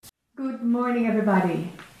Good morning,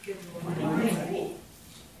 everybody. Good morning.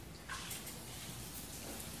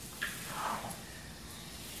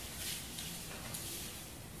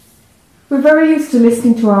 We're very used to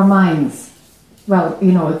listening to our minds. Well,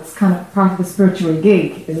 it's kind of part of the spiritual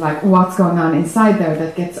gig, is like what's going on inside there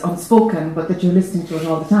that gets unspoken, but that you're listening to it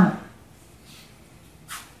all the time.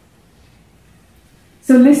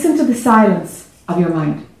 So listen to the silence of your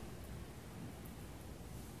mind.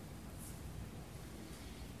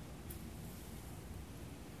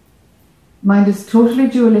 Mind is totally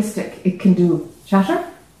dualistic. It can do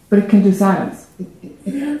chatter, but it can do silence.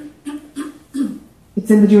 It's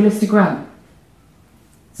in the dualistic realm.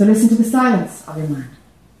 So listen to the silence of your mind.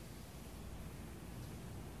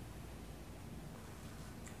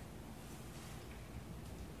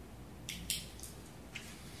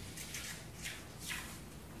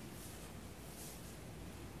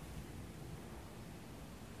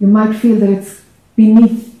 You might feel that it's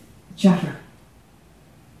beneath the chatter,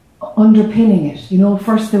 underpinning it.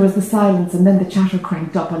 First there was the silence and then the chatter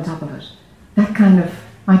cranked up on top of it. That kind of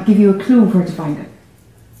might give you a clue where to find it.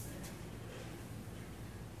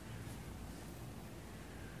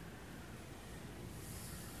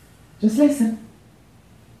 Just listen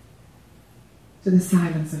to the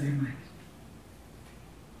silence of your mind.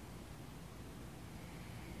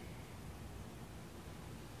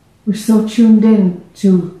 We're so tuned in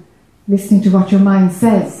to listening to what your mind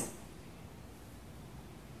says.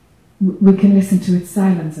 We can listen to its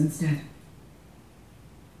silence instead.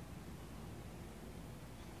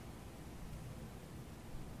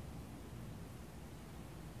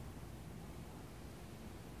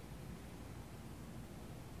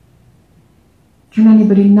 Can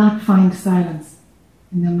anybody not find silence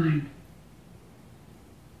in their mind?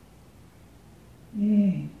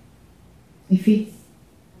 Yay. Iffy?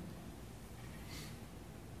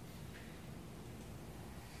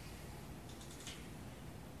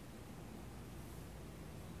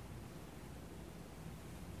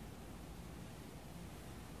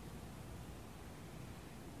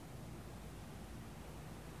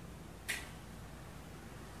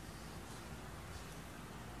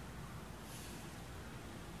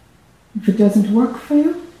 If it doesn't work for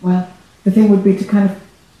you, well, the thing would be to kind of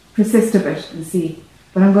persist a bit and see.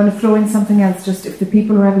 But I'm going to throw in something else, just if the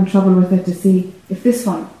people are having trouble with it, to see if this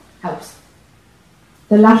one helps.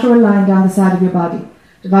 The lateral line down the side of your body,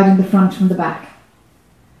 dividing the front from the back.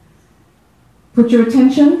 Put your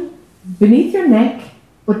attention beneath your neck,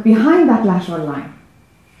 but behind that lateral line.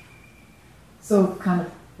 So kind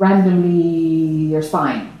of randomly your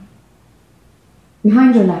spine.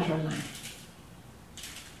 Behind your lateral line.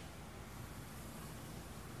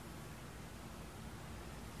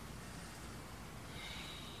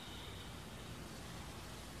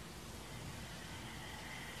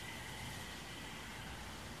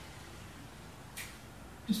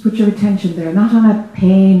 Just put your attention there, not on a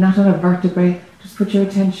pain, not on a vertebrae. Just put your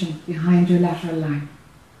attention behind your lateral line.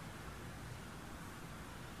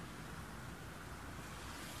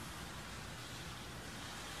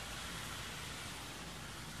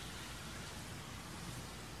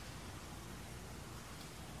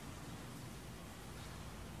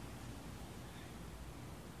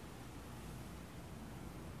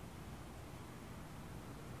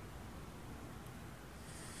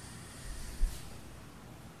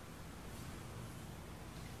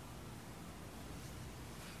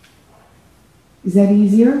 Is that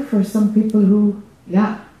easier for some people who,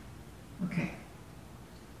 yeah, okay.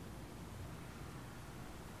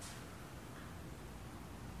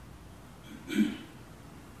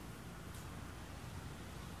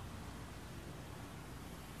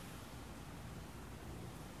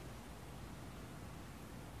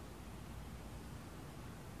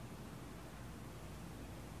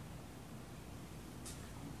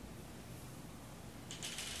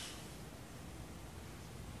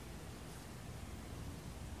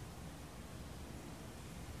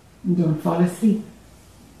 And don't fall asleep.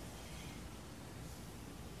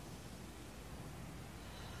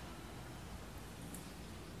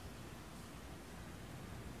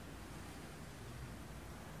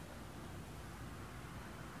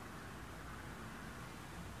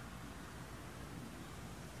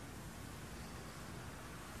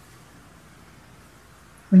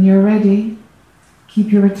 When you're ready,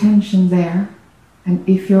 keep your attention there, and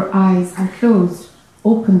if your eyes are closed,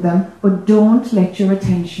 open them, but don't let your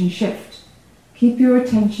attention shift. Keep your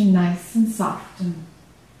attention nice and soft and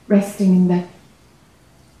resting in that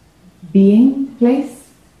being place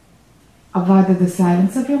of either the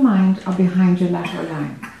silence of your mind or behind your lateral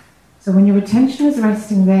line. So when your attention is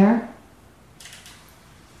resting there,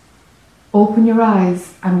 open your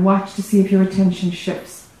eyes and watch to see if your attention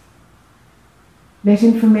shifts. Let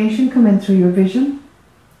information come in through your vision,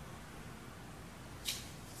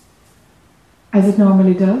 as it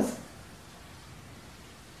normally does,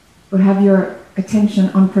 but have your attention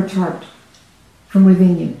unperturbed from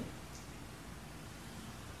within you.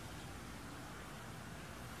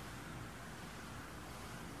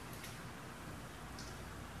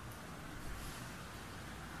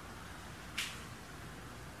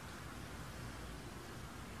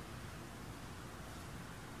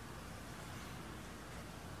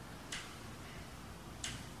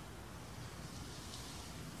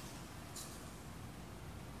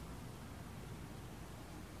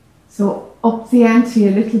 So up the ante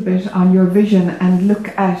a little bit on your vision and look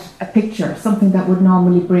at a picture, something that would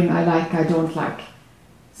normally bring I like, I don't like.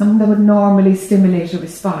 Something that would normally stimulate a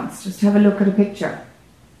response. Just have a look at a picture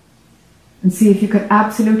and see if you could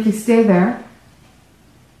absolutely stay there.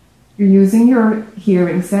 You're using your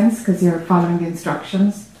hearing sense because you're following the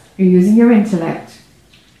instructions. You're using your intellect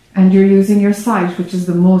and you're using your sight, which is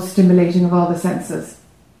the most stimulating of all the senses.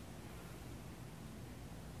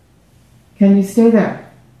 Can you stay there?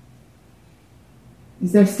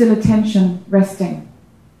 Is there still attention resting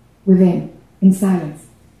within, in silence?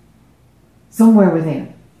 Somewhere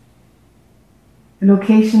within. The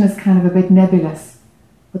location is kind of a bit nebulous,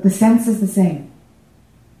 but the sense is the same.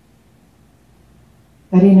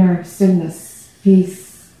 That inner stillness,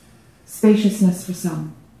 peace, spaciousness for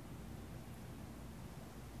some.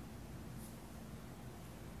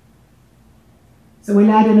 So we'll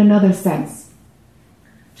add in another sense.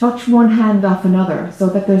 Touch one hand off another so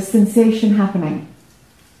that there's sensation happening.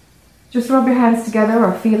 Just rub your hands together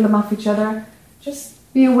or feel them off each other.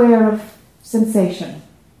 Just be aware of sensation.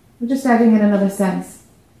 We're just adding in another sense.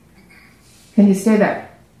 Can you stay there?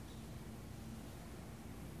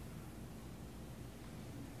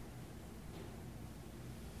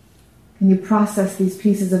 Can you process these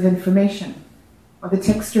pieces of information? Or the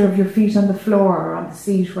texture of your feet on the floor or on the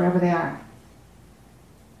seat, wherever they are?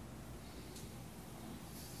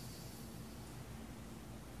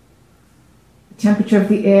 Temperature of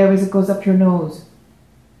the air as it goes up your nose.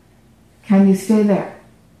 Can you stay there?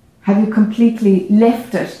 Have you completely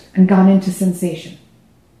left it and gone into sensation?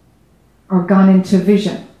 Or gone into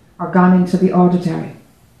vision? Or gone into the auditory?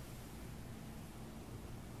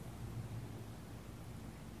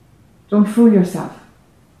 Don't fool yourself.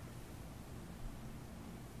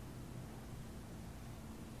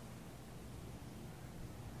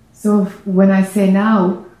 So when I say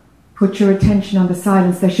now, put your attention on the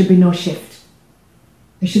silence, there should be no shift.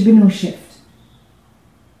 There should be no shift.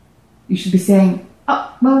 You should be saying,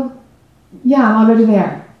 oh, well, yeah, I'm already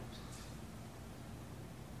there.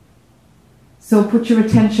 So put your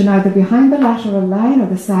attention either behind the lateral line or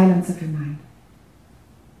the silence of your mind.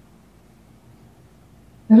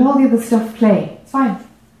 Let all the other stuff play. It's fine.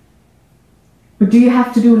 But do you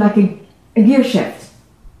have to do like a gear shift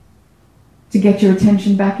to get your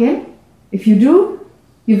attention back in? If you do,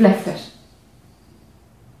 you've left it.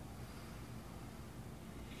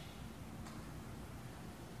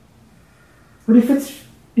 But if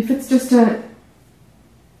it's just that's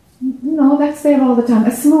there all the time,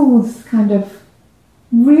 a smooth kind of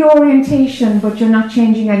reorientation, but you're not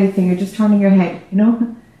changing anything, you're just turning your head,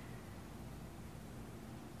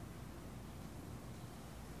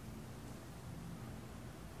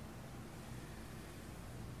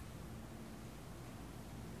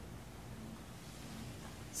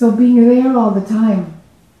 So being there all the time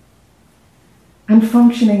and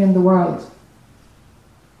functioning in the world.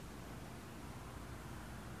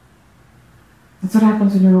 That's what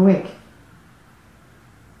happens when you're awake.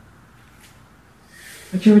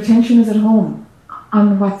 But your attention is at home,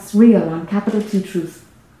 on what's real, on capital T truth.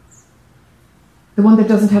 The one that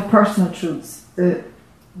doesn't have personal truths, the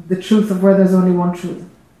truth of where there's only one truth.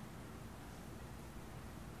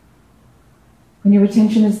 When your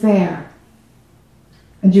attention is there,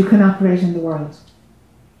 and you can operate in the world.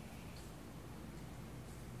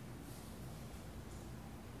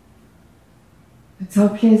 That's how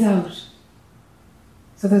it plays out.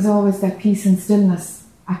 So there's always that peace and stillness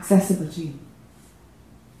accessible to you.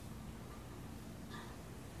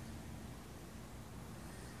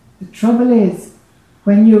 The trouble is,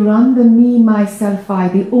 when you run the me, myself, I,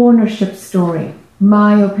 the ownership story,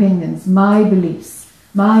 my opinions, my beliefs,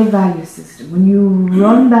 my value system, when you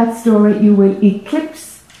run that story, you will eclipse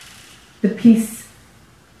the peace,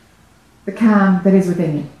 the calm that is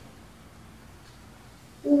within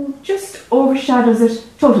you. Just overshadows it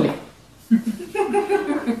totally.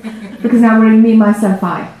 Because now we're in me, myself,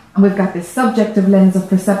 I. And we've got this subjective lens of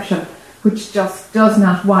perception which just does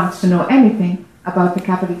not want to know anything about the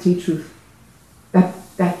capital T truth.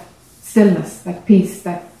 That stillness, that peace,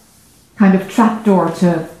 that kind of trapdoor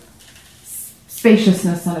to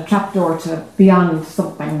spaciousness and a trapdoor to beyond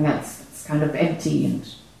something else. It's kind of empty and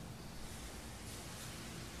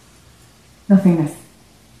nothingness.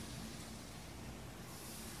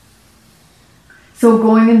 So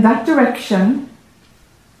going in that direction,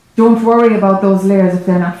 don't worry about those layers if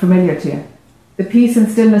they're not familiar to you. The peace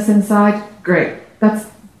and stillness inside, great. That's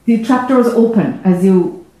the trapdoors open as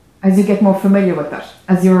you get more familiar with it,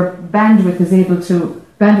 as your bandwidth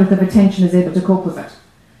of attention is able to cope with it.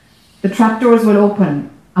 The trapdoors will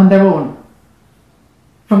open on their own,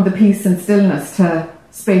 from the peace and stillness to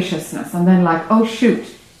spaciousness, and then like, oh shoot,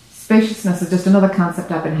 spaciousness is just another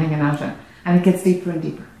concept I've been hanging out in, and it gets deeper and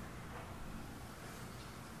deeper.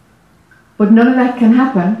 But none of that can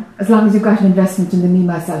happen as long as you've got an investment in the me,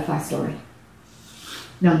 myself, I story.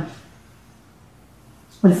 None.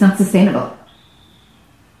 But it's not sustainable.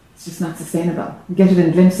 It's just not sustainable. You get it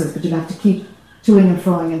in glimpses, but you'll have to keep toing and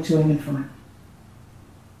froing and toing and froing.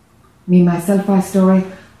 Me, myself, I story.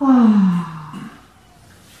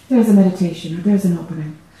 There's a meditation, or there's an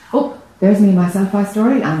opening. Oh, there's me, myself, I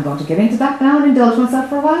story. I'm going to get into that now and indulge myself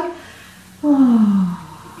for a while.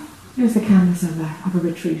 There's the canvas of a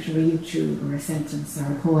retreat or a YouTube or a sentence or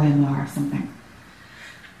a poem or something.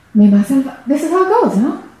 Me, myself, this is how it goes, you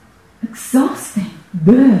know? Exhausting.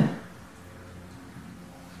 Bleh.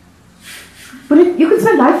 But you can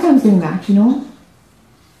spend lifetimes doing that, you know?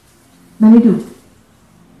 Many do.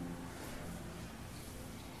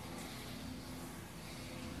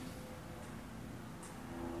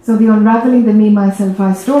 So the unraveling the me, myself,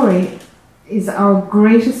 I story is our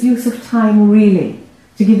greatest use of time, really,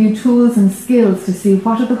 to give you tools and skills to see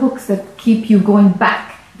what are the hooks that keep you going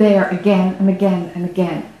back there again and again and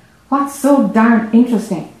again. What's so darn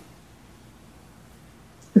interesting?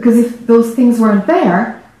 Because if those things weren't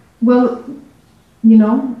there, well, you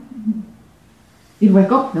know, you'd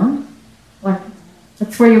wake up, no? Like,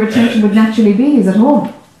 that's where your attention would naturally be, is at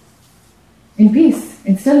home. In peace,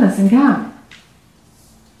 in stillness, in calm.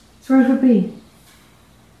 That's where it would be.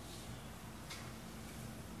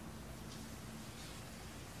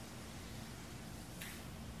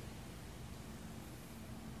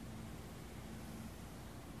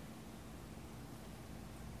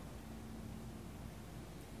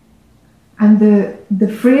 And the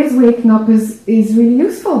phrase waking up is really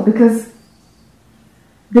useful, because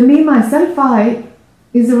the me, myself, I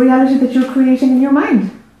is a reality that you're creating in your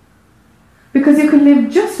mind. Because you can live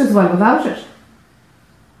just as well without it.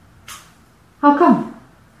 How come?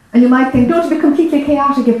 And you might think, don't be completely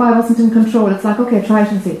chaotic if I wasn't in control. It's like, okay, try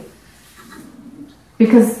it and see.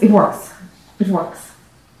 Because it works. It works.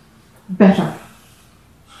 Better.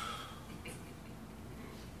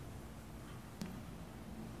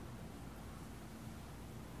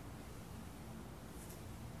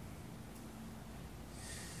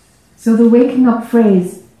 So the waking up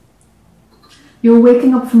phrase, you're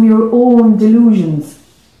waking up from your own delusions.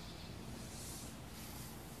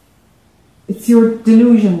 It's your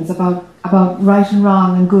delusions about right and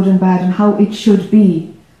wrong and good and bad and how it should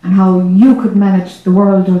be and how you could manage the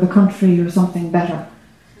world or the country or something better.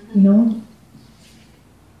 You know?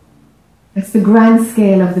 It's the grand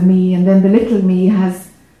scale of the me, and then the little me has,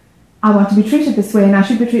 I want to be treated this way and I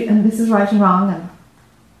should be treated, and this is right and wrong, and,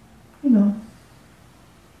 you know,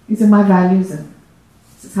 these are my values and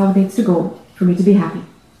this is how it needs to go for me to be happy.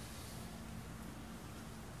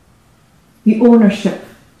 The ownership.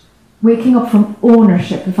 Waking up from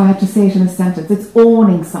ownership, if I had to say it in a sentence, it's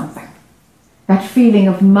owning something. That feeling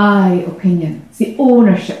of my opinion. It's the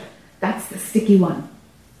ownership. That's the sticky one.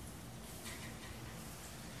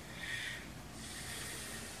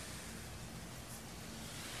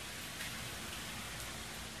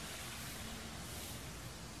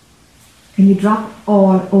 Can you drop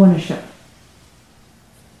all ownership?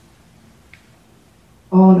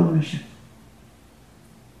 All ownership.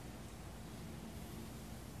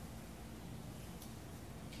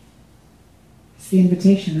 It's the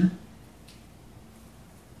invitation, huh?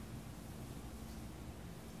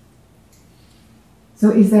 So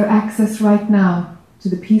is there access right now to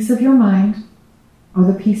the peace of your mind or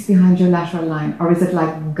the peace behind your lateral line? Or is it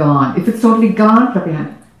like gone? If it's totally gone, put up your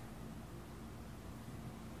hand.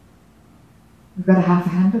 We've got a half a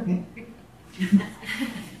hand, okay.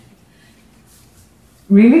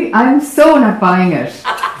 Really? I'm so not buying it.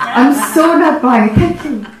 I'm so not buying it. Thank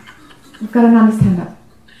you. We've got an honest hand up.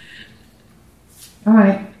 All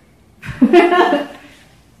right.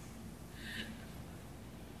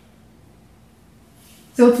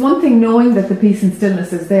 So it's one thing knowing that the peace and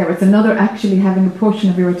stillness is there. It's another actually having a portion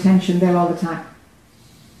of your attention there all the time.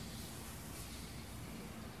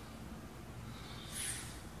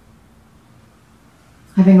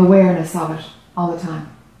 having awareness of it all the time.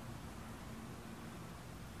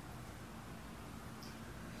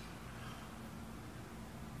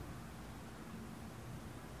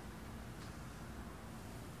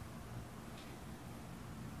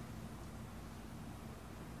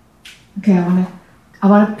 Okay, I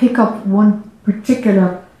want to pick up one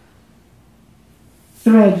particular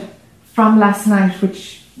thread from last night,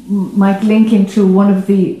 which might link into one of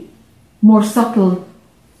the more subtle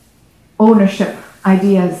ownership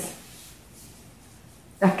ideas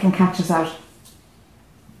that can catch us out.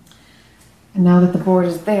 And now that the board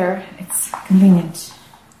is there, it's convenient.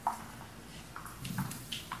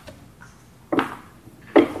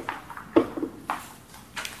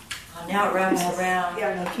 Now it wraps around.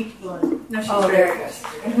 Yeah, no, keep going. No, she's very good.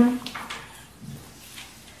 Mm-hmm.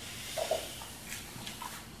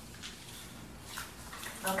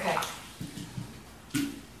 Okay.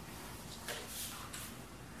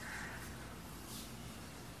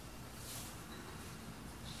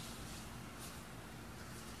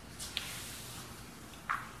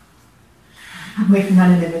 I'm waiting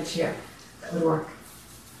on an image here. That would work.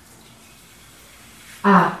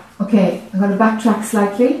 Okay. I'm going to backtrack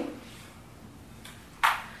slightly,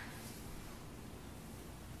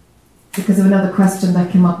 because of another question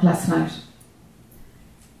that came up last night.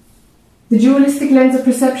 The dualistic lens of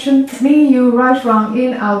perception, me, you, right, wrong,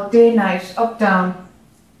 in, out, day, night, up, down,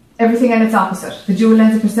 everything and its opposite. The dual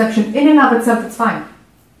lens of perception, in and of itself, it's fine.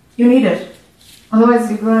 You need it. Otherwise,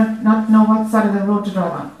 you're going to not know what side of the road to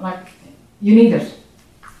drive on. Like, you need it.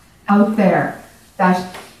 Out there,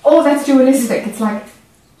 that, oh, that's dualistic. It's like,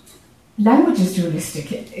 language is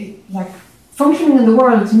dualistic. Like, functioning in the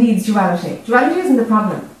world needs duality. Duality isn't the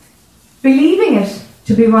problem. Believing it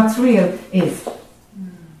to be what's real is.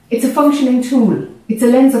 It's a functioning tool. It's a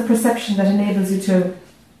lens of perception that enables you to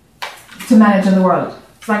manage in the world.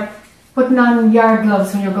 It's like putting on yard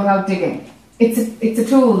gloves when you're going out digging. It's a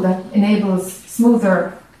tool that enables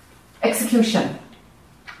smoother execution.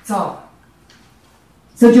 That's all.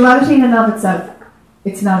 So duality in and of itself,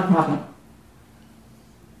 it's not a problem.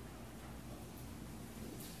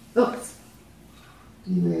 Oops.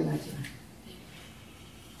 Do you realize that?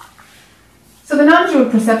 So the non-dual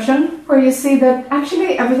perception, where you see that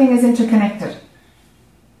actually everything is interconnected.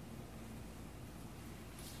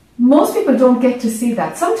 Most people don't get to see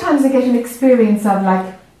that. Sometimes they get an experience of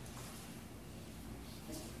like,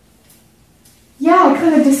 yeah, I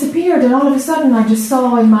kind of disappeared and all of a sudden I just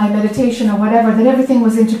saw in my meditation or whatever that everything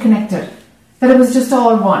was interconnected, that it was just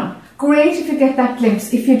all one. Great if you get that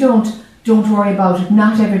glimpse. If you don't worry about it.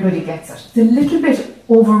 Not everybody gets it. It's a little bit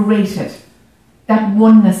overrated, that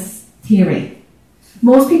oneness theory.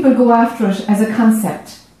 Most people go after it as a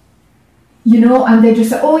concept, and they just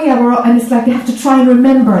say, oh yeah, we're all, and it's like they have to try and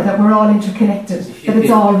remember that we're all interconnected, that it's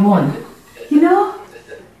all one.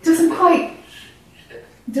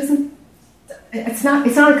 It's not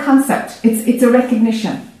a concept, it's a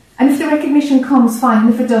recognition. And if the recognition comes, fine,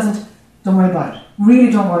 and if it doesn't, don't worry about it. Really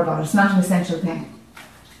don't worry about it, it's not an essential thing.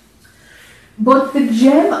 But the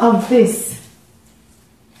gem of this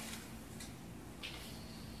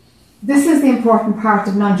is the important part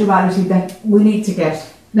of non-duality that we need to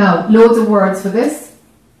get. Now, loads of words for this.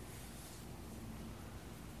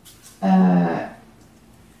 Could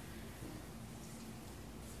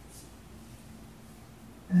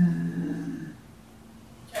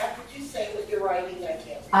you say what you're writing? I can't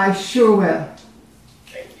read. I sure will.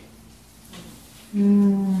 Thank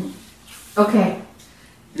you. Okay.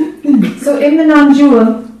 So in the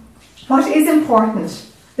non-dual, what is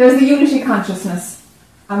important? There's the unity consciousness.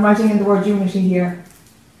 I'm writing in the word unity here.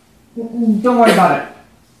 Don't worry about it.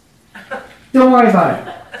 Don't worry about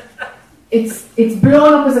it. It's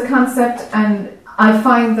blown up as a concept, and I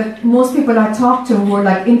find that most people I talk to who are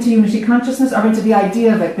like into unity consciousness are into the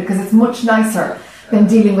idea of it because it's much nicer than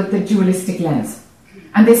dealing with the dualistic lens.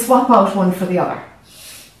 And they swap out one for the other.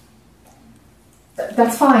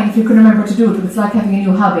 That's fine if you can remember to do it, but it's like having a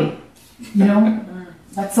new hobby.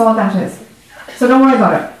 That's all that is. So don't worry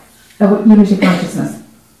about it. About unity consciousness.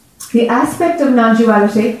 The aspect of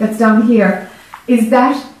non-duality that's down here is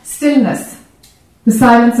that stillness, the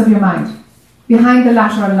silence of your mind, behind the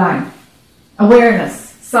lateral line, awareness,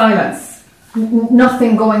 silence,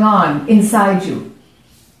 nothing going on inside you.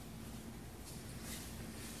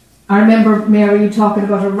 I remember, Mary, you talking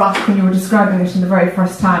about a rock when you were describing it in the very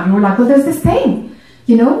first time. You were like, well, there's this thing,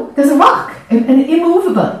 there's a rock, and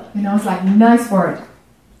immovable. It's like, nice word.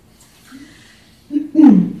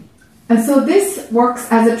 And so this works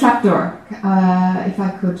as a trapdoor. If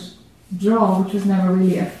I could draw, which was never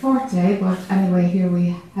really a forte, but anyway, here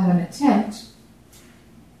we have an attempt.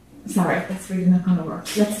 Sorry, that's really not going to work.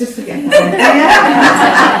 Let's just forget that.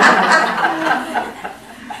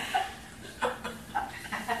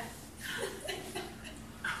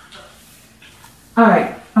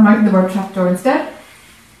 Alright, I'm writing the word trapdoor instead.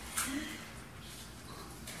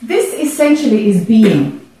 This essentially is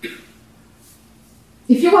being.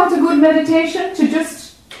 If you want a good meditation to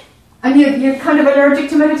just, and you're kind of allergic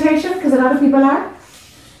to meditation, because a lot of people are,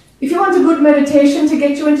 if you want a good meditation to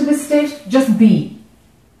get you into this state, just be.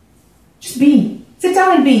 Just be. Sit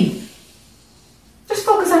down and be. Just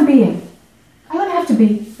focus on being. I only have to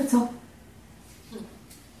be, that's all.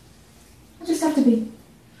 I just have to be.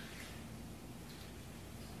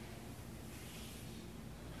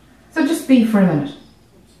 So just be for a minute.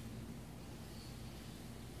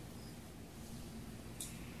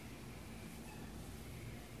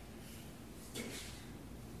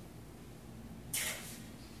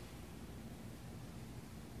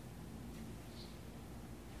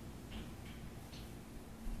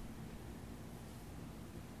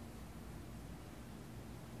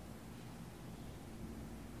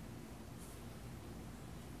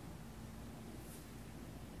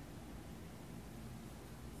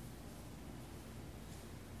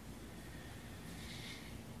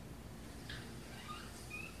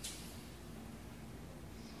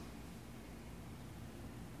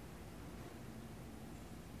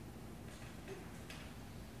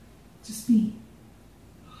 Just be.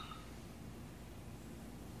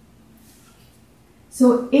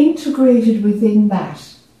 So integrated within that,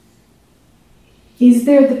 is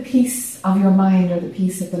there the peace of your mind or the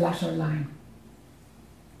peace of the lateral line?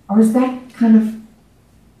 Or is that kind of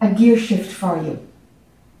a gear shift for you?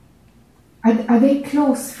 Are they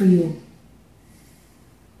close for you?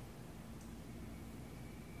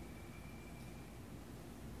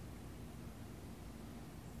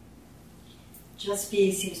 Just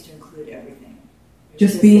be seems to include everything.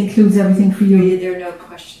 Just be includes everything for you. There are no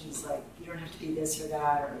questions like you don't have to be this or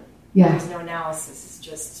that, or there's no analysis. It's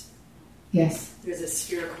just there's a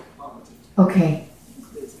spherical quality. Okay. It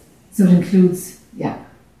includes it. So it includes yeah.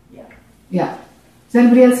 Does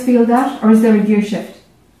anybody else feel that, or is there a gear shift?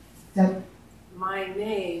 My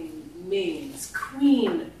name means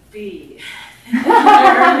Queen Bee.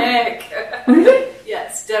 Nick. Really?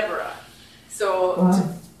 Yes, Deborah. So to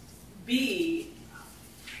be,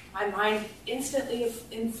 my mind instantly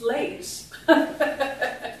inflates.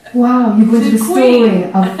 Wow, you go into the story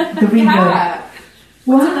of the reader. Yeah. Wow.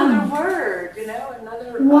 What's another word,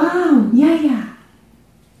 another... Wow, yeah.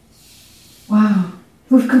 Wow.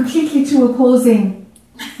 We've completely two opposing...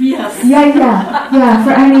 Yes. Yeah.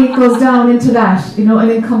 For Annie it goes down into that,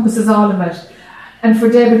 and encompasses all of it. And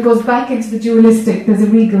for Deb it goes back into the dualistic. There's a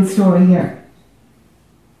regal story here.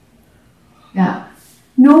 Yeah.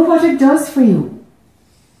 Know what it does for you.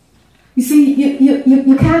 You see,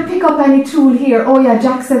 you can't pick up any tool here. Oh yeah,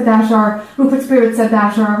 Jack said that, or Rupert Spirit said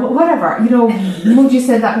that, or whatever. Muji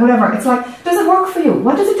said that, whatever. It's like, does it work for you?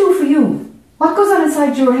 What does it do for you? What goes on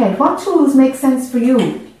inside your head? What tools make sense for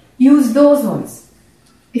you? Use those ones.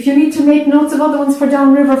 If you need to make notes of other ones for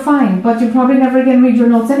downriver, fine, but you'll probably never again read your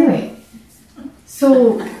notes anyway.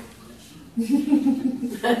 So,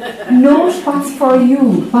 note what's for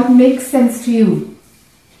you, what makes sense to you.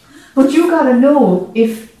 But you gotta know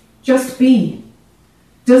if just be,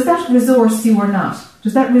 does that resource you or not?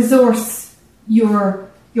 Does that resource your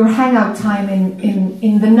hangout time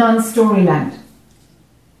in the non-story land?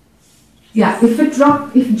 Yeah, if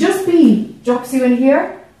just be drops you in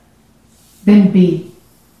here, then be.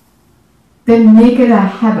 Then make it a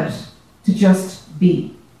habit to just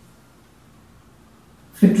be.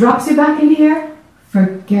 If it drops you back in here,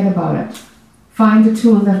 forget about it. Find a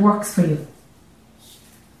tool that works for you.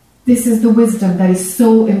 This is the wisdom that is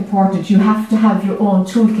so important. You have to have your own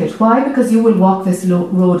toolkit. Why? Because you will walk this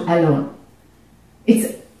road alone.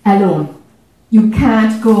 It's alone. You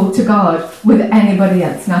can't go to God with anybody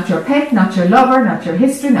else. Not your pet, not your lover, not your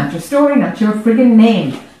history, not your story, not your friggin'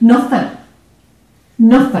 name. Nothing.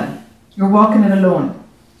 You're walking it alone.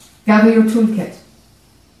 Gather your toolkit.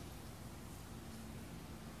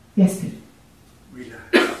 Yes, Pete.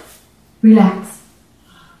 Relax.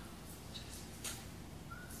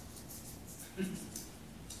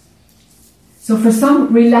 So for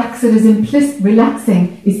some, relaxing is implicit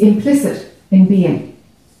in being.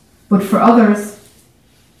 But for others,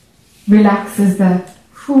 relax is the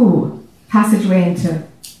passageway into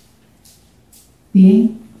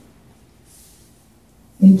being,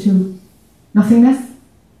 into nothingness.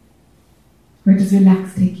 Where does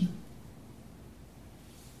relax take you?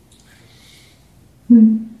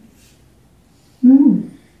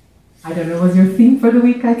 I don't know, was your theme for the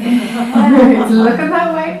week, I think? It's looking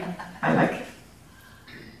that way. I like it.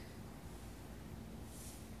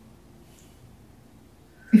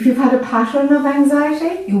 if you've had a pattern of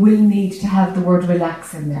anxiety, you will need to have the word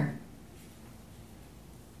relax in there.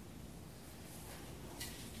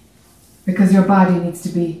 Because your body needs to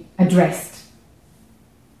be addressed.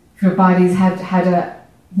 If your body's had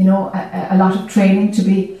a lot of training to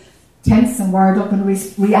be tense and wired up and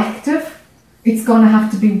reactive, it's going to have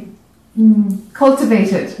to be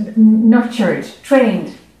cultivated, nurtured,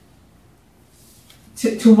 trained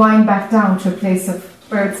to wind back down to a place of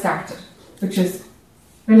where it started, which is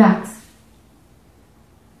relax.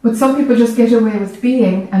 But some people just get away with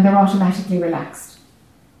being and they're automatically relaxed.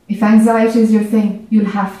 If anxiety is your thing, you'll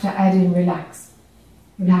have to add in relax.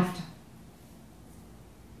 You'll have to.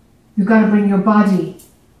 You've got to bring your body.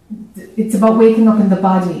 It's about waking up in the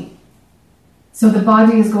body. So the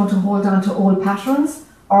body is going to hold on to old patterns,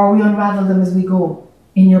 or we unravel them as we go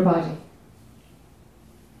in your body.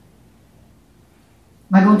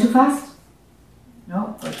 Am I going too fast?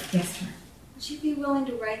 No? But yes, sir. Would you be willing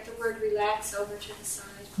to write the word relax over to the side?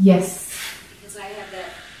 Yes. Because I have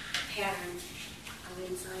that pattern of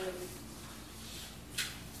anxiety.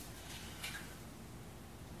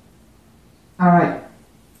 All right.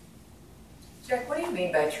 Jack, what do you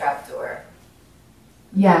mean by trapdoor?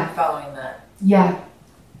 Yeah. I'm following that. Yeah.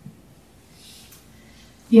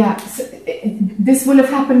 Yeah. So, this will have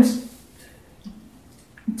happened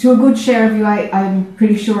to a good share of you, I'm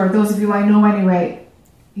pretty sure. Those of you I know anyway.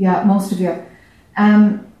 Yeah, most of you.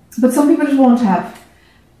 But some people it won't have.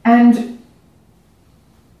 And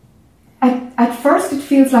at first it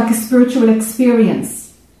feels like a spiritual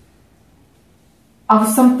experience of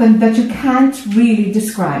something that you can't really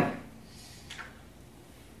describe.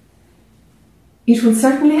 It will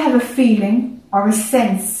certainly have a feeling or a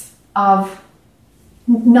sense of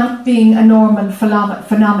not being a normal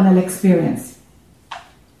phenomenal experience.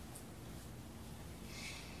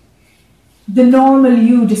 The normal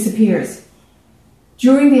you disappears.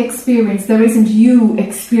 During the experience, there isn't you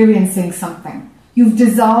experiencing something. You've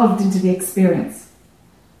dissolved into the experience.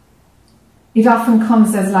 It often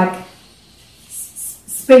comes as like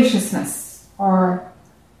spaciousness or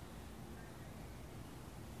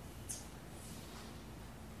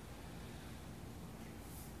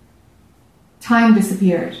time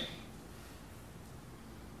disappeared.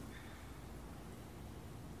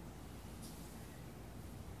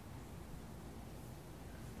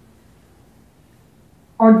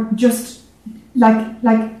 Or just like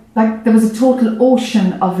there was a total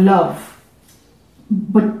ocean of love,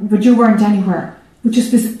 but you weren't anywhere. But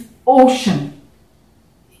just this ocean,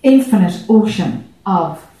 infinite ocean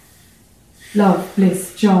of love,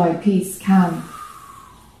 bliss, joy, peace, calm,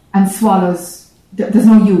 and swallows. There's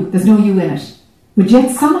no you in it. But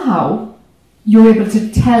yet somehow you're able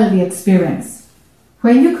to tell the experience.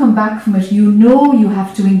 When you come back from it, you know you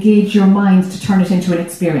have to engage your mind to turn it into an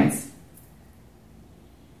experience.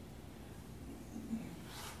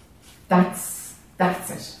 That's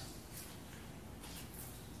it.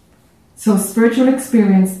 So spiritual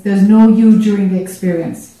experience, there's no you during the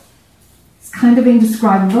experience. It's kind of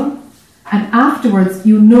indescribable. And afterwards,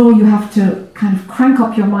 you know you have to kind of crank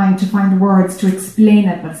up your mind to find words to explain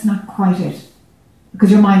it, but it's not quite it.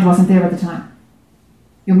 Because your mind wasn't there at the time.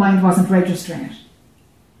 Your mind wasn't registering it.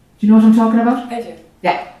 Do you know what I'm talking about? I do.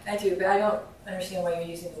 Yeah. I do, but I don't understand why you're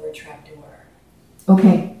using the word trapdoor.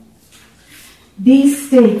 Okay. These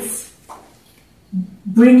states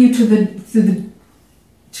bring you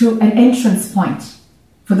to an entrance point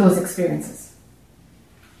for those experiences.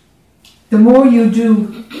 The more you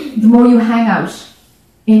do, the more you hang out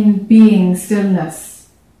in being, stillness,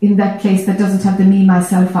 in that place that doesn't have the me,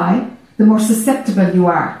 myself, I, the more susceptible you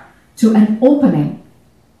are to an opening,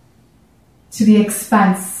 to the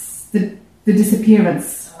expanse, the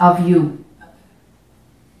disappearance of you.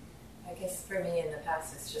 I guess for me in the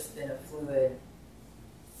past it's just been a fluid.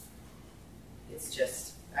 It's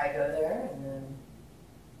just, I go there and then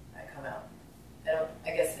I come out.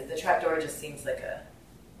 I guess the trapdoor just seems like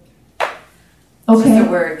it's just a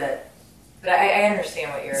word that, but I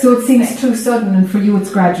understand what you're saying. So it seems too sudden, and for you it's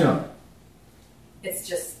gradual. It's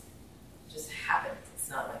just happens. It's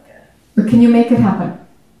not like a... But can you make it happen?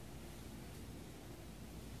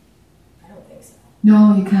 I don't think so.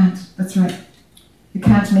 No, you can't. That's right. You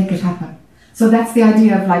can't make it happen. So that's the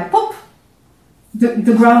idea of like, pop!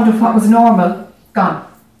 The ground of what was normal, gone.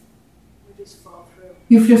 You just fall through.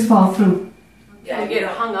 You just fall through. Yeah, you get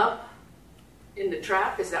hung up in the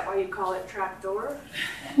trap. Is that why you call it trapdoor?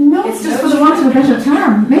 No, it's just for the want of a better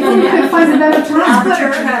term. Maybe you could find a better term. That's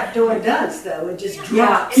what a trapdoor does, though. It just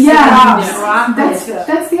drops. Yeah, that's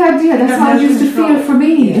the idea. That's how it used to feel for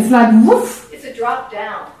me. It's like, woof. It's a drop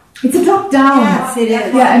down. It's a drop down. Yes, it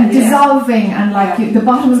is. Yeah, and dissolving, and like the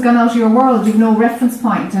bottom has gone out of your world. You've no reference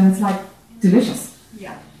point, and it's like delicious.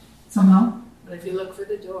 Yeah. Somehow. But if you look for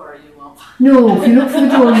the door, you won't. No, if you look for the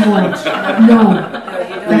door, you won't. No,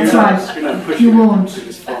 that's right. You won't. You're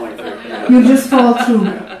just falling through. You'll just fall through.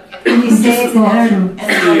 When you say it's an fall through.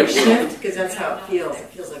 energetic shift, because that's how it feels. It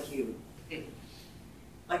feels like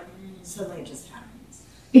like suddenly it just happens.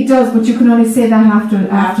 It does, but you can only say that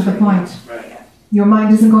after the point. Right. Your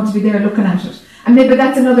mind isn't going to be there looking at it. And maybe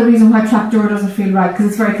that's another reason why trapdoor doesn't feel right, because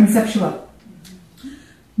it's very conceptual.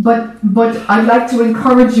 But I'd like to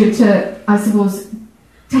encourage you to, I suppose,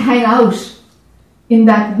 to hang out in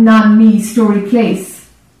that non-me story place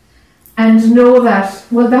and know that,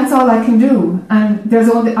 well, that's all I can do. And there's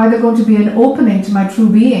either going to be an opening to my true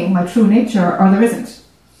being, my true nature, or there isn't.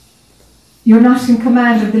 You're not in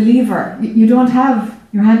command of the lever. You don't have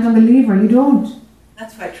your hand on the lever. You don't.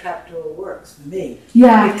 That's why trapdoor works for me.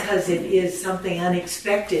 Yeah. Because it is something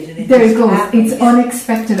unexpected and it There just it goes. happens. It's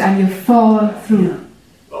unexpected and you fall through.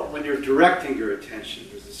 Well, when you're directing your attention,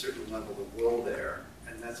 there's a certain level of will there,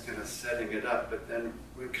 and that's kind of setting it up. But then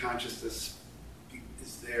when consciousness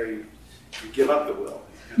is there, you give up the will.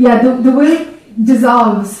 Yeah, the will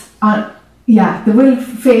dissolves. The will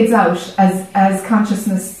fades out as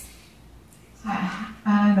consciousness, I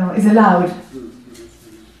don't know, is allowed.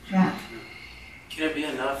 Yeah. Can it be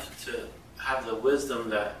enough to have the wisdom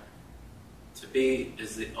that to be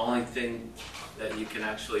is the only thing that you can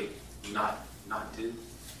actually not do?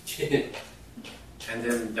 And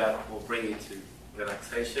then that will bring you to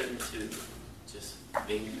relaxation, to just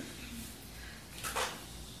being.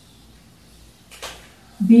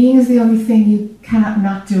 Being is the only thing you cannot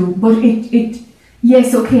not do. But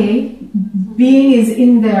yes, okay, being is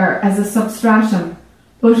in there as a substratum.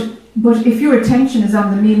 But if your attention is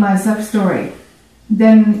on the me, myself story,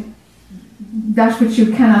 then that which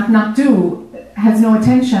you cannot not do has no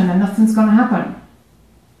attention and nothing's going to happen.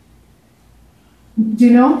 Do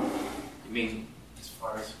you know? You mean as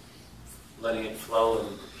far as letting it flow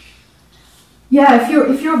and Yeah,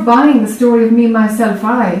 if you're buying the story of me, myself,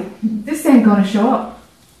 I, this ain't going to show up.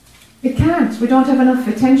 It can't. We don't have enough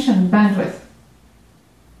attention bandwidth.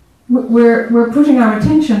 We're putting our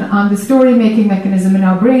attention on the story-making mechanism in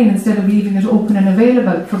our brain instead of leaving it open and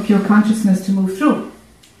available for pure consciousness to move through.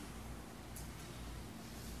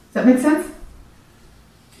 Does that make sense?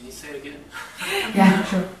 Can you say it again? Yeah,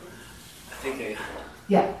 sure. I think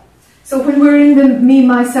Yeah. So when we're in the me,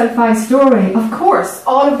 myself, I story, of course,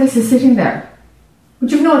 all of this is sitting there. But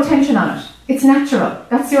you've no attention on it. It's natural.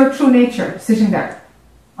 That's your true nature sitting there,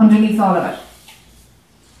 underneath all of it.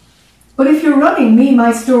 But if you're running me,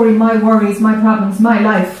 my story, my worries, my problems, my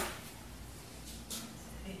life,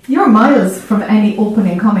 you're miles from any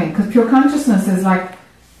opening coming, because pure consciousness is like,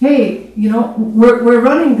 hey, we're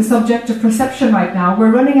running the subjective perception right now.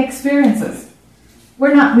 We're running experiences.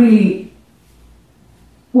 We're not really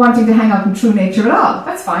wanting to hang out in true nature at all.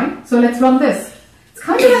 That's fine. So let's run this. It's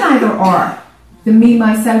kind of an either or, the me,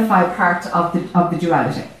 myself, I part of the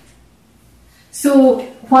duality. So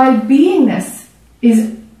while beingness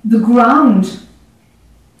is the ground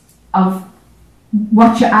of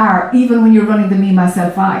what you are, even when you're running the me,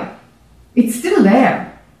 myself, I, it's still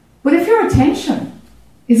there. But if your attention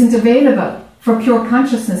isn't available for pure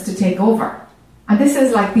consciousness to take over, and this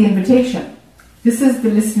is like the invitation, this is the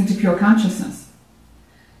listening to pure consciousness.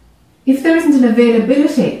 If there isn't an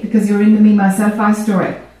availability, because you're in the me, myself, I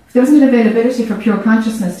story, if there isn't an availability for pure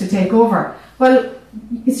consciousness to take over, well,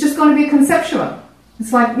 it's just going to be conceptual.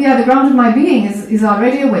 It's like, yeah, the ground of my being is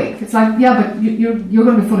already awake. It's like, yeah, but you're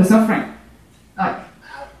going to be full of suffering. Like,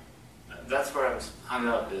 that's where I was hung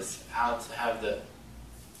up, is how to have the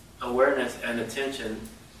awareness and attention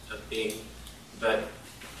of being, but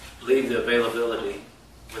leave the availability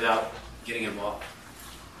without getting involved.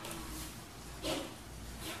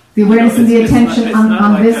 the awareness and the attention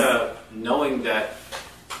on like this. Knowing that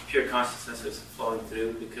pure consciousness is flowing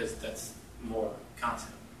through, because that's more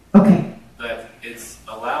concept. Okay. But it's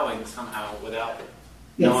allowing somehow without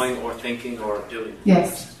Yes. knowing or thinking or doing.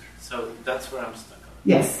 Yes. So that's where I'm stuck on.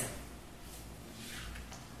 Yes.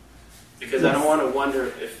 Because Yes. I don't want to wonder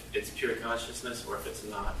if it's pure consciousness or if it's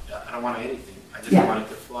not. I don't want anything. I just Yeah. want it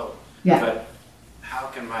to flow. Yeah. But how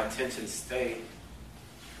can my attention stay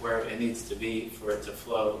where it needs to be for it to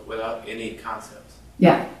flow without any concepts?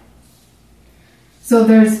 Yeah. So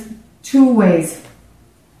there's two ways.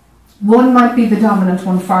 One might be the dominant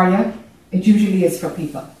one for you. It usually is for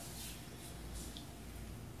people.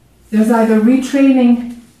 There's either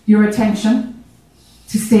retraining your attention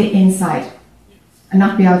to stay inside and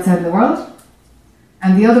not be outside in the world.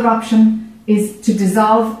 And the other option is to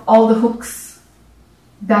dissolve all the hooks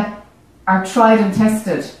that are tried and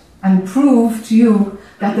tested and prove to you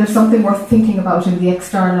that there's something worth thinking about in the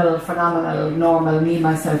external, phenomenal, normal, me,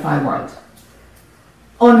 myself, I world.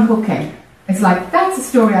 Unhooking. It's like, that's a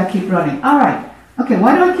story I keep running. All right. Okay,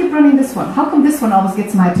 why do I keep running this one? How come this one always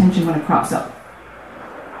gets my attention when it crops up?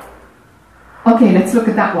 Okay, let's look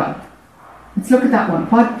at that one. Let's look at that one.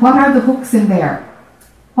 What are the hooks in there?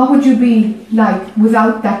 What would you be like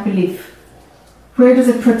without that belief? Where does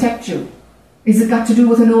it protect you? Is it got to do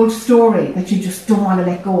with an old story that you just don't want to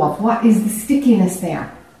let go of? What is the stickiness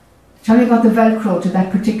there? Tell me about the Velcro to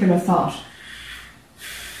that particular thought.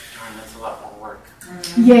 Darn, that's a lot more work.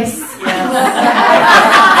 Yes.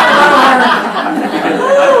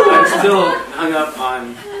 I'm still hung up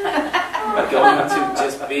on going to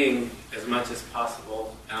just being as much as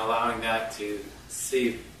possible and allowing that to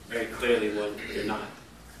see very clearly when you're not.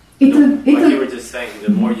 Like you were just saying,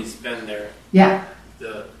 the more you spend there,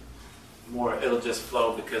 the more it'll just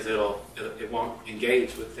flow because it won't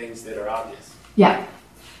engage with things that are obvious. Yeah.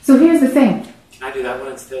 So here's the thing. Can I do that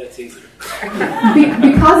one instead? It's easier.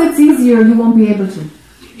 Because it's easier, you won't be able to.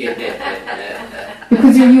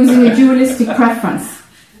 Because you're using a dualistic preference.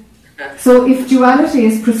 So if duality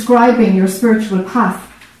is prescribing your spiritual path,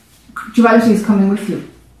 duality is coming with you.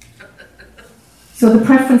 So the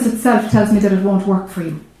preference itself tells me that it won't work for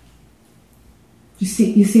you. You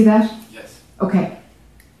see that? Yes. Okay.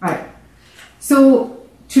 Right. So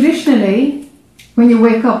traditionally, when you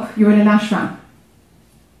wake up, you're in an ashram.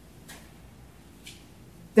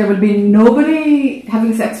 There will be nobody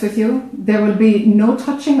having sex with you. There will be no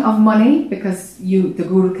touching of money because the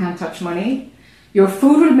guru can't touch money. Your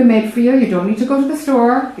food will be made for you. You don't need to go to the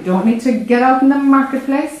store. You don't need to get out in the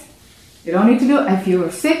marketplace. You don't need to do it. If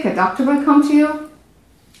you're sick, a doctor will come to you.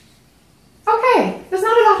 Okay, there's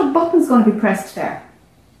not a lot of buttons going to be pressed there.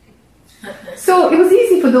 So it was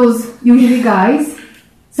easy for those usually guys,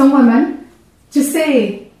 some women, to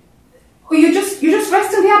say, oh, you just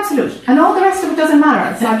rest in the absolute and all the rest of it doesn't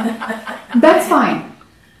matter. It's like, that's fine.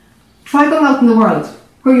 Try going out in the world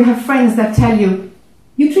where you have friends that tell you,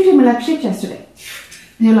 you treated me like shit yesterday.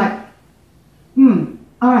 And you're like,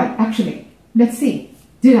 alright, actually, let's see.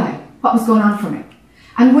 Did I? What was going on for me?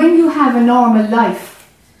 And when you have a normal life,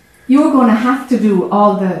 you're going to have to do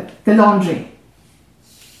all the laundry.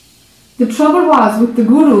 The trouble was with the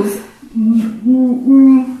gurus,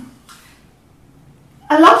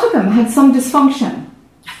 a lot of them had some dysfunction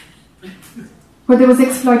where there was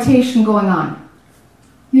exploitation going on.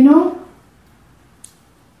 You know?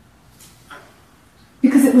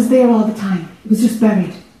 Because it was there all the time. It was just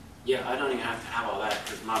buried. Yeah, I don't even have to have all that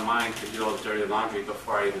because my mind can do all the dirty laundry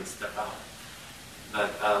before I even step out.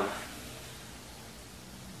 But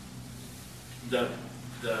the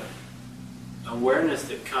awareness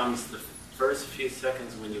that comes the first few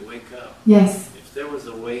seconds when you wake up. Yes. If there was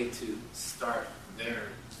a way to start there,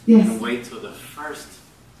 yes, and wait till the first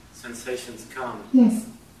sensations come. Yes.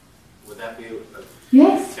 Would that be a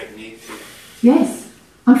yes. technique? Yes.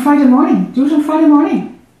 On Friday morning. Do it on Friday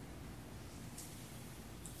morning.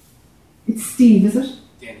 It's Steve, is it?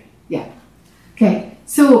 Danny. Yeah. Okay.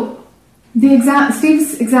 So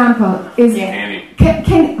Steve's example is Danny.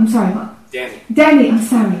 I'm sorry. What? Danny. Danny. I'm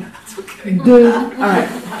sorry. That's okay. All right.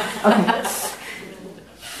 Okay.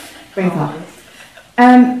 Brain pop.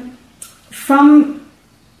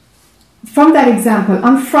 From that example,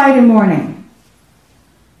 on Friday morning,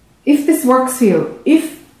 if this works for you,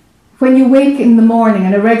 if when you wake in the morning,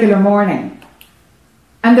 in a regular morning,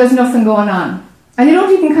 and there's nothing going on, and you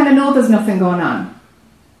don't even kind of know there's nothing going on,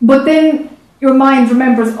 but then your mind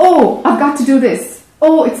remembers, oh, I've got to do this.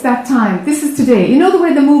 Oh, it's that time. This is today. You know the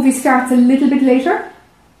way the movie starts a little bit later?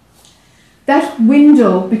 That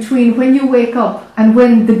window between when you wake up and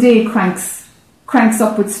when the day cranks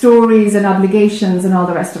up with stories and obligations and all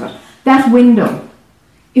the rest of it. That window.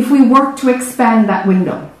 If we work to expand that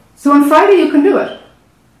window. So on Friday you can do it.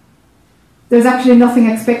 There's actually nothing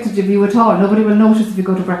expected of you at all. Nobody will notice if you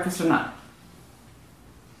go to breakfast or not.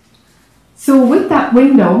 So with that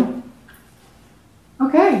window,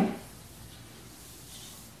 okay.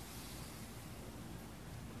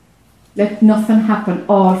 Let nothing happen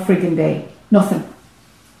all friggin' day. Nothing.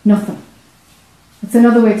 It's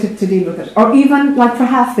another way to deal with it. Or even like for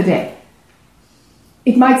half the day.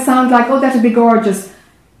 It might sound like, oh, that'd be gorgeous.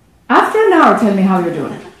 After an hour, tell me how you're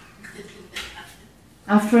doing.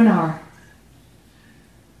 After an hour.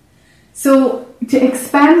 So to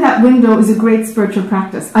expand that window is a great spiritual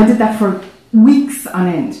practice. I did that for weeks on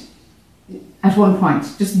end at one point.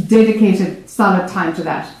 Just dedicated solid time to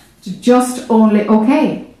that. To just only,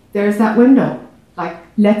 okay, there's that window. Like,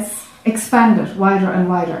 let's expand it wider and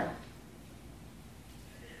wider.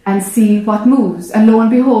 And see what moves. And lo and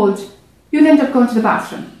behold, you'll end up going to the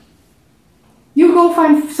bathroom. You go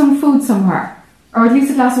find some food somewhere, or at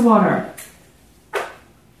least a glass of water.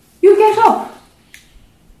 You get up.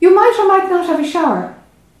 You might or might not have a shower.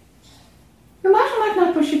 You might or might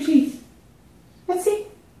not brush your teeth. Let's see.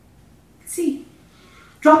 See.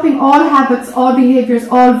 Dropping all habits, all behaviours,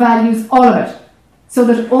 all values, all of it, so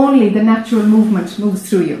that only the natural movement moves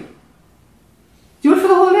through you. Do it for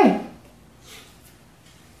the whole day.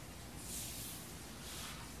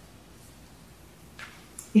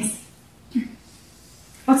 Yes.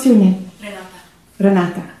 What's your name?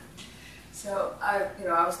 Renata. So I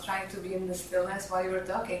was trying to be in the stillness while you were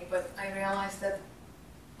talking, but I realized that,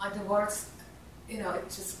 like, the words, it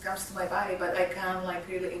just comes to my body, but I can't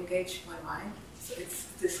really engage my mind. So it's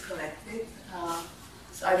disconnected.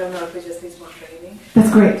 So I don't know if it just needs more training.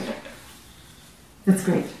 That's great. That's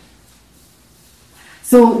great.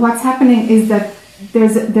 So what's happening is that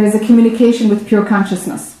there's a communication with pure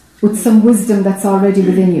consciousness, with some wisdom that's already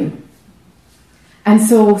within you. And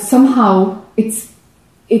so somehow it's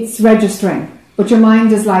registering, but your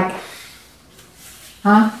mind is like,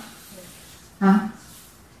 huh?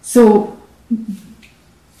 So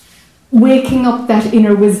waking up that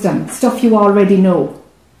inner wisdom, stuff you already know.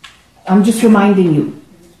 I'm just reminding you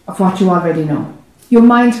of what you already know. Your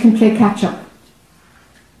mind can play catch up.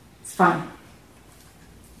 It's fine.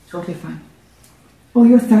 Totally fine. Oh,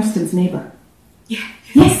 you're Thurston's neighbour. Yeah.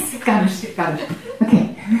 Yes, got it.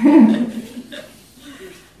 Okay.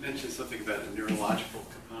 You mentioned something about a neurological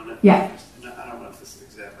component. Yeah. And I don't know if this is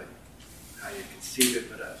exactly how you conceive it,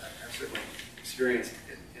 but I've certainly experienced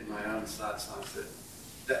it in my own satsangs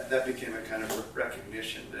that became a kind of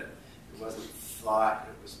recognition that it wasn't thought,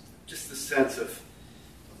 it was just the sense of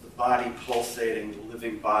the body pulsating, the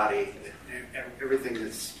living body, everything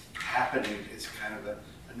that's happening is kind of a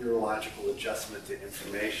neurological adjustment to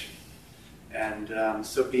information. And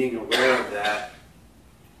so being aware of that,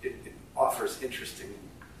 it offers interesting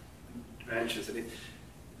dimensions. I mean,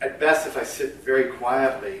 at best, if I sit very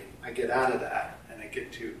quietly, I get out of that and I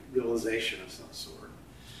get to realization of some sort.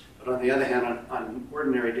 But on the other hand, on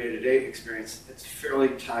ordinary day-to-day experience, it's fairly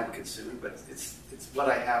time-consuming, but it's what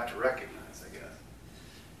I have to recognize, I guess.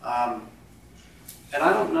 And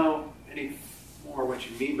I don't know any more what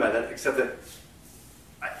you mean by that, except that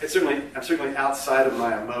I'm certainly outside of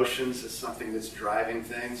my emotions as something that's driving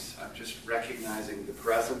things. I'm just recognizing the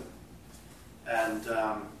present, and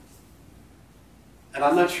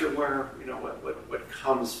I'm not sure where what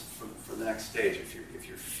comes from the next stage. If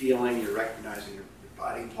you're feeling, you're recognizing your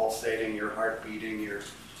body pulsating, your heart beating, your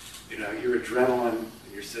adrenaline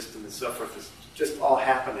in your system and so forth is just all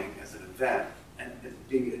happening as an event and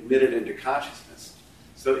being admitted into consciousness.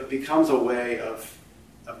 So it becomes a way of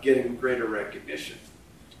getting greater recognition.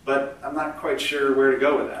 But I'm not quite sure where to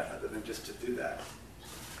go with that other than just to do that.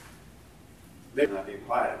 Maybe not being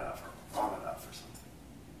quiet enough or long enough or something.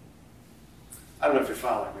 I don't know if you're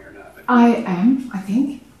following me or not. But I am, I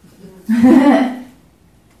think.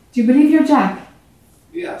 Do you believe you're Jack?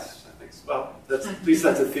 Yes, I think so. Well, at least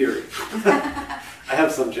that's a theory. I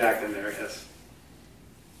have some Jack in there, yes.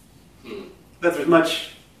 But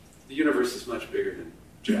the universe is much bigger than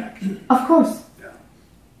Jack. Of course. Yeah.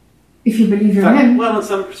 If you believe you're him. Well, in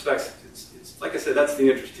some respects, it's like I said, that's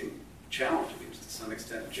the interesting challenge. I mean, to some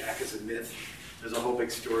extent, Jack is a myth. There's a whole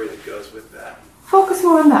big story that goes with that. Focus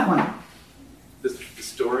more on that one. The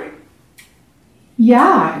story?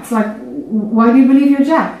 Yeah, it's like, why do you believe you're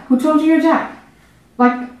Jack? Who told you you're Jack?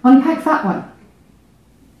 Like, unpack that one.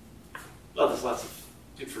 Well, there's lots of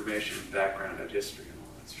information, background, and history, and all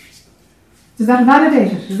that sort of stuff. Does that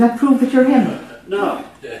validate it? Does that prove that you're him? No.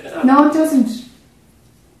 No, it doesn't.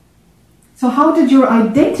 So how did your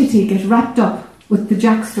identity get wrapped up with the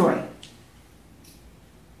Jack story?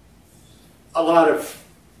 A lot of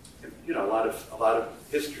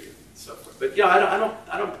history and so forth. But yeah, I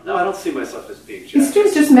don't see myself as being Jack. History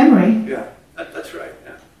is just memory. Yeah, that's right.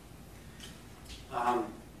 Yeah.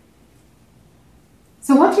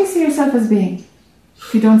 So what do you see yourself as being?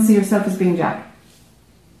 If you don't see yourself as being Jack?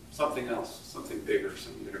 Something else, something bigger,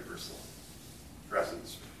 some universal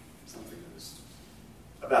presence, something that is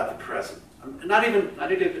about the present. Not even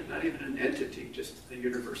an entity, just a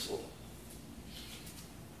universal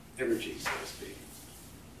energy, so to speak.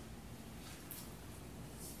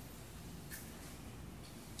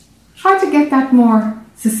 Try to get that more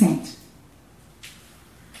succinct.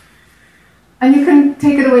 And you can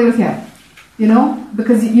take it away with you,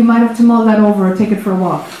 because you might have to mull that over or take it for a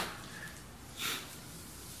walk.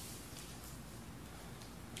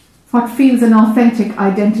 What feels an authentic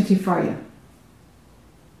identity for you?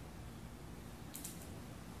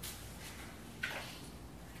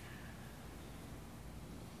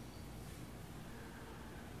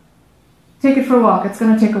 for a walk. It's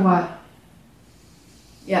going to take a while.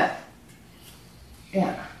 Yeah.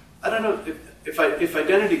 Yeah. I don't know if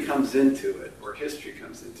identity comes into it or history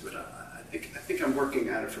comes into it. I think I'm working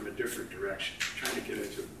at it from a different direction. I'm trying to get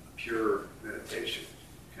into a pure meditation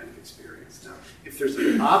kind of experience. Now, if there's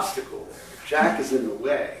an obstacle, if Jack is in the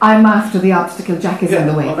way. I'm after the obstacle. Jack is in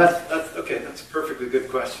the way. Well, that's okay. That's a perfectly good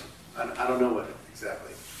question. I don't know what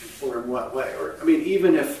exactly, or in what way. Or I mean,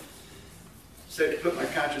 even if, say, I put my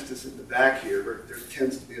consciousness in the back here, where there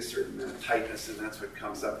tends to be a certain amount of tightness, and that's what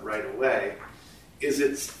comes up right away. Is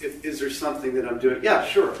there something that I'm doing? Yeah,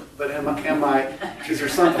 sure. But am I? Is there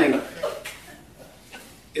something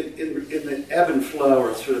in the ebb and flow,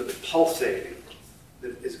 or sort of the pulsating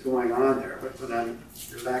that is going on there when I'm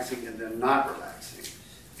relaxing and then not relaxing?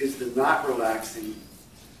 Is the not relaxing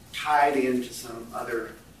tied into some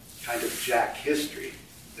other kind of Jack history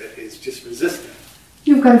that is just resistant?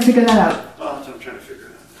 You've got to figure that out. Well, that's what I'm trying to figure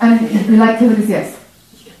out. And the likelihood is yes.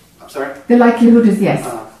 I'm sorry? The likelihood is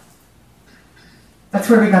yes. That's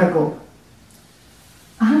where we got to go.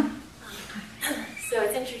 So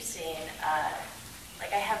it's interesting.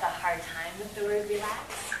 Like I have a hard time with the word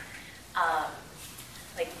relax.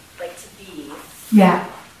 Like to be. Yeah. I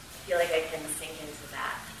feel like I can sink into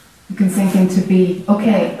that. You can sink into be.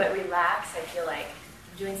 Okay. Yeah, but relax, I feel like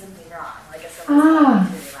I'm doing something wrong. Like if someone's telling me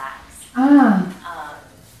to relax.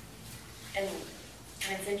 And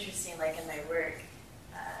it's interesting. Like in my work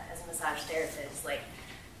as a massage therapist, like.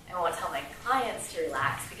 I won't tell my clients to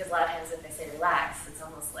relax because a lot of times if I say relax, it's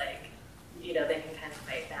almost like, they can kind of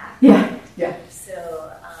fight back. Yeah, yeah.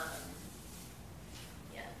 So,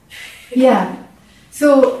 yeah. Yeah.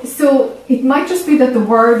 So it might just be that the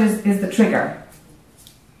word is the trigger.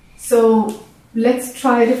 So let's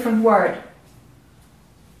try a different word.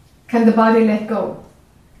 Can the body let go?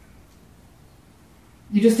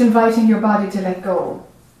 You're just inviting your body to let go.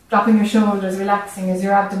 Dropping your shoulders, relaxing. Is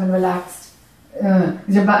your abdomen relaxed?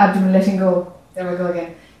 Is your abdomen letting go? There we go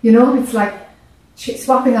again. It's like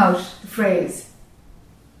swapping out the phrase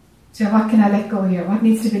to what can I let go here? What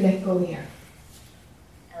needs to be let go here?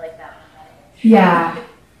 I like that one better. Yeah.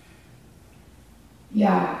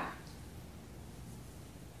 Yeah.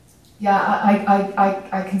 Yeah,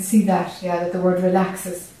 I can see that, that the word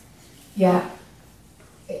relaxes. Yeah.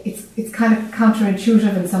 It's kind of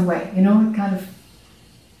counterintuitive in some way, it kind of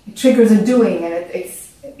it triggers a doing, and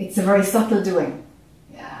it's a very subtle doing.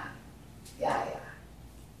 Yeah.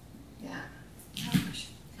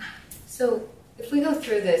 So if we go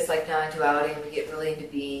through this like non-duality and we get really into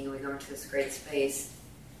being and we go into this great space,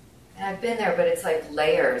 and I've been there, but it's like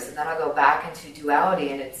layers, and then I'll go back into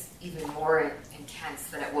duality and it's even more intense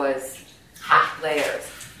than it was layers.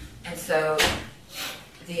 And so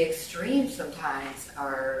the extremes sometimes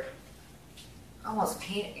are almost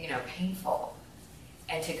painful.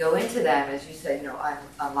 And to go into them, as you said,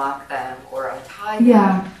 unlock them or untie them.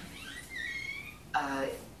 Yeah.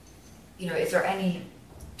 Is there any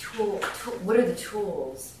tool? What are the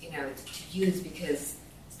tools, to use? Because,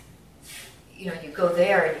 you go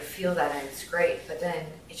there and you feel that and it's great, but then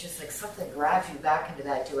it's just like something grabs you back into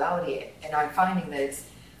that duality. And I'm finding that it's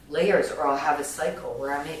layers, or I'll have a cycle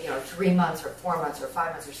where I'm, 3 months or 4 months or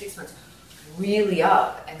 5 months or 6 months really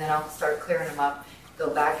up, and then I'll start clearing them up. Go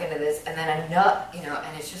back into this, and then I'm not,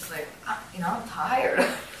 and it's just like, I'm tired.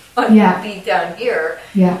 I'm beat down here.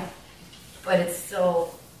 Yeah. But it's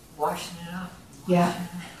still washing it up.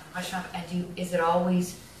 Washing it up. And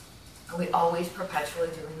are we always perpetually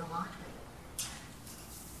doing the laundry?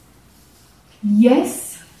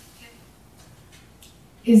 Yes.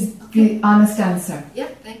 Is the honest answer. Yeah,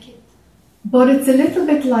 thank you. But it's a little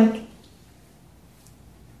bit like,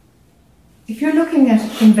 if you're looking at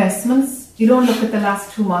investments, you don't look at the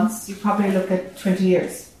last 2 months, you probably look at 20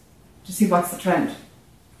 years to see what's the trend.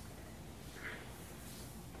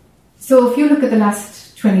 So if you look at the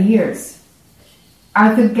last 20 years,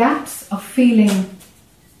 are the gaps of feeling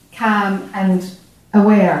calm and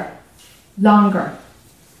aware longer?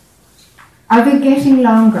 Are they getting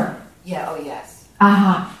longer? Yeah, oh yes.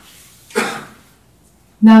 Aha.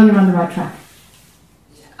 Now you're on the right track.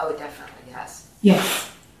 Yeah. Oh, definitely, yes. Yes.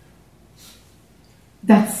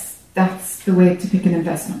 That's the way to pick an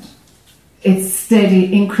investment. It's steady,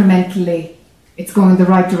 incrementally, it's going the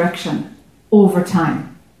right direction over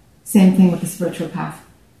time. Same thing with the spiritual path.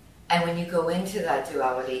 And when you go into that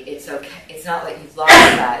duality, it's okay. It's not like you've lost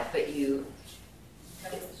that, but it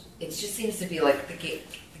just seems to be like the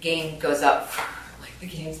game goes up. Like the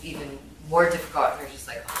game's even more difficult, and you're just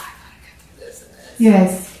like, I gotta get through this and this.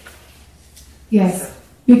 Yes. So.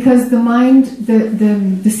 Because the mind,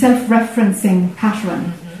 the self-referencing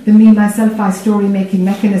pattern, the me, myself, I story-making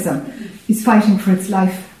mechanism is fighting for its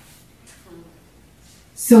life.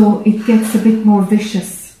 So it gets a bit more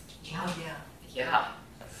vicious.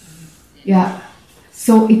 Yeah.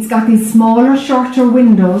 So it's got these smaller, shorter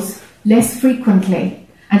windows, less frequently.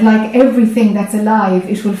 And like everything that's alive,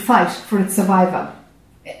 it will fight for its survival.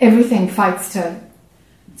 Everything fights to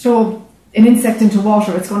throw an insect into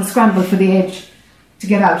water, it's going to scramble for the edge to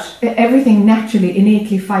get out. Everything naturally,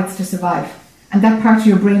 innately fights to survive. And that part of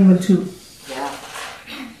your brain will too. Yeah.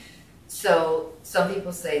 So some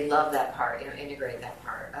people say love that part, integrate that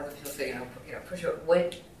part. Other people say, push it.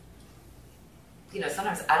 What,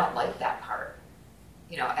 sometimes I don't like that part.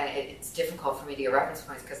 And it's difficult for me to get reference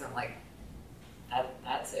points because I'm like,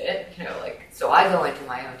 that's it. So I go into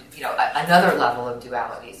my own, another level of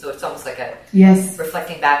duality. So it's almost like a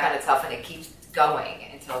reflecting back on itself, and it keeps going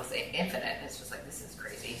until it's infinite. And it's just like, this is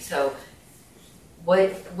crazy. So what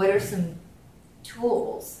are some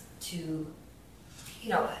tools to,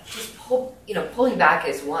 just pulling back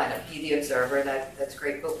is one, be the observer, that's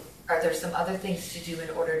great. But are there some other things to do in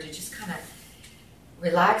order to just kind of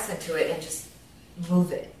relax into it and just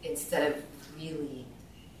move it instead of really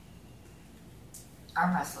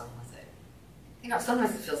arm wrestling with it?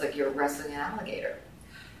 Sometimes it feels like you're wrestling an alligator.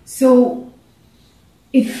 So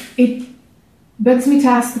it begs me to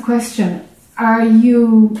ask the question,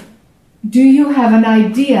 do you have an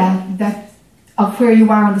idea of where you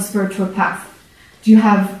are on the spiritual path? Do you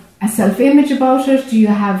have a self-image about it? Do you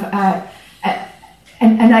have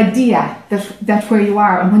an idea that where you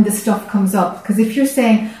are and when the stuff comes up? Because if you're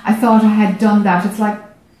saying, I thought I had done that, it's like,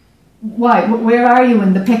 why? Where are you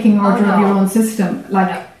in the pecking order of your own system?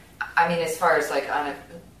 As far as on a...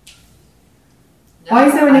 why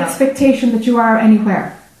is there an expectation that you are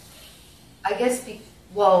anywhere? I guess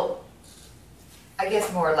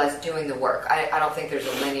more or less doing the work. I don't think there's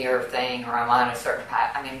a linear thing or I'm on a certain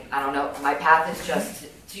path. I don't know. My path is just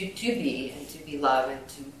to be and to be love and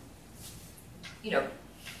to,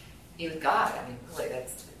 be with God. Really,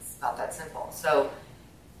 it's about that simple. So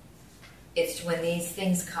it's when these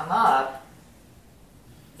things come up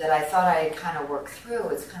that I thought I had kind of worked through.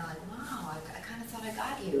 It's kind of like, wow, I kind of thought I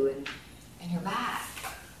got you and you're back.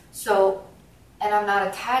 So, and I'm not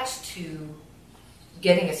attached to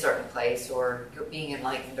getting a certain place or being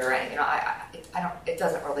enlightened or anything. It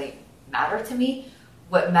doesn't really matter to me.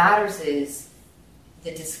 What matters is the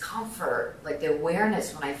discomfort, like the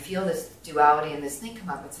awareness when I feel this duality and this thing come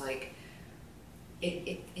up. It's like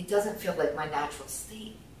it doesn't feel like my natural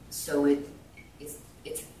state, so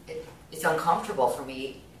it's uncomfortable for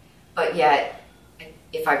me. But yet,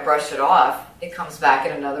 if I brush it off, it comes back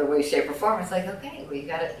in another way, shape, or form. It's like, okay, well, you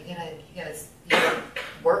gotta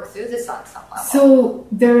work through this on some level. So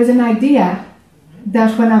there is an idea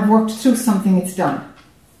that when I've worked through something, it's done.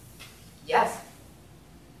 Yes.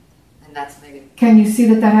 And that's maybe... Can you see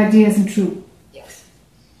that idea isn't true? Yes.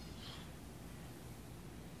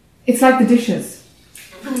 It's like the dishes.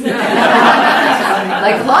 Like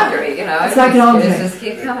laundry, It's like laundry. It just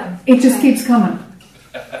keeps coming. It just keeps coming.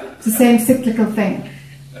 It's the same cyclical thing.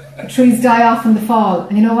 The trees die off in the fall,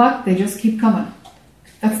 and you know what? They just keep coming.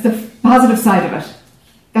 That's the positive side of it.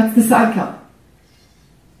 That's the cycle.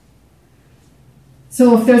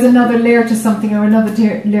 So if there's another layer to something or another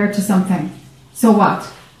layer to something, so what?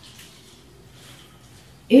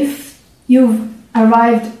 If you've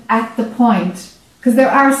arrived at the point, because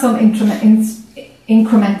there are some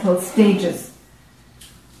incremental stages,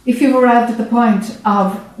 if you've arrived at the point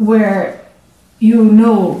of where you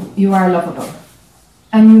know you are lovable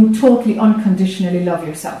and you totally unconditionally love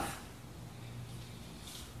yourself.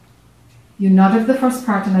 You nodded the first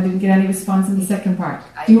part and I didn't get any response in the second part.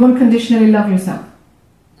 Do you unconditionally love yourself?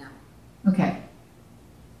 No. Okay.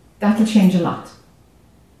 That'll change a lot.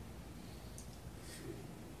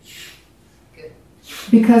 Good.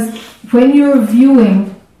 Because when you're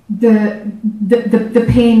viewing the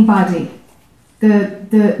pain body,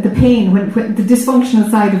 the pain, when the dysfunctional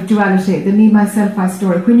side of duality, the me, myself, I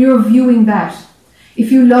story, when you're viewing that,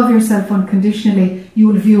 if you love yourself unconditionally, you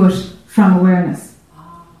will view it from awareness.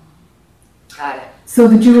 Got it. So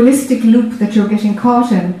the dualistic loop that you're getting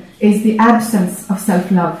caught in is the absence of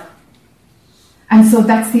self-love. And so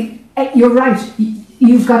you're right,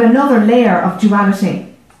 you've got another layer of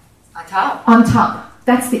duality. On top.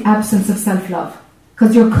 That's the absence of self-love.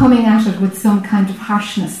 Because you're coming at it with some kind of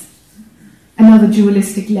harshness. Another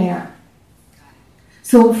dualistic layer.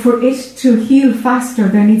 So for it to heal faster,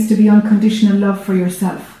 there needs to be unconditional love for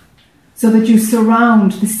yourself. So that you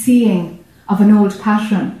surround the seeing of an old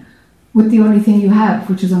pattern with the only thing you have,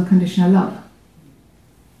 which is unconditional love.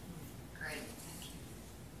 Great, thank you.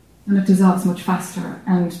 And it dissolves much faster,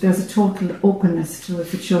 and there's a total openness to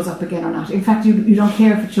if it shows up again or not. In fact, you don't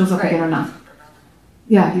care if it shows up again or not.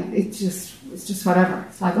 Yeah, it's just whatever.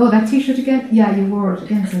 It's like, oh, that T-shirt again? Yeah, you wore it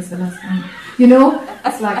again since the last time. You know?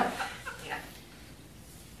 It's like,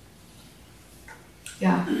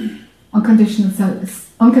 yeah, unconditional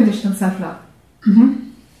self-love. Mm-hmm.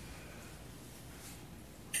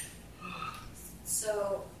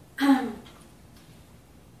 So,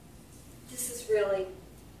 this is really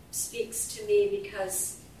speaks to me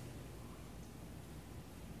because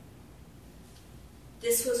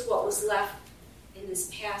this was what was left in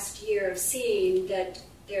this past year of seeing that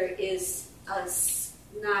there is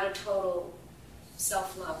not a total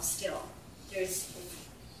self-love still. There's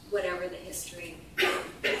whatever the history.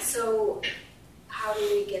 So how do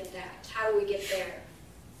we get that? How do we get there?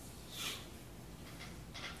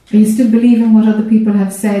 Are you still believing what other people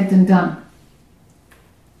have said and done?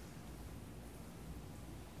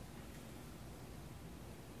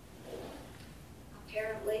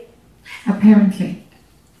 Apparently.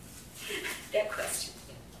 That question,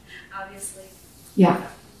 obviously. Yeah.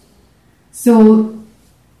 So,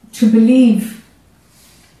 to believe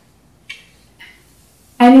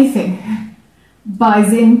anything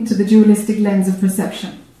buys into the dualistic lens of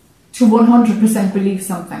perception. To 100% believe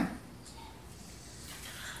something.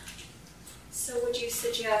 So would you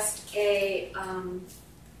suggest a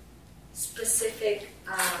specific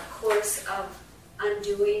course of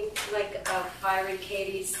undoing, like Byron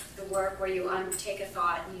Katie's The Work, where you take a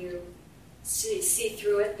thought and you see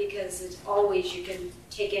through it, because it's always you can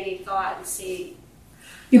take any thought and see.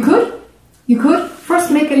 You could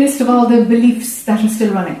first make a list of all the beliefs that are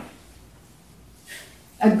still running.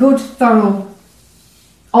 A good, thorough,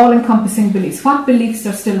 all-encompassing beliefs. What beliefs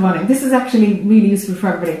are still running? This is actually really useful for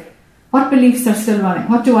everybody. What beliefs are still running?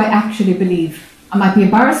 What do I actually believe? I might be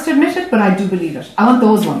embarrassed to admit it, but I do believe it. I want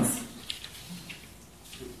those ones.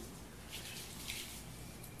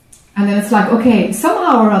 And then it's like, okay,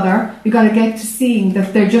 somehow or other, you got to get to seeing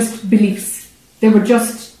that they're just beliefs. They were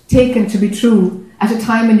just taken to be true at a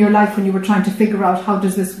time in your life when you were trying to figure out how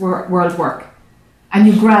does this world work. And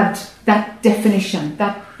you grabbed that definition,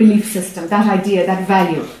 that belief system, that idea, that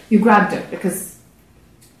value. You grabbed it because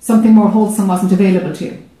something more wholesome wasn't available to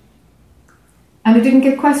you. And it didn't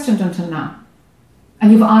get questioned until now.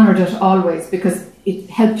 And you've honoured it always because it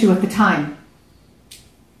helped you at the time.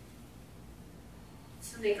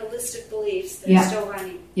 Make a list of beliefs that are still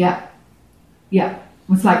running. Yeah.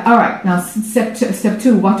 It's like, all right, now step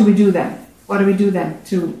two, what do we do then? What do we do then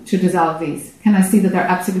to dissolve these? Can I see that they're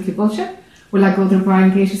absolutely bullshit? Will I go through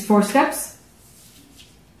Brian Katie's 4 steps?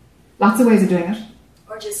 Lots of ways of doing it.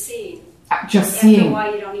 Or just seeing. Just seeing. After a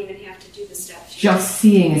while, you don't even have to do the steps. Just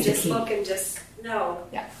seeing is the key. Just look and just know.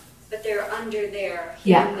 Yeah. But they're under there,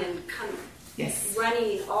 hidden and kind of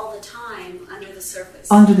running all the time under the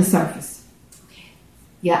surface. Under the surface.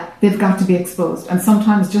 Yeah, they've got to be exposed. And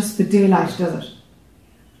sometimes just the daylight does it.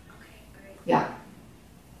 Okay, great. Yeah.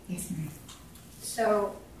 Yes, Mary.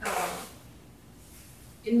 So,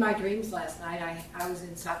 in my dreams last night, I was in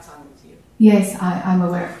satsang with you. Yes, I'm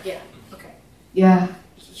aware. Yeah, okay. Yeah.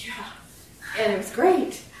 Yeah. And it was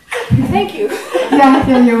great. Thank you.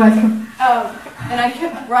 Yeah, you're welcome. And I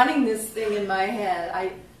kept running this thing in my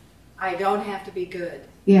head. I don't have to be good.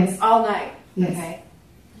 Yes. All night. Yes. Okay.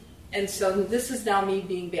 And so this is now me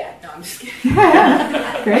being bad. No, I'm just kidding.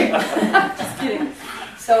 Great. Just kidding.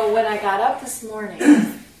 So when I got up this morning,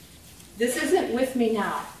 this isn't with me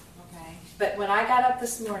now, okay? But when I got up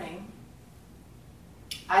this morning,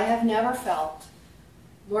 I have never felt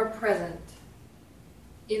more present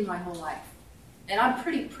in my whole life. And I'm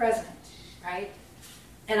pretty present, right?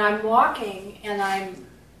 And I'm walking and I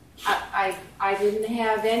didn't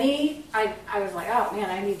have any, I was like, oh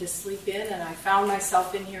man, I need to sleep in, and I found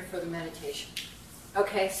myself in here for the meditation.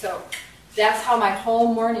 Okay, so that's how my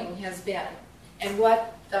whole morning has been. And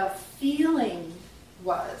what the feeling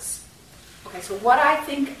was, okay, so what I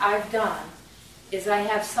think I've done is I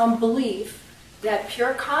have some belief that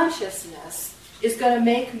pure consciousness is going to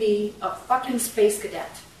make me a fucking space cadet.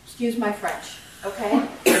 Excuse my French, okay?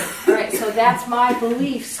 All right, so that's my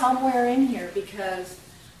belief somewhere in here, because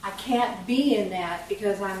I can't be in that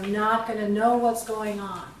because I'm not going to know what's going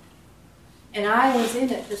on. And I was in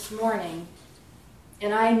it this morning,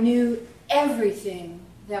 and I knew everything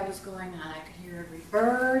that was going on. I could hear every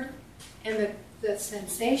bird, and the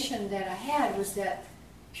sensation that I had was that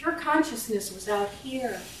pure consciousness was out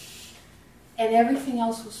here, and everything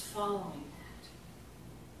else was following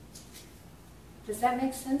that. Does that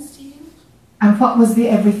make sense to you? And what was the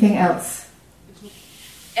everything else?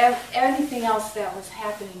 Everything else that was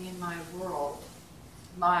happening in my world,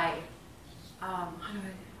 my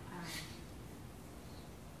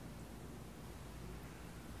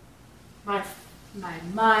my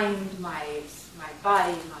mind, my my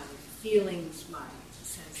body, my feelings, my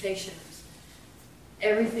sensations,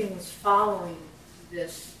 everything was following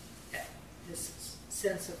this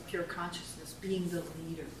sense of pure consciousness, being the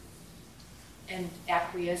leader and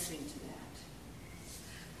acquiescing to that.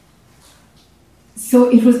 So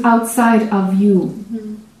it was outside of you.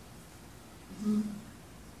 Mm-hmm. Mm-hmm.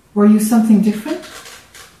 Were you something different?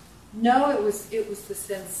 No, it was the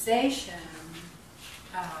sensation.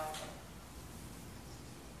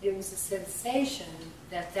 It was a sensation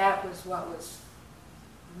that was what was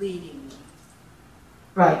leading me.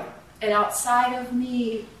 Right. And outside of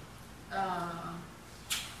me,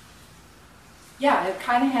 it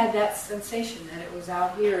kind of had that sensation that it was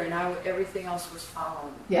out here and everything else was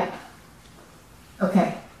following. Yeah.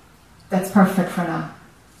 Okay. That's perfect for now.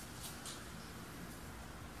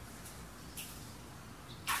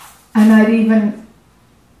 And I'd even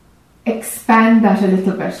expand that a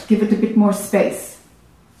little bit, give it a bit more space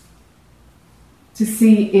to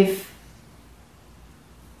see if,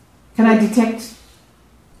 can I detect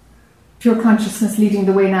pure consciousness leading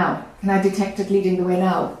the way now? Can I detect it leading the way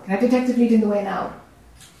now? Can I detect it leading the way now?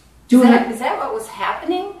 Is that what was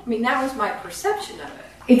happening? I mean, that was my perception of it.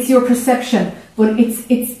 It's your perception, but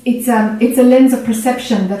it's a lens of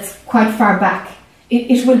perception that's quite far back.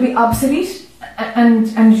 It will be obsolete,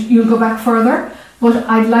 and you'll go back further. But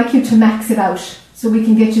I'd like you to max it out so we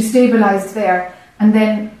can get you stabilized there, and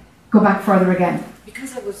then go back further again.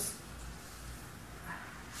 Because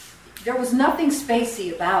there was nothing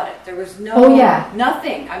spacey about it. There was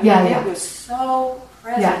nothing. I mean, it was so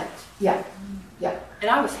present. Yeah. And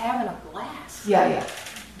I was having a blast. Yeah.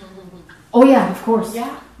 Oh yeah, of course.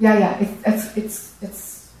 Yeah.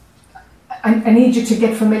 It's. I need you to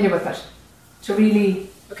get familiar with it, to really.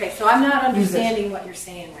 Okay, so I'm not understanding what you're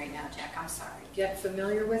saying right now, Jack. I'm sorry. Get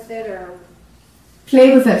familiar with it, or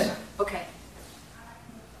play with it. Okay.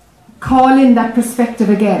 Call in that perspective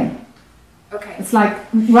again. Okay. It's like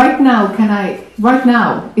right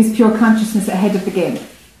now is pure consciousness ahead of the game.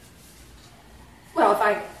 Well, if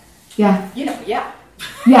I. Yeah. Yeah.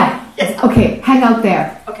 Yes. Okay, hang out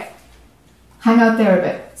there. Okay. Hang out there a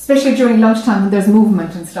bit, especially during lunchtime when there's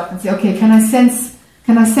movement and stuff, and say, okay, can I sense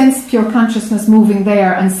pure consciousness moving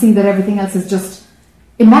there and see that everything else is just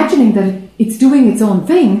imagining that it's doing its own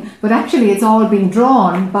thing, but actually it's all being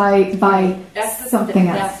drawn by something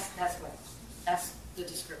else. That's the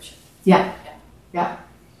description. Yeah.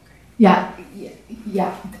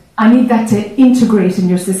 I need that to integrate in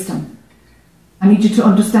your system. I need you to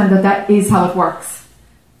understand that is how it works.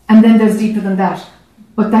 And then there's deeper than that.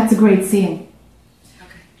 But that's a great seeing.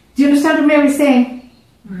 Okay. Do you understand what Mary's saying?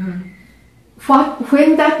 Mm-hmm.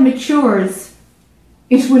 When that matures,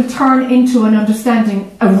 it will turn into an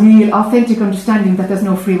understanding, a real, authentic understanding that there's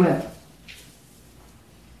no free will.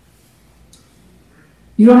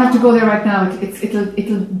 You don't have to go there right now.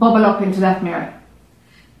 It'll bubble up into that, Mary.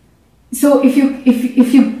 So if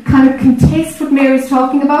you kind of can taste what Mary's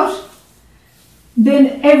talking about,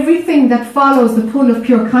 then everything that follows the pull of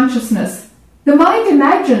pure consciousness, the mind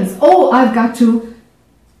imagines, I've got to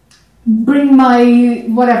bring my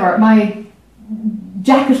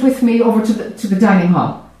jacket with me over to the dining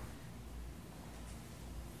hall.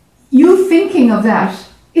 You thinking of that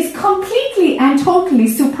is completely and totally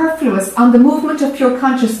superfluous on the movement of pure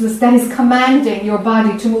consciousness that is commanding your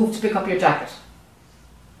body to move to pick up your jacket.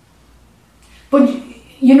 But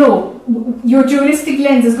your dualistic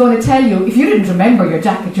lens is going to tell you, if you didn't remember your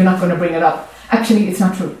jacket, you're not going to bring it up. Actually, it's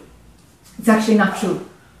not true. It's actually not true.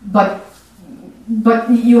 But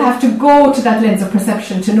you have to go to that lens of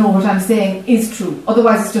perception to know what I'm saying is true.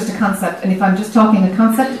 Otherwise, it's just a concept. And if I'm just talking a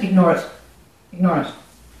concept, ignore it. Ignore it.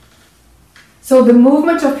 So the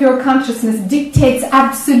movement of pure consciousness dictates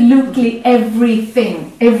absolutely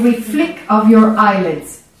everything. Every flick of your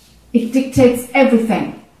eyelids. It dictates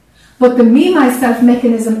everything. But the me, myself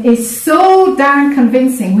mechanism is so darn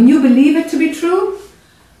convincing. When you believe it to be true,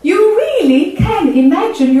 you really can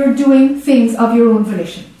imagine you're doing things of your own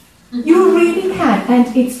volition. You really can.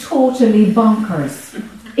 And it's totally bonkers.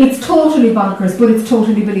 It's totally bonkers, but it's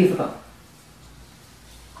totally believable.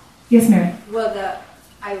 Yes, Mary? Well,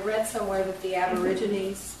 I read somewhere that the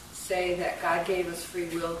Aborigines say that God gave us free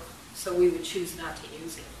will, so we would choose not to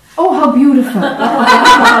use it. Oh, how beautiful.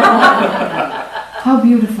 How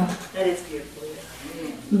beautiful. That is beautiful.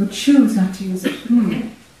 We would choose not to use it.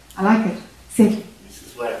 I like it. Sid. This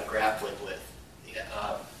is what I'm grappling with.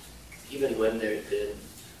 Even when there have been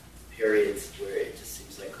periods where it just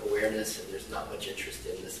seems like awareness and there's not much interest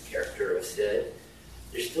in this character of Sid,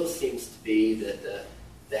 there still seems to be that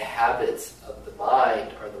the habits of the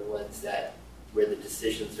mind are the ones that where the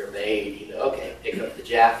decisions are made. Okay, pick up the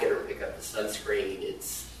jacket or pick up the sunscreen.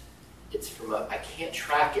 I can't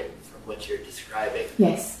track it from what you're describing.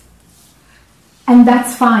 Yes. And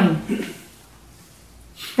that's fine.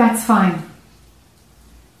 That's fine.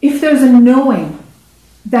 If there's a knowing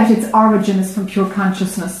that its origin is from pure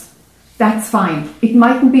consciousness, that's fine. It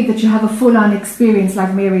mightn't be that you have a full-on experience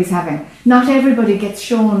like Mary's having. Not everybody gets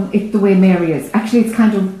shown it the way Mary is. Actually, it's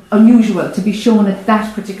kind of unusual to be shown it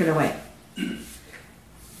that particular way.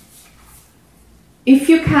 If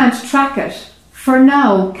you can't track it, for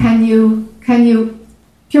now, can you,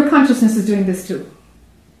 pure consciousness is doing this too.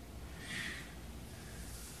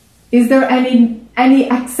 Is there any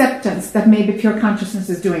acceptance that maybe pure consciousness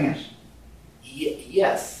is doing it?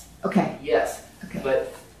 Yes. Okay. Yes. Okay.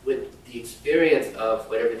 But with the experience of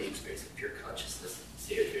whatever the experience of pure consciousness is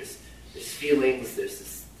here, there's feelings,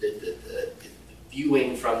 there's the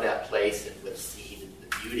viewing from that place and what's seen and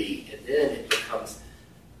the beauty, and then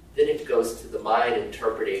it goes to the mind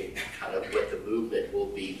interpreting kind of what the movement will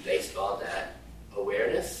be based on that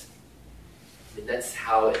awareness. I mean, that's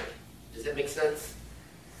how it. Does that make sense?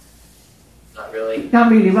 Not really?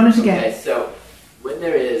 Not really. Run it again. Okay, so when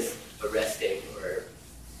there is arresting or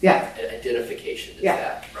an identification is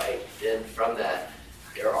that, right? Then from that,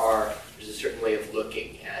 there's a certain way of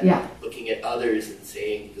looking at others and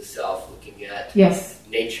seeing the self, looking at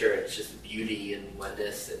nature, it's just beauty and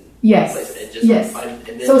oneness and and just and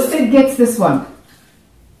then so Sid gets this one.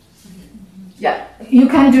 Yeah,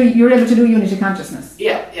 you're able to do unity consciousness.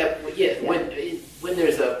 When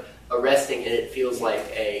there's a resting and it feels like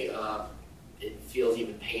it feels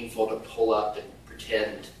even painful to pull up and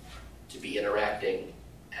pretend to be interacting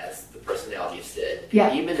as the personality of Sid.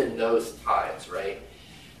 Yeah. Even in those times, right?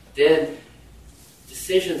 Then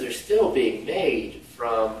decisions are still being made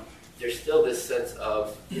there's still this sense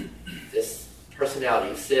of this personality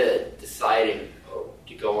of Sid deciding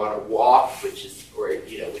to go on a walk, which is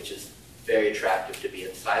very attractive to be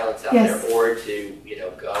in silence out there, or to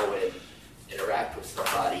go and interact with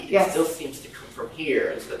somebody. It still seems to come from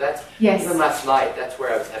here, and so that's even last night. That's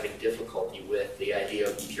where I was having difficulty with the idea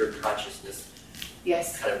of pure consciousness,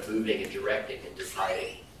 kind of moving and directing and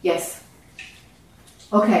deciding. Yes.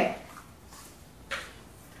 Okay.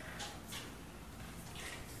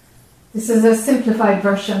 This is a simplified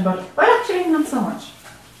version, but actually not so much.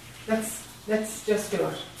 Let's just do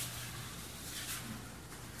it.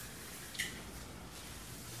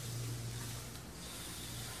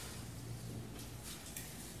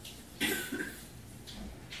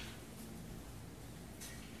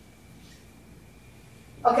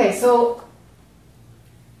 Okay, so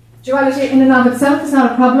duality in and of itself is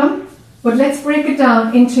not a problem, but let's break it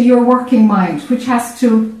down into your working mind, which has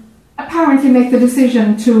to apparently make the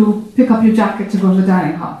decision to pick up your jacket to go to the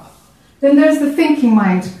dining hall. Then there's the thinking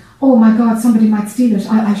mind. Oh my God, somebody might steal it.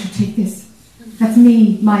 I should take this. That's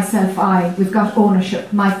me, myself, I. We've got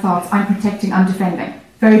ownership, my thoughts. I'm protecting, I'm defending.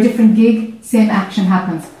 Very different gig, same action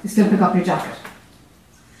happens. You still pick up your jacket.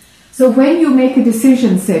 So when you make a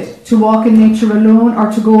decision, Sid, to walk in nature alone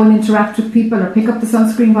or to go and interact with people or pick up the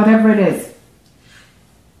sunscreen, whatever it is,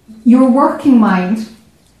 your working mind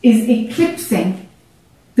is eclipsing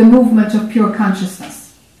the movement of pure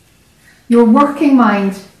consciousness. Your working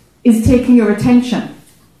mind is taking your attention.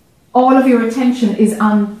 All of your attention is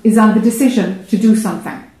on the decision to do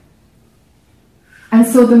something. And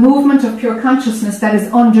so the movement of pure consciousness that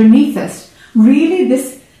is underneath it, really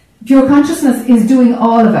this pure consciousness is doing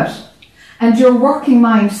all of it. And your working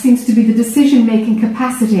mind seems to be the decision-making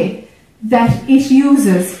capacity that it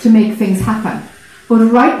uses to make things happen. But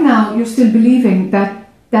right now, you're still believing that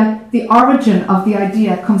the origin of the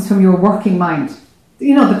idea comes from your working mind.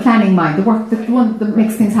 You know, the planning mind, the one that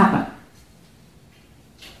makes things happen.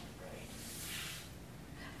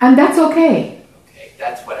 And that's okay. Okay,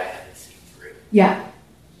 that's what I haven't seen through. Yeah.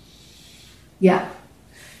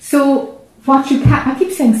 So what you can, I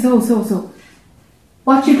keep saying so.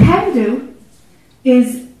 What you can do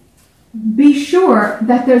is be sure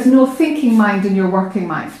that there's no thinking mind in your working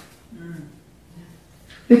mind.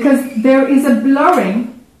 Because there is a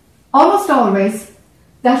blurring, almost always,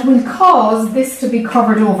 that will cause this to be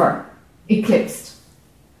covered over, eclipsed.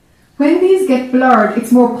 When these get blurred,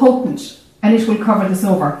 it's more potent and it will cover this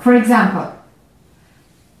over. For example,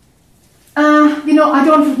 I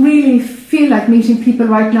don't really feel like meeting people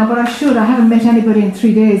right now, but I should. I haven't met anybody in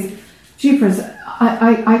 3 days. Jeepers,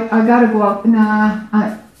 I gotta go out.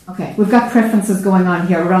 Okay, we've got preferences going on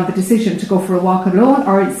here around the decision to go for a walk alone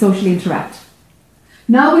or socially interact.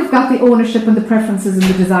 Now we've got the ownership and the preferences and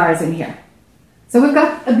the desires in here. So we've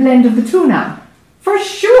got a blend of the two now. For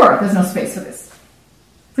sure, there's no space for this.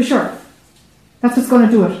 For sure. That's what's going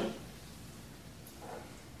to do it.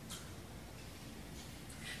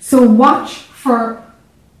 So watch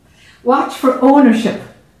Watch for ownership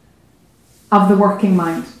of the working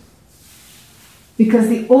mind. Because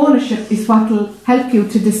the ownership is what will help you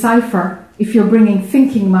to decipher if you're bringing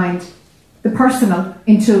thinking mind, the personal,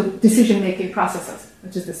 into decision-making processes,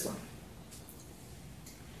 which is this one.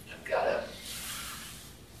 I've got it.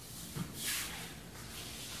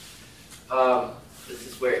 This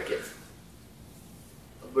is where it gets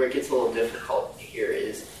a little difficult here,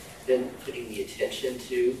 is then putting the attention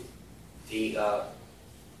to the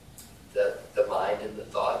mind and the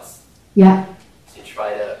thoughts. Yeah. To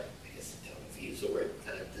try to, I guess, I don't know if you use the word,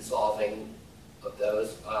 kind of dissolving of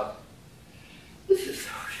those. This is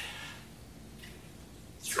hard.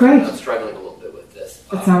 It's great. I'm struggling a little bit with this.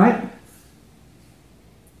 That's all right.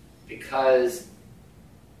 Because,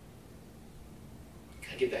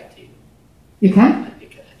 can I get back to you? You can. That'd be a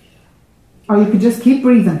good idea. Or you could just keep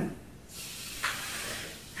breathing.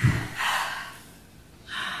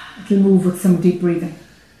 It'll move with some deep breathing.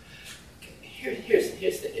 Okay,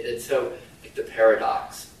 here's the, and so like the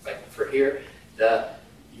paradox, like for here,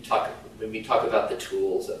 when we talk about the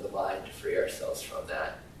tools of the mind to free ourselves from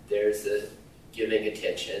that, there's the giving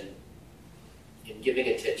attention, and giving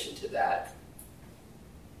attention to that.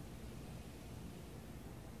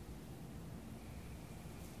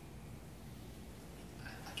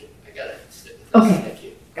 I gotta stick with this. Okay. Thank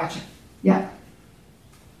you. Gotcha. Yeah.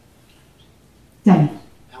 Danny.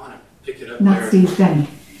 I want to pick it up Not there. Steve, Danny.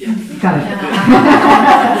 Yeah. Got it.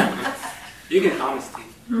 You can call me Steve.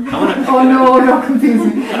 I want to Oh no, don't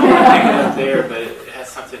confuse me. I don't want to pick it up there, but it has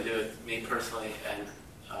something to do with me personally, and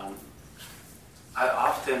I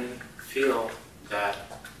often feel that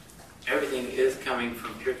everything is coming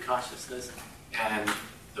from pure consciousness, and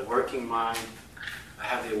the working mind, I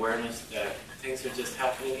have the awareness that things are just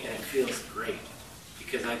happening, and it feels great,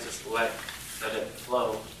 because I just let it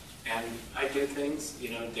flow, and I do things,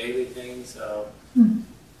 daily things,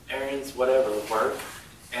 errands, whatever, work,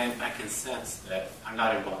 and I can sense that I'm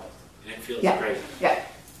not involved, and it feels great. Yeah.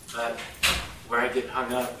 But where I get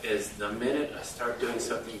hung up is the minute I start doing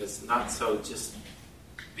something that's not so just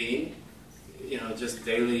being, just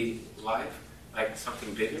daily life, like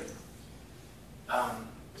something bigger,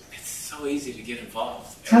 it's so easy to get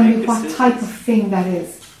involved. Tell me what type of thing that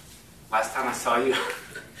is. Last time I saw you,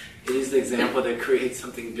 you used the example to create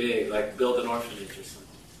something big, like build an orphanage or something.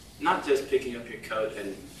 Not just picking up your coat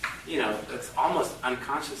and, it's almost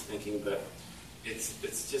unconscious thinking, but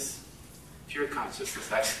it's just pure consciousness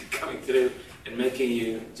actually coming through and making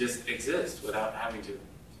you just exist without having to,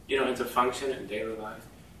 into function in daily life.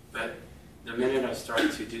 But the minute I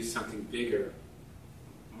start to do something bigger,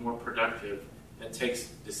 more productive, that takes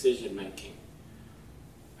decision making,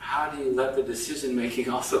 how do you let the decision making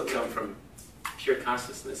also come from pure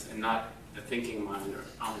consciousness and not the thinking mind or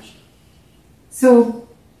ownership? So,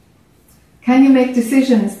 can you make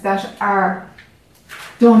decisions that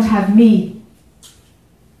don't have me,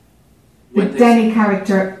 the Danny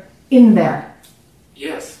character, in there?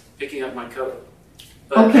 Yes, picking up my coat.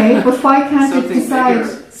 Okay, but why can't it decide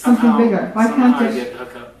something bigger? Why can't I it? get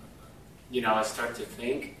hooked up. I start to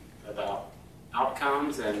think about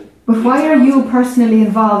outcomes and. But why are you personally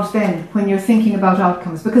involved then when you're thinking about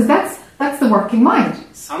outcomes? Because that's the working mind.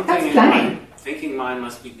 Something that's in planning. my thinking mind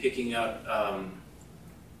must be picking up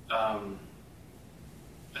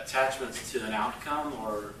attachments to an outcome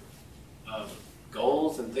or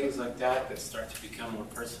goals and things like that start to become more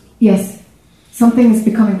personal. Yes, something is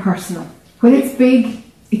becoming personal. When it's big,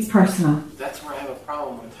 it's personal. That's where I have a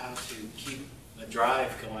problem with how to keep the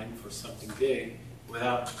drive going for something big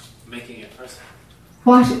without making it personal.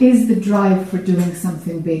 What is the drive for doing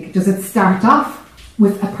something big? Does it start off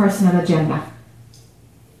with a personal agenda?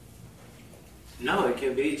 No, it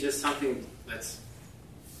can be just something that's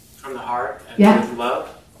from the heart and with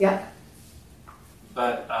love. Yeah.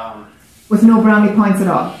 But with no brownie points at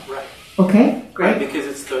all. Right. Okay, great. Right, because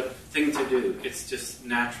it's the thing to do. It's just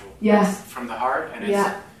natural. Yeah. It's from the heart, and it's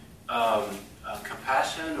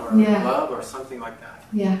compassion or love or something like that.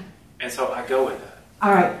 Yeah. And so I go with that.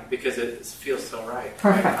 All right. Because it feels so right.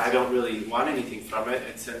 Perfect. I don't really want anything from it.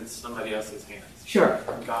 It's in somebody else's hands. Sure.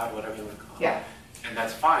 God, whatever you want to call it. Yeah. And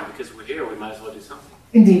that's fine, because we're here. We might as well do something.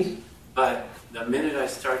 Indeed. But the minute I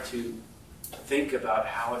start to think about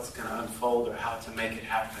how it's going to unfold or how to make it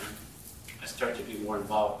happen, I start to be more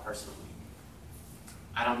involved personally.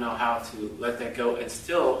 I don't know how to let that go and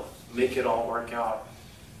still make it all work out.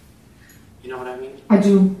 You know what I mean? I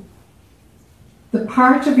do. The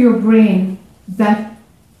part of your brain that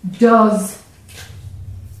does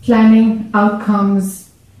planning, outcomes,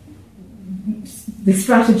 the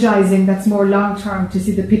strategizing that's more long-term to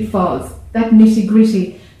see the pitfalls, that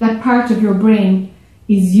nitty-gritty, that part of your brain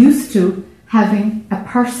is used to having a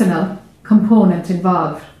personal component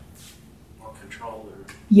involved. Or control.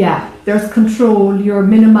 Yeah, there's control. You're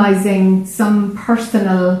minimizing some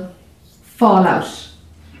personal fallout.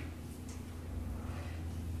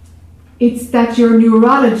 It's that your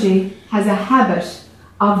neurology has a habit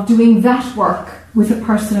of doing that work with a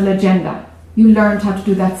personal agenda. You learned how to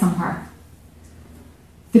do that somewhere.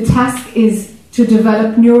 The task is to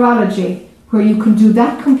develop neurology where you can do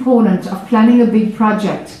that component of planning a big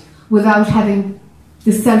project without having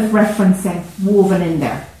the self-referencing woven in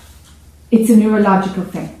there. It's a neurological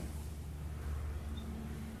thing.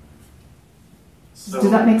 So,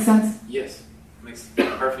 does that make sense? Yes, it makes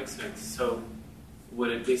perfect sense. So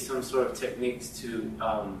would it be some sort of techniques to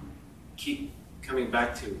keep coming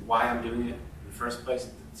back to why I'm doing it in the first place,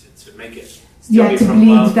 to make it still be to from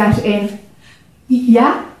bleed love? that in.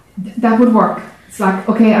 Yeah, that would work. It's like,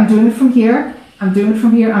 okay, I'm doing it from here, I'm doing it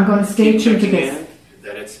from here, I'm going to stay true to this. In,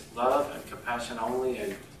 that it's love and compassion only,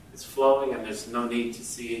 and it's flowing, and there's no need to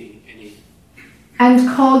see any... And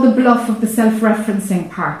call the bluff of the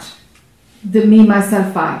self-referencing part, the me,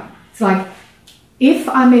 myself, I. It's like, if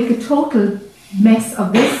I make a total mess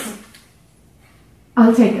of this,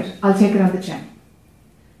 I'll take it on the chin.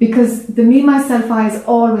 Because the me, myself, I is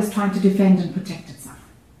always trying to defend and protect itself.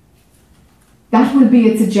 That will be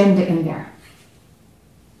its agenda in there.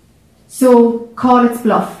 So call its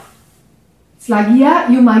bluff. It's like, yeah,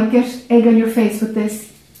 you might get egg on your face with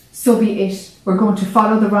this, so be it. We're going to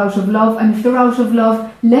follow the route of love, and if the route of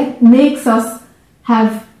love makes us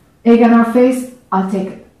have egg on our face, I'll take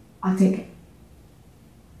it.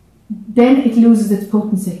 Then it loses its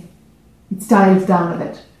potency. It's dialed down a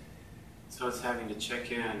bit. So it's having to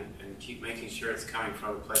check in and keep making sure it's coming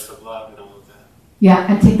from a place of love and all of that. Yeah,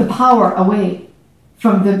 and take the power away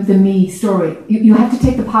from the me story. You have to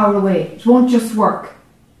take the power away. It won't just work.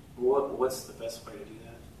 What's the best way to do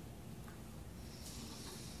that?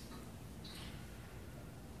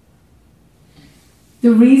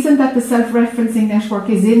 The reason that the self-referencing network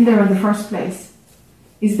is in there in the first place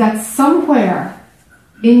is that somewhere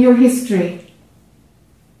in your history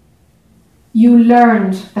you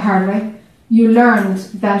learned the hard way. You learned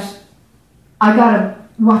that I gotta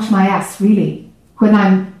watch my ass, really, when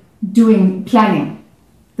I'm doing planning,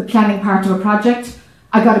 the planning part of a project.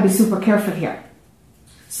 I gotta be super careful here.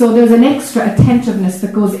 So there's an extra attentiveness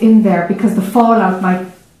that goes in there because the fallout might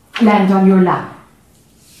land on your lap.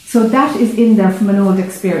 So that is in there from an old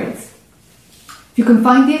experience. If you can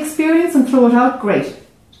find the experience and throw it out, great.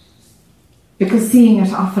 Because seeing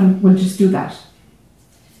it often will just do that.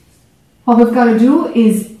 What we've got to do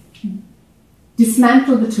is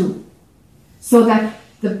dismantle the two so that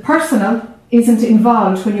the personal isn't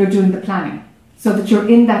involved when you're doing the planning, so that you're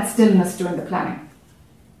in that stillness during the planning.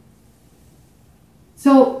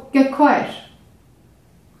 So get quiet.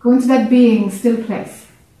 Go into that being still place.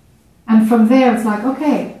 And from there it's like,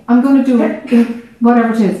 okay, I'm going to do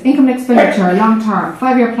whatever it is, income and expenditure, long term,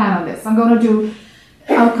 5-year plan on this. I'm going to do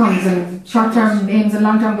outcomes and short-term aims and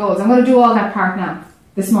long-term goals. I'm going to do all that part now.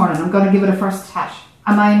 This morning, I'm going to give it a first hash.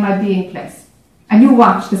 Am I in my being place? And you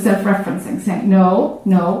watch the self-referencing saying,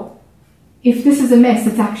 no. If this is a mess,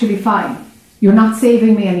 it's actually fine. You're not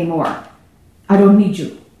saving me anymore. I don't need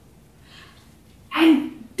you.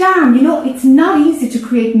 And darn, it's not easy to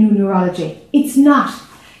create new neurology. It's not.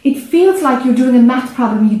 It feels like you're doing a math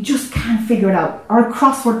problem and you just can't figure it out. Or a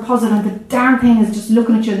crossword puzzle and the darn thing is just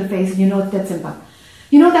looking at you in the face and you know it's dead simple.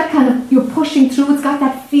 That kind of, you're pushing through. It's got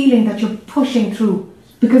that feeling that you're pushing through.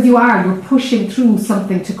 Because you're pushing through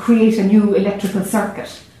something to create a new electrical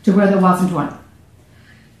circuit to where there wasn't one.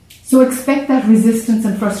 So expect that resistance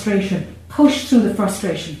and frustration. Push through the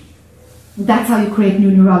frustration. That's how you create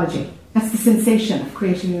new neurology. That's the sensation of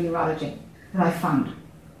creating new neurology that I found.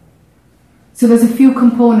 So there's a few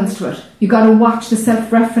components to it. You've got to watch the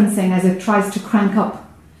self-referencing as it tries to crank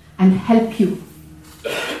up and help you.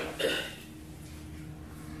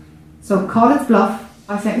 So call its bluff.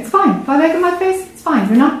 I say, it's fine. If I make it my face, it's fine.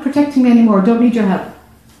 You're not protecting me anymore. Don't need your help.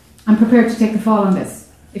 I'm prepared to take the fall on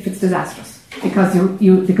this if it's disastrous because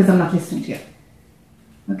because I'm not listening to you.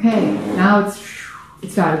 Okay, now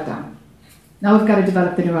it's dialed down. Now we've got to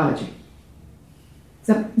develop the neurology.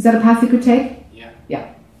 Is that a path you could take? Yeah.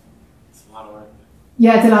 Yeah. It's a lot of work.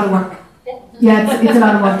 Yeah, it's a lot of work. Yeah, it's a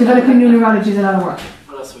lot of work. Developing new neurology is a lot of work.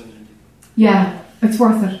 What else are we going to do? Yeah, it's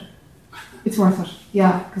worth it. It's worth it.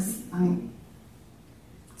 Yeah, because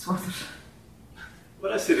it's worth it.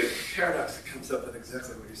 What I see, the paradox that comes up with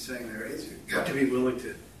exactly what you're saying there is you've got to be willing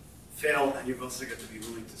to fail, and you've also got to be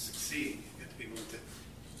willing to succeed. You've got to be willing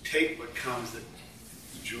to take what comes, the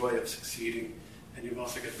joy of succeeding, and you've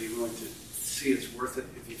also got to be willing to see it's worth it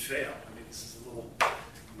if you fail. I mean, this is a little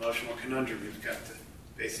emotional conundrum. You've got to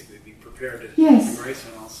basically be prepared to Yes. embrace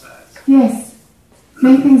on all sides. Yes.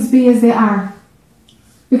 Make things be as they are.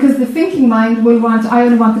 Because the thinking mind will want, I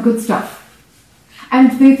only want the good stuff.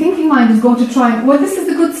 And the thinking mind is going to try and, well, this is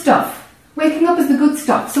the good stuff. Waking up is the good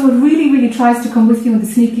stuff. So it really, really tries to come with you in the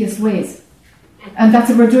sneakiest ways. And that's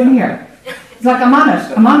what we're doing here. It's like, I'm on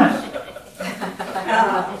it.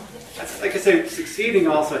 Like I say, succeeding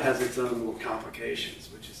also has its own little complications,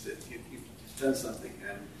 which is that you've done something,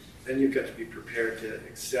 and then you've got to be prepared to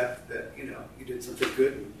accept that, you did something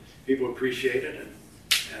good and people appreciate it, and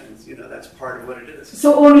that's part of what it is.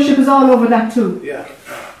 So ownership is all over that too. Yeah.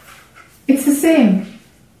 It's the same.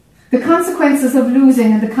 The consequences of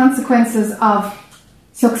losing and the consequences of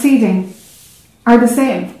succeeding are the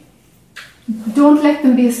same. Don't let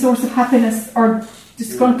them be a source of happiness or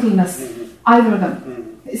disgruntledness, either of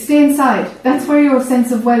them. Stay inside. That's where your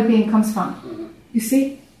sense of well-being comes from. You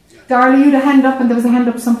see? Darla, you had a hand up, and there was a hand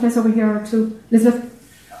up someplace over here or two. Elizabeth?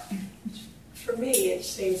 For me, it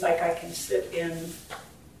seems like I can sit in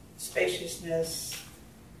spaciousness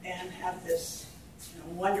and have this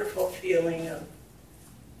wonderful feeling of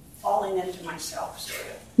falling into myself, sort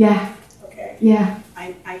of. Yeah. Okay? Yeah.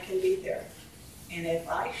 I can be there. And if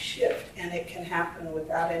I shift, and it can happen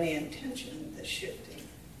without any intention, the shifting,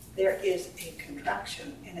 there is a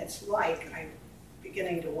contraction. And it's like I'm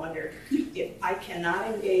beginning to wonder if I cannot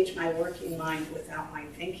engage my working mind without my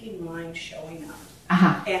thinking mind showing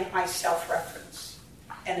up. And I self-reference.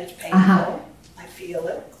 And it's painful. I feel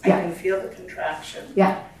it. Yeah. I can feel the contraction.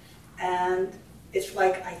 Yeah. And it's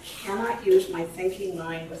like I cannot use my thinking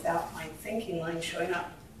mind without my thinking mind showing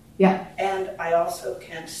up. Yeah. And I also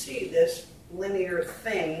can see this linear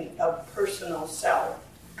thing of personal self.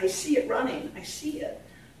 I see it running. I see it.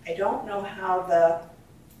 I don't know how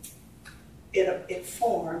it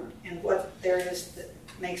formed and what there is that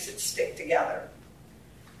makes it stick together.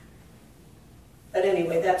 But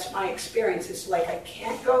anyway, that's my experience. It's like I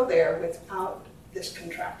can't go there without this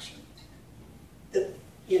contraction. The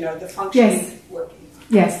functioning working.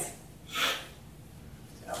 Yes.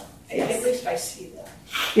 So at least I see that.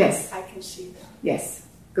 Yes. I can see that. Yes.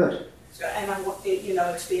 Good. So, and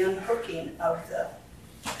it's the unhooking of the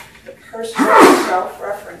personal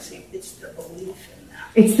self-referencing. It's the belief in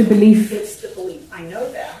that. It's the belief. It's the belief. I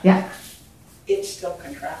know that. Yeah. It still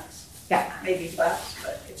contracts. Yeah. Maybe less,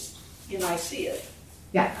 but it's, I see it.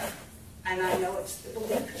 Yeah. And I know it's the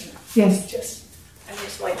belief in that. Yes. I'm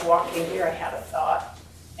just like walking here, I had a thought,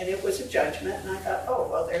 and it was a judgment, and I thought, oh,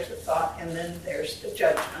 well, there's a thought, and then there's the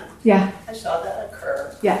judgment. Yeah. I saw that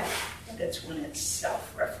occur. Yeah. And it's when it's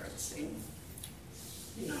self-referencing,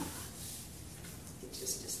 it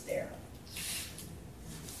just is there.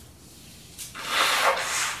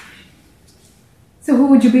 So who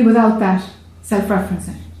would you be without that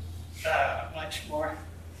self-referencing? Much more.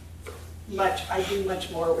 I do much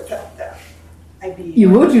more without that.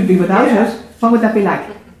 You'd be without it. What would that be like?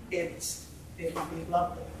 It would be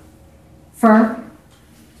lovely. For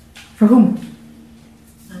whom?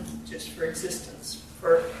 Just for existence,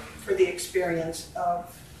 for the experience.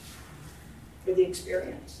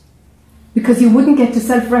 Because you wouldn't get to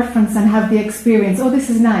self-reference and have the experience, oh, this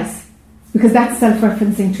is nice. Because that's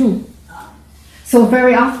self-referencing too. So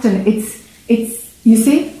very often it's you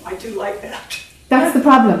see? I do like that. That's the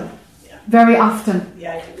problem. Yeah. Very often.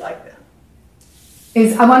 Yeah, I do like that.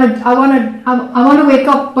 Is I want to wake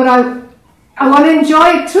up, but I want to enjoy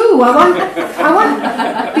it too. I want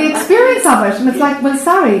the experience of it. And it's like, well,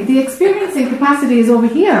 sorry, the experiencing capacity is over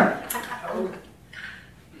here.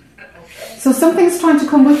 So something's trying to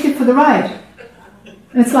come with you for the ride.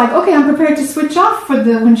 And it's like, okay, I'm prepared to switch off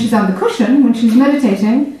when she's on the cushion, when she's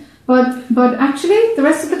meditating, but actually, the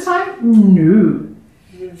rest of the time, no.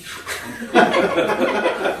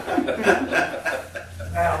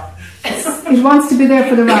 Well, it wants to be there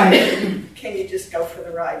for the ride. Can you just go for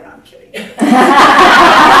the ride? No, I'm kidding.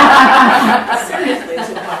 Seriously, it's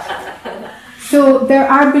impossible. So there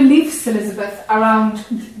are beliefs, Elizabeth, around.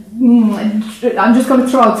 I'm just going to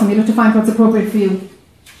throw out some. You have to find what's appropriate for you.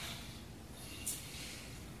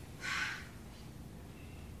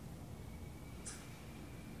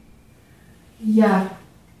 Yeah.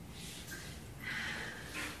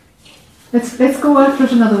 Let's go after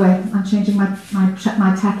it another way. I'm changing my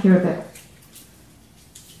tack here a bit.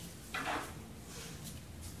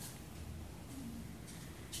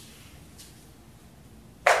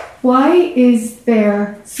 Why is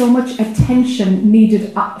there so much attention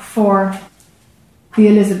needed for the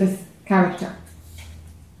Elizabeth character?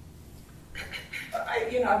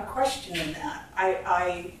 I'm questioning that.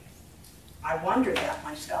 I wonder that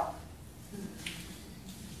myself.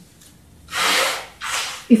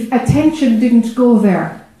 if attention didn't go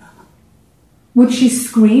there, would she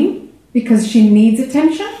scream because she needs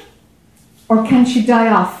attention? Or can she die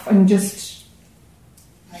off and just...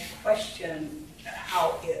 I question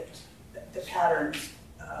how the patterns,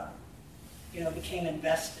 became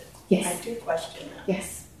invested. Yes. I do question that.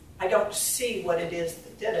 Yes. I don't see what it is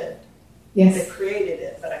that did it, Yes. that created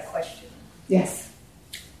it, but I question it. Yes.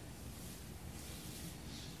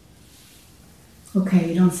 Okay,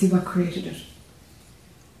 you don't see what created it.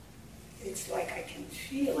 It's like I can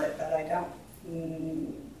feel it, but I can't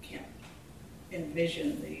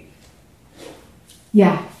envision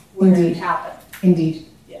Yeah, where indeed. it happened. Indeed.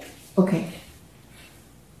 Yeah. Okay.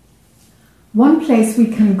 One place we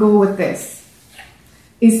can go with this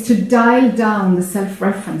is to dial down the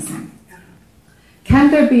self-referencing.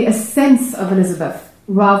 Can there be a sense of Elizabeth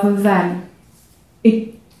rather than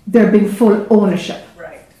there being full ownership?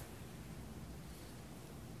 Right.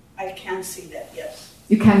 I can see that, yes.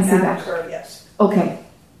 You can see that? Occur, yes. Okay.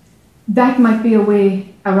 That might be a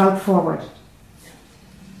route forward.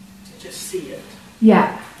 To just see it.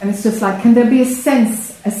 Yeah, and it's just like, can there be a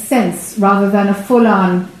sense rather than a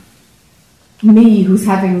full-on me who's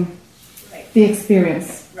having the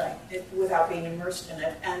experience? Right, without being immersed in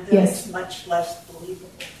it, and then Yes. it's much less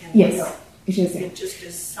believable. And Yes, real. it is. It just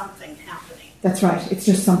is something happening. That's right, it's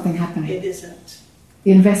just something happening. It isn't.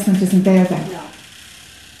 The investment isn't there then. No.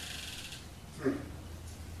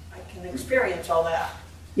 I can experience all that.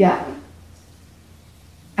 Yeah.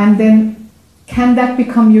 And then, can that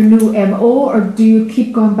become your new MO, or do you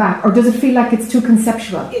keep going back? Or does it feel like it's too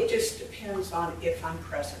conceptual? It just depends on if I'm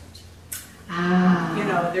present. Ah.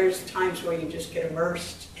 There's times where you just get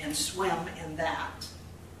immersed and swim in that.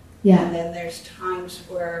 Yeah. And then there's times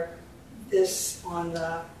where this, on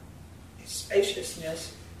the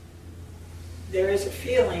spaciousness, there is a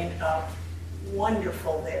feeling of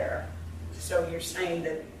wonderful there. So you're saying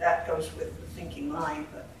that goes with the thinking mind,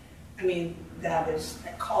 but that is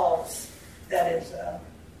a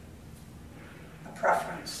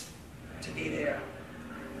preference to be there.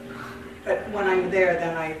 But when I'm there,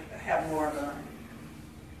 then I have more of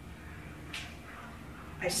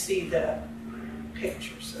I see the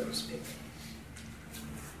picture, so to speak,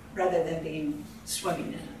 rather than being swimming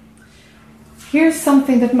in it. Here's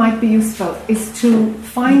something that might be useful, is to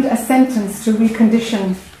find a sentence to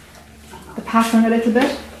recondition the pattern a little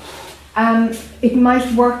bit. It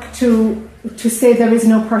might work to say there is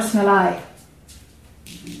no personal I.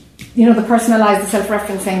 The personal I is the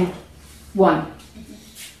self-referencing one.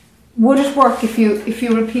 Would it work if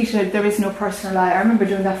you repeated there is no personal I? I remember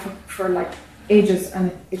doing that for like ages,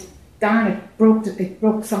 and it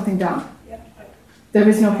broke something down. There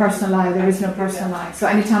is no personal I, there is no personal I. So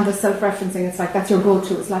anytime there's self-referencing, it's like that's your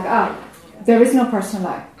go-to. It's like, there is no personal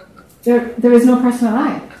I. There is no personal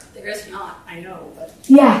I. There is not, I know, but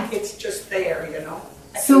yeah, it's just there,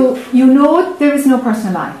 So there is no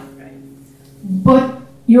personal I. Right. But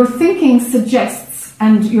your thinking suggests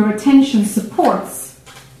and your attention supports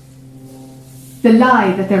the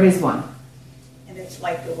lie that there is one. And it's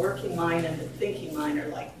like the working mind and the thinking mind are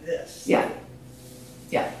like this. Yeah.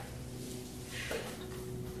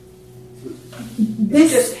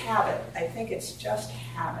 It's just habit. I think it's just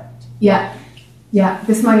habit. Yeah.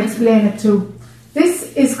 This might explain it too.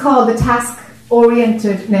 This is called the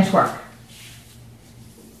task-oriented network.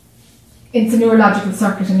 It's a neurological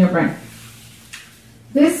circuit in your brain.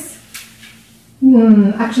 This,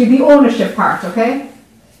 actually the ownership part, okay?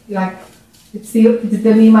 It's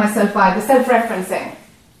the me, myself, I, the self-referencing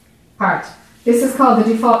part. This is called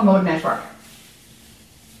the default mode network.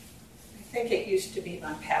 I think it used to be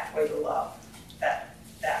my pathway to love.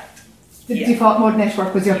 The default mode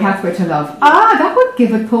network was your pathway to love. That would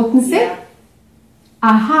give it potency. Yeah.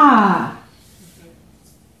 Aha.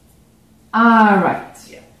 Right.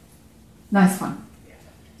 Yeah. Nice one.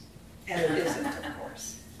 Yeah. And it isn't, of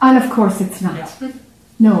course. And of course it's not.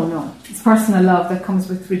 No. It's personal love that comes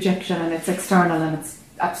with rejection, and it's external, and it's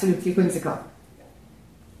absolutely whimsical.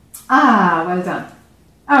 Well done.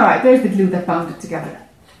 All right, there's the glue that bound it together.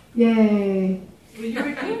 Yay. Will you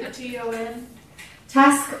repeat the TON?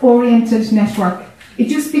 Task-oriented network. It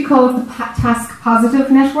used to be called the task-positive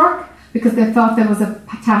network because they thought there was a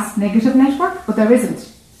task-negative network, but there isn't.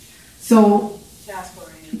 So,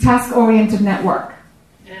 task-oriented network.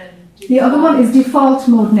 And the other one is default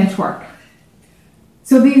mode network.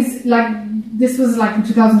 So this was like in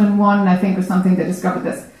 2001, I think, or something, they discovered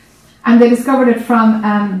this. And they discovered it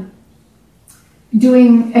from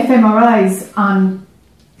doing fMRIs on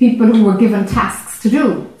people who were given tasks to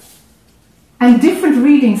do. And different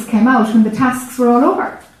readings came out when the tasks were all over.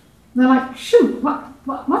 And they're like, shoot,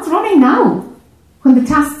 what's running now when the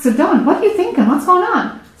tasks are done? What are you thinking? What's going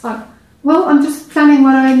on? It's like, well, I'm just planning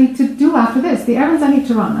what I need to do after this, the errands I need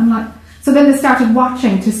to run. I'm like, so then they started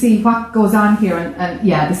watching to see what goes on here, and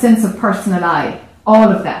yeah, the sense of personal I,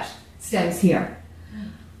 all of that stems here.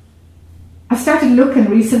 I started looking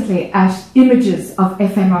recently at images of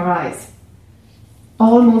fMRIs.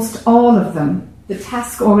 Almost all of them, the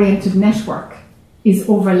task-oriented network is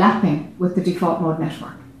overlapping with the default mode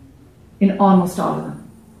network in almost all of them.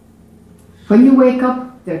 When you wake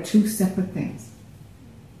up, they're two separate things.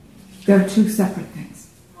 They're two separate things.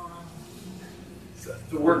 So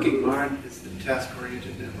the working mind is the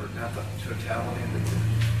task-oriented network, not the totality of it.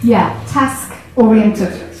 Yeah,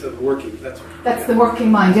 task-oriented. Yeah, so the working, That's the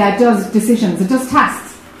working mind. Yeah, it does decisions. It does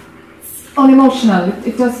tasks. It's unemotional.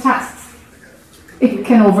 It does tasks. It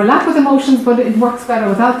can overlap with emotions, but it works better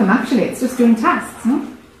without them, actually. It's just doing tasks. No?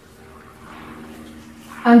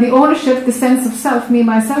 And the ownership, the sense of self, me,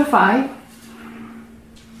 myself, I.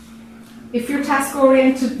 If your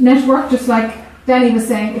task-oriented network, just like Danny was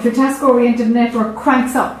saying, if your task-oriented network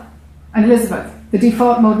cranks up, and Elizabeth, the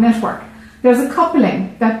default mode network, there's a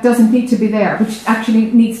coupling that doesn't need to be there, which actually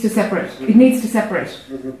needs to separate. It needs to separate.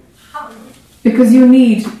 Because you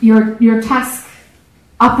need your task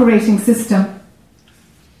operating system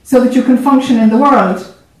so that you can function in the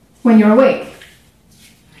world when you're awake.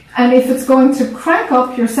 And if it's going to crank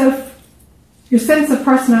up your sense of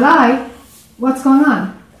personal I, what's going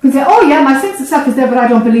on? You can say, oh yeah, my sense of self is there, but I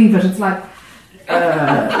don't believe it. It's like,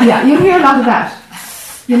 yeah, you hear a lot of that.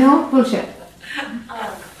 You know, bullshit.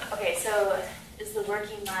 Okay, so is the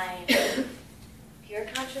working mind pure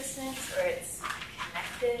consciousness, or it's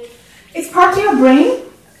connected? It's part of your brain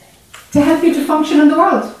to help you to function in the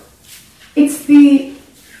world. It's the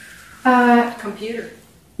computer.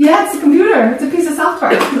 Yeah, it's a computer. It's a piece of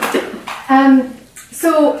software.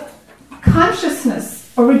 So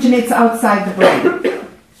consciousness originates outside the brain.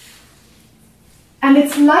 And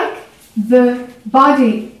it's like the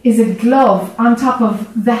body is a glove on top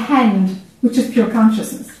of the hand, which is pure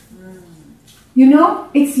consciousness. You know,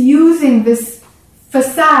 it's using this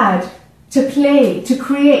facade to play, to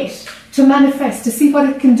create, to manifest, to see what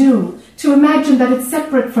it can do, to imagine that it's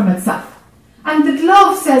separate from itself. And the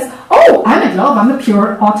glove says, oh, I'm a glove, I'm a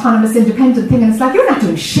pure, autonomous, independent thing. And it's like, you're not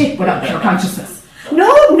doing shit without pure consciousness.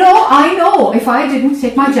 No, I know. If I didn't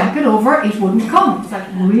take my jacket over, it wouldn't come. It's like,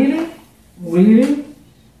 really? Really?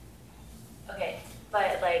 Okay,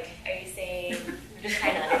 but like, are you saying, I'm just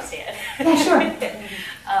trying to understand. Yeah, sure.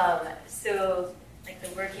 So, like the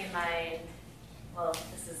working mind, well,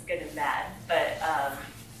 this is good and bad, but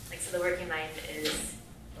so the working mind is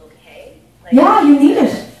okay? Like, yeah, you need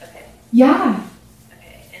it. Okay. Yeah.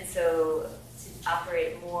 Okay, and so to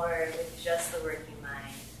operate more with just the working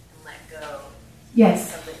mind and let go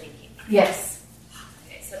Yes. of the thinking mind. Yes.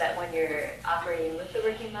 Okay, so that when you're operating with the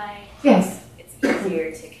working mind, Yes. it's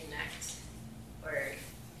easier to connect, or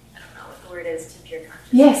I don't know what the word is, to pure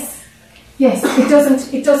consciousness. Yes. Yes,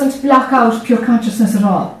 it doesn't block out pure consciousness at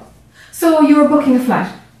all. So you're booking a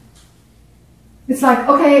flight. It's like,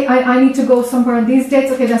 okay, I need to go somewhere on these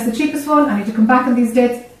dates. Okay, that's the cheapest one. I need to come back on these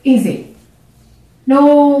dates. Easy.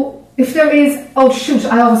 No, if there is, oh shoot,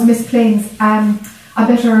 I always miss planes. I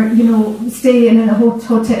better, stay in a airport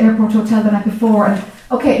hotel the night before. And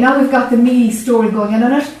okay, now we've got the me story going in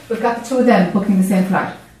on it. We've got the two of them booking the same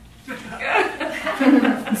flight.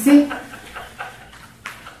 You see?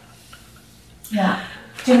 Yeah.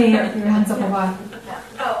 Ginny, your hands up a while.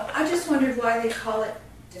 Oh, I just wondered why they call it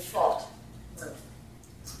default.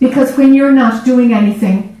 Because when you're not doing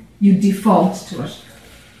anything, you default to it.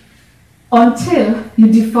 Until you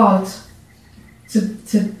default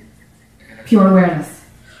to pure awareness.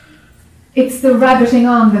 It's the rabbiting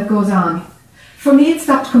on that goes on. For me, it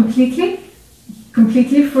stopped completely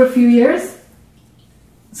for a few years.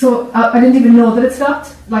 So I didn't even know that it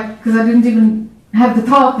stopped, because I didn't even have the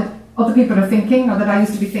thought that other people are thinking, or that I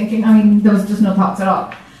used to be thinking. I mean, there was just no thoughts at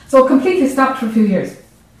all. So it completely stopped for a few years.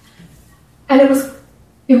 And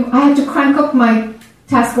I had to crank up my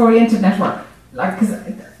task-oriented network, because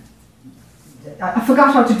I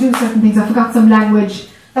forgot how to do certain things. I forgot some language,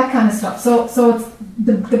 that kind of stuff. So it's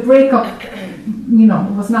the breakup, it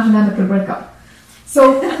was not an amicable breakup.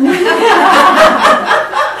 So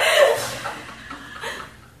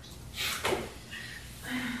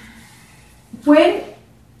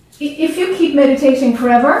if you keep meditating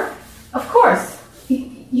forever, of course,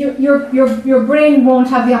 your brain won't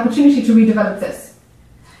have the opportunity to redevelop this.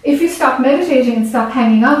 If you stop meditating and stop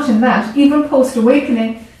hanging out in that, even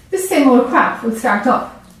post-awakening, this same old crap will start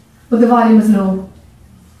up, but the volume is low.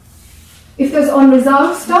 If there's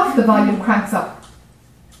unresolved stuff, the volume cranks up.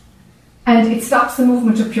 And it stops the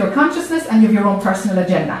movement of pure consciousness, and you have your own personal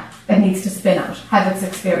agenda. it needs to spin out, have its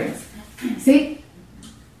experience. See?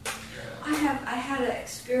 I had an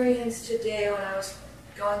experience today when I was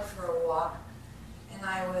going for a walk, and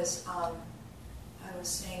I was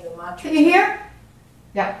saying the mantra. Can you hear?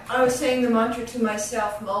 Yeah. I was saying the mantra to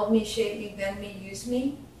myself: mold me, shape me, bend me, use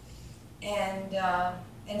me, and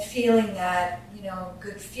feeling that,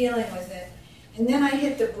 good feeling with it. And then I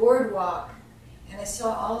hit the boardwalk, and I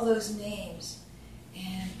saw all those names,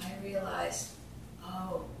 and I realized,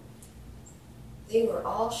 oh, they were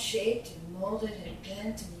all shaped and molded and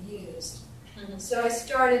bent and used. Mm-hmm. So I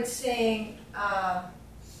started saying, I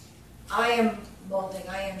am molding,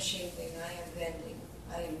 I am shaping, I am bending,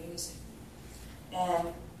 I am using.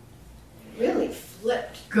 And really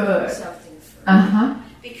flipped something for me.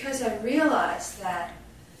 Because I realized that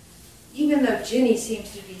even though Ginny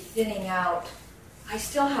seems to be thinning out, I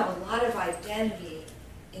still have a lot of identity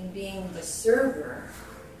in being the server,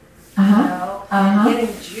 and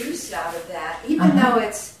getting juice out of that, even though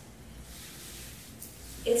it's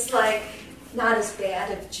like not as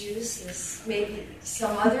bad of juice as maybe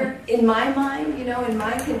some other, in my mind, in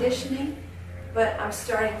my conditioning, but I'm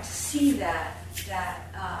starting to see that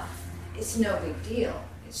it's no big deal.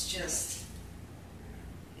 It's just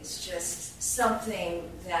something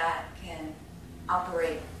that can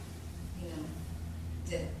operate,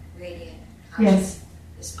 the radiant consciousness.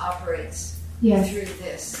 This operates through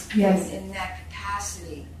this in that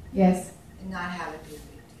capacity, and not have it be a big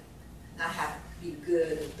deal, not have it be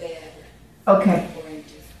good or bad or indifferent.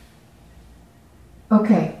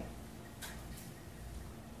 Okay.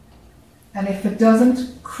 And if it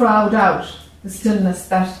doesn't crowd out the stillness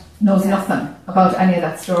that knows nothing about any of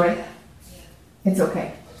that story, it's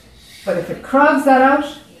okay. But if it crowds that out,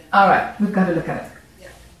 all right, we've got to look at it.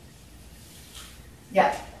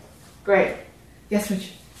 Yeah. Great. Yes,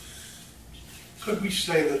 Rich? Could we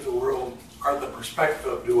say that the world, or the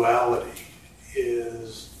perspective of duality,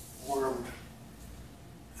 is formed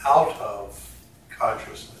out of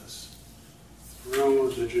consciousness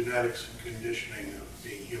through the genetics and conditioning of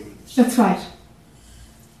being humans? That's right.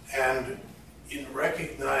 And in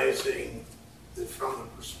recognizing that from the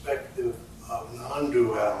perspective of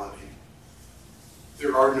non-duality,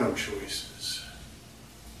 there are no choices,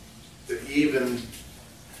 that even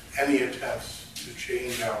any attempts to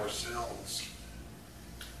change ourselves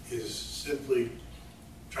is simply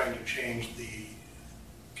trying to change the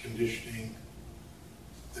conditioning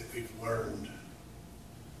that we've learned,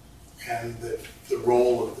 and that the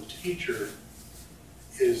role of the teacher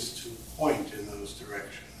is to point in those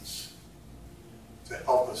directions, to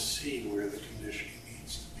help us see where the conditioning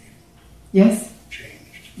needs to be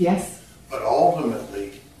changed. Yes. But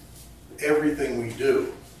ultimately, everything we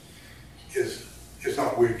do is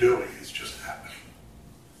not we're doing, it's just happening.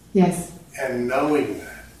 Yes. And knowing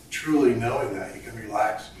that, truly knowing that, you can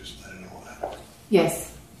relax and just let it all happen.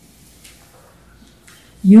 Yes.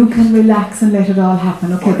 You can relax and let it all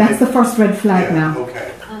happen. Okay, that's the first red flag now.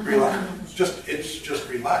 Okay, relax. It's just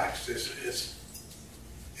relaxed. It's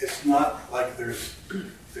not like there's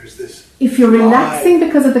this. If you're relaxing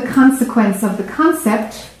because of the consequence of the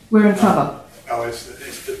concept, we're in trouble. No, it's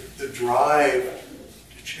the drive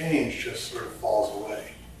to change just sort of falls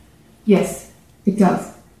away. Yes, it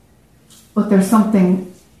does. But there's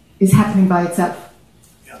something is happening by itself.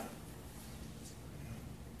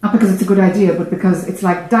 Not because it's a good idea, but because it's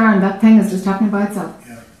like, darn, that thing is just happening by itself.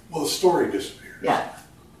 Yeah. Well, the story disappears. Yeah.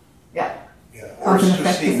 Or it's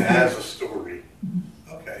just seen as a story.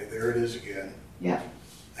 Mm-hmm. Okay, there it is again. Yeah.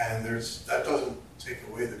 And that doesn't take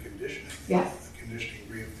away the conditioning. Yeah. The conditioning,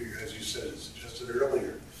 as you said, as suggested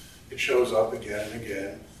earlier, it shows up again and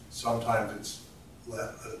again. Sometimes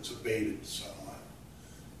it's abated somewhat,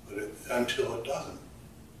 but until it doesn't.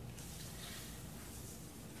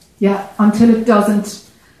 Yeah, until it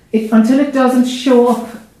doesn't show up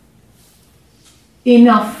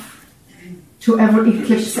enough to ever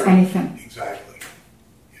eclipse anything. Exactly.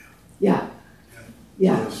 Yeah.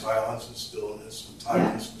 So the silence and stillness and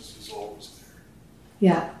timelessness is always there.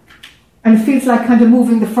 Yeah. And it feels like kind of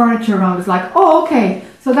moving the furniture around. It's like, oh, okay,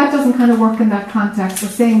 so that doesn't kind of work in that context. Or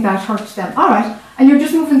saying that hurts them. All right. And you're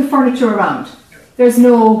just moving the furniture around. There's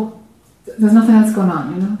nothing else going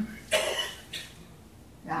on,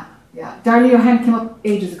 Yeah. Darla, your hand came up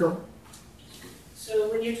ages ago. So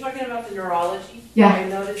when you're talking about the neurology, Yeah. I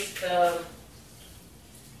noticed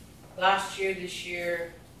last year, this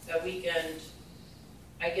year, that weekend,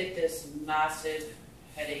 I get this massive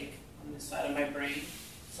headache on the side of my brain.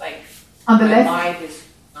 It's like on the my left? mind is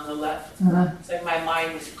on the left. It's like my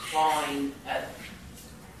mind is clawing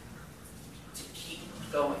to keep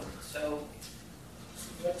going. So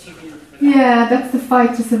what do you do for that? Yeah, that's the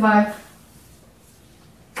fight to survive.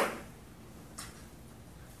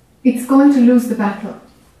 It's going to lose the battle.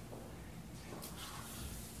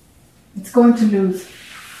 It's going to lose.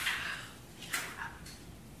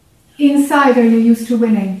 Inside, are you used to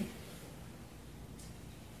winning?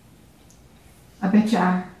 I bet you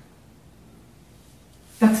are.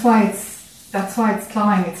 That's why it's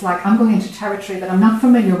clawing. It's like, I'm going into territory that I'm not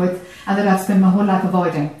familiar with and that I've spent my whole life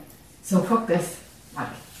avoiding. So fuck this. Like,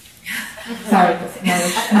 sorry, that's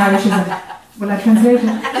Irish isn't. Will I translate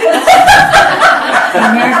it?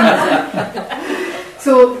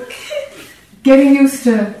 So, getting used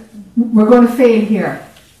to, we're going to fail here.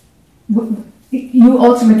 You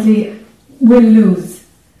ultimately will lose.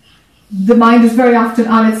 The mind is very often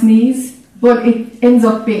on its knees, but it ends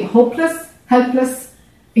up being hopeless, helpless.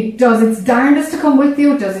 It does its darndest to come with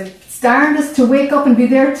you, does its darndest to wake up and be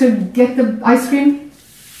there to get the ice cream,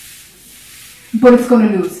 but it's going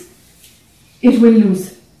to lose. It will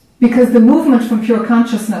lose, because the movement from pure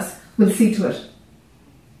consciousness will see to it.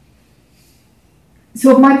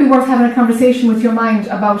 So it might be worth having a conversation with your mind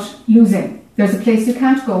about losing. There's a place you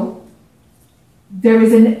can't go. There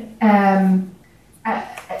is a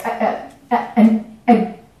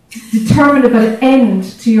determinable end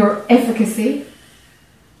to your efficacy.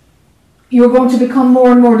 You're going to become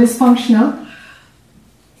more and more dysfunctional.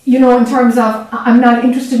 You know, in terms of, I'm not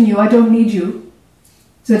interested in you, I don't need you.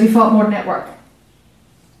 To the default mode network.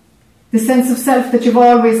 The sense of self that you've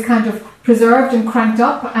always kind of preserved and cranked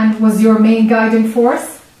up and was your main guiding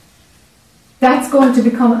force, that's going to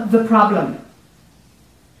become the problem.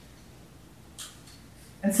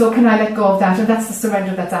 And so can I let go of that? And that's the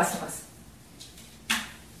surrender that's asked of us.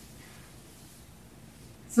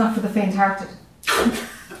 It's not for the faint-hearted.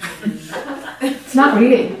 It's not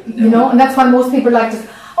really, you know, and that's why most people like to,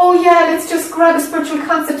 oh yeah, let's just grab a spiritual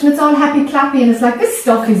concept and it's all happy-clappy, and it's like, this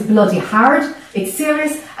stuff is bloody hard, it's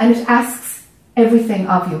serious, and it asks everything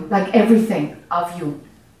of you, like everything of you,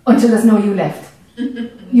 until there's no you left.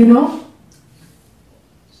 You know?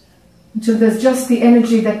 Until there's just the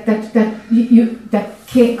energy that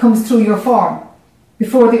comes through your form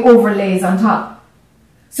before the overlays on top.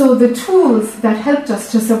 So the tools that helped us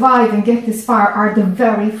to survive and get this far are the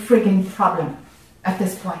very frigging problem at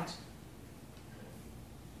this point.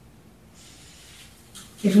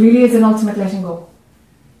 It really is an ultimate letting go.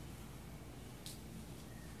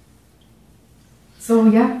 So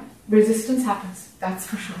yeah, resistance happens, that's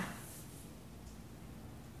for sure.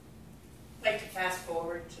 I'd like to fast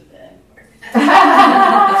forward to the end part.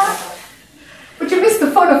 But you missed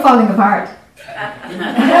the fun of falling apart.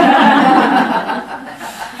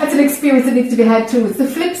 That's an experience that needs to be had too. It's the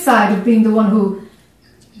flip side of being the one who,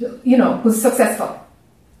 you know, who's successful.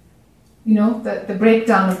 You know, the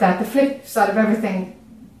breakdown of that, the flip side of everything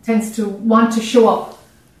tends to want to show up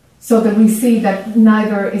so that we see that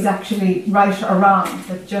neither is actually right or wrong,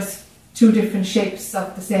 but just two different shapes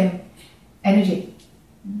of the same energy.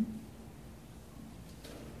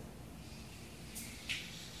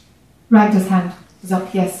 Ragda's hand is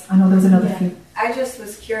up, yes. I know there's another few. I just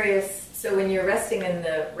was curious, so when you're resting in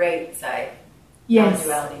the right side, yes.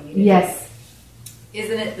 non-duality, yes.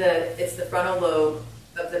 Isn't it it's the frontal lobe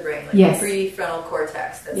of the brain, like yes. the prefrontal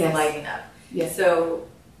cortex that's yes. lighting up. Yes. So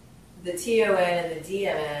the TON and the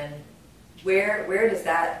DMN, where does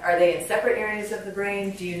that, are they in separate areas of the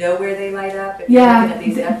brain? Do you know where they light up? If you're looking at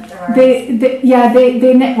these fMRIs?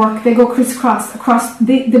 They network, they go crisscross across.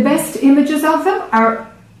 The best images of them are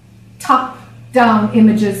top-down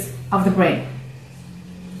images of the brain.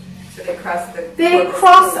 So they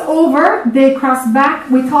cross over, they cross back.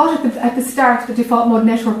 We thought at the start the default mode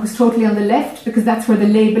network was totally on the left because that's where the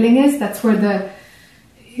labeling is, that's where the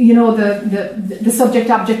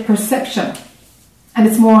subject-object perception. And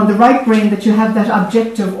it's more on the right brain that you have that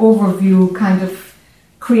objective overview kind of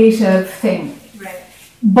creative thing. Right.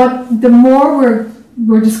 But the more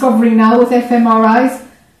we're discovering now with fMRIs,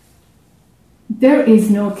 there is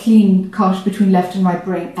no clean cut between left and right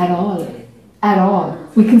brain at all. At all.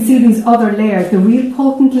 We can see these other layers, the real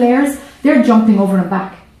potent layers, they're jumping over and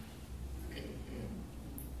back.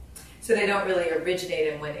 So they don't really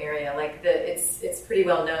originate in one area. Like it's pretty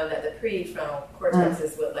well known that the prefrontal cortex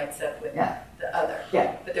is what lights up with the other.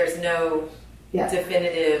 Yeah. But there's no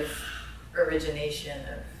definitive origination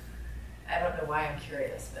of. I don't know why I'm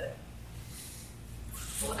curious, but.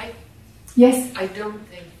 Well, I don't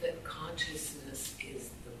think that consciousness is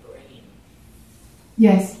the brain.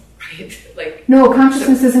 Yes. Right? Like no,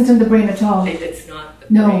 consciousness isn't in the brain at all. It's not the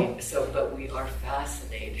brain. So, but we are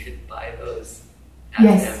fascinated by those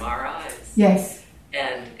fMRIs. Yes.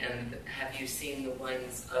 And have you seen the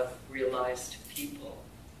ones of realized people?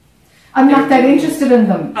 I'm not that interested in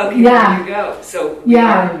them. Okay, there you go. So we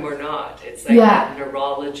are and we're not. It's like that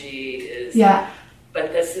neurology is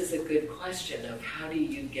But this is a good question of how do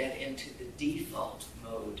you get into the default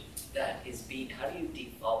mode that is being, how do you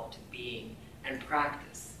default to being and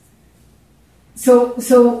practice? So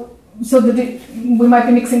we might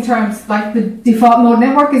be mixing terms. Like the default mode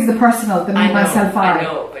network is the personal, the me, myself, I. I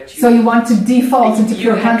know, but so you want to default into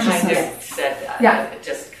pure consciousness. You kind of said that. Yeah. It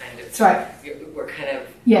just kind of. That's right. We're kind of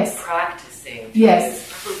yes. practicing. Yes.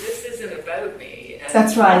 This isn't about me. And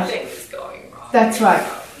that's right. Nothing is going wrong. That's right.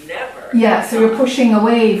 Never. Yeah. So you're pushing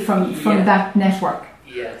away from that network.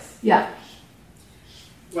 Yes. Yeah.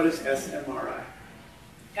 What is SMRI?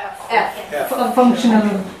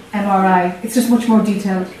 Functional MRI. It's just much more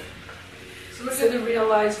detailed. So what do the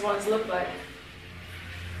realized ones look like?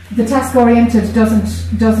 The task oriented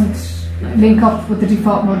doesn't link up with the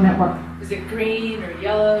default mode network. Is it green or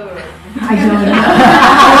yellow? Or I don't know.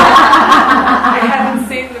 I haven't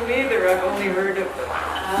seen them either. I've only heard of them.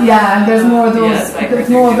 Yeah, and there's more of those. There's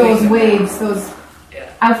more of those waves. Those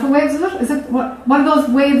alpha waves. Is it what? One of those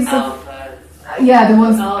waves of. Yeah, the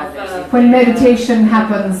ones when meditation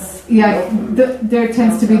happens. Yeah, there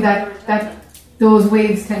tends to be that those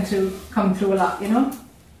waves tend to come through a lot. You know.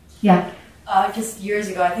 Yeah. Just years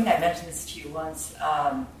ago, I think I mentioned this to you once.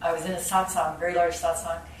 I was in a satsang, very large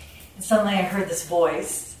satsang, and suddenly I heard this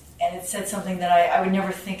voice, and it said something that I would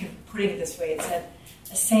never think of putting it this way. It said,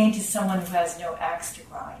 "A saint is someone who has no axe to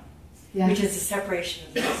grind," which is the separation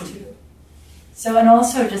of those two. So, and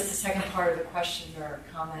also just the second part of the question or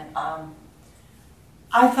comment.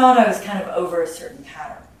 I thought I was kind of over a certain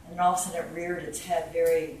pattern, and all of a sudden it reared its head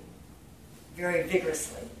very, very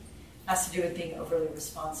vigorously. It has to do with being overly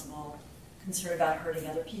responsible, concerned about hurting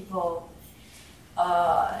other people,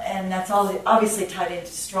 and that's all obviously tied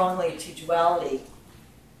into strongly to duality.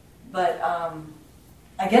 But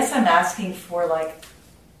I guess I'm asking for like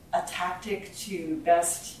a tactic to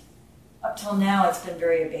best. Up till now, it's been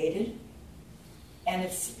very abated, and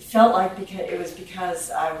it felt like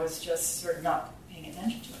because I was just sort of not paying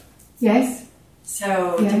attention to it. Yes.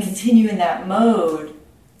 So to continue in that mode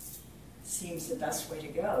seems the best way to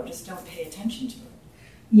go. Just don't pay attention to it.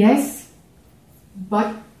 Yes.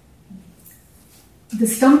 But the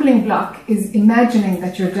stumbling block is imagining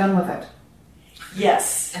that you're done with it.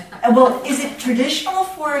 Yes. Well, is it traditional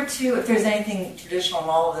for it to, if there's anything traditional in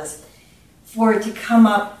all of this, for it to come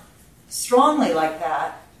up strongly like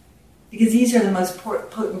that? Because these are the most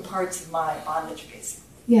potent parts of my bondage, basically.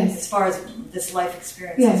 Yes. As far as this life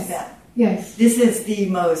experience has been. Yes. This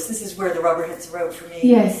is where the rubber hits the road for me.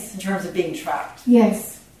 Yes. In terms of being trapped.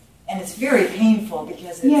 Yes. And it's very painful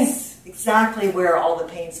because it's exactly where all the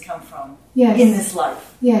pains come from in this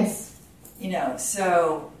life. Yes. You know,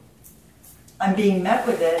 so I'm being met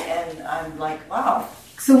with it and I'm like, wow.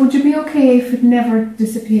 So would you be okay if it never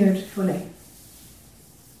disappeared fully?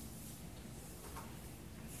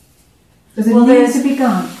 Does it need to be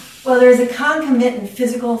gone? Well, there's a concomitant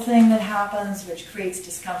physical thing that happens which creates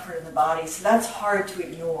discomfort in the body, so that's hard to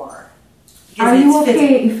ignore. Are you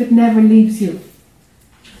okay if it never leaves you?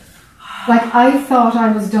 Like, I thought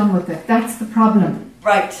I was done with it. That's the problem.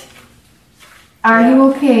 Right. Are you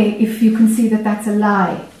okay if you can see that that's a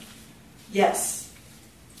lie? Yes.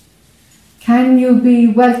 Can you be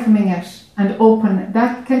welcoming it and open?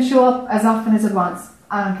 That can show up as often as it wants.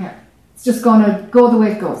 I don't care. It's just going to go the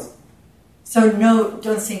way it goes. So no,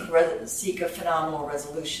 don't seek a phenomenal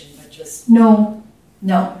resolution, but just... No.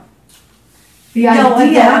 The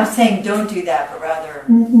idea... I'm saying don't do that, but rather...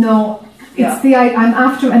 No. It's I'm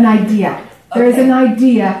after an idea. There is an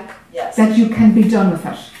idea that you can be done with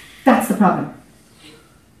it. That's the problem.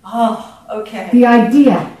 Oh, okay. The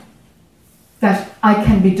idea that I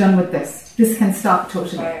can be done with this. This can stop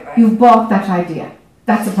totally. Right. You've bought that idea.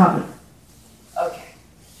 That's the problem. Okay.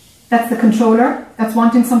 That's the controller. That's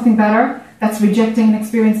wanting something better. That's rejecting an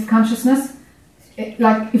experience of consciousness.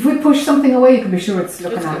 Like, if we push something away, you can be sure it's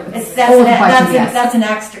looking at it. That's an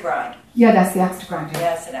axe to grind. Yeah, that's the axe to grind. Yeah,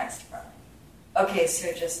 that's an axe to grind. Okay,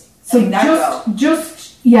 so just tune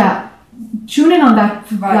in on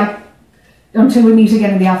that, like, until we meet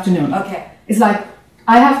again in the afternoon. Okay. It's like,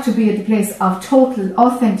 I have to be at the place of total,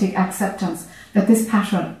 authentic acceptance that this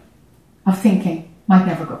pattern of thinking might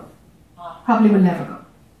never go. Probably will never go.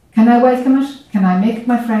 Can I welcome it? Can I make it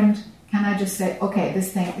my friend? Can I just say, okay,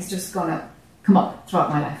 this thing is just going to come up throughout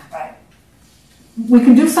my life? Right. We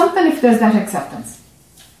can do something if there's that acceptance.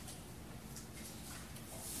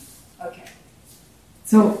 Okay.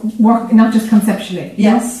 So work, not just conceptually.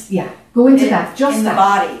 Yes. Yeah. Go into that. Just in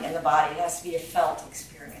that. In the body. It has to be a felt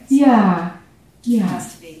experience. Yeah. Yeah. It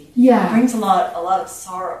has to be. Yeah. It brings a lot of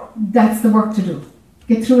sorrow. That's the work to do.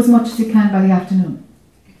 Get through as much as you can by the afternoon.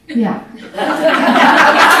 Yeah. No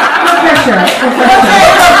pressure.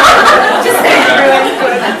 Just say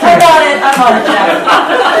I'm on it.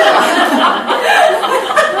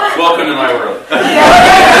 Welcome to my world.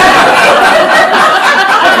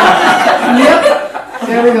 Yep.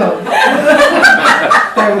 There we go.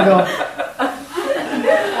 There we go.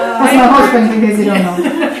 That's my husband, in case you don't know.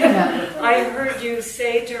 Yeah. I heard you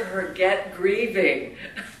say to her, "Get grieving,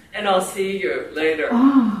 and I'll see you later."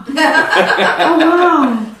 Oh. Oh,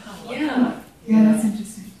 wow. Yeah. Yeah, that's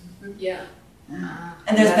interesting. Yeah.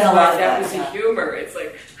 And there's been a lot of that. that. Was Yeah. a humor. It's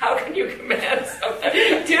like, how can you command something?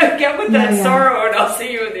 Get with that sorrow, and I'll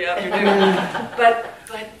see you in the afternoon. But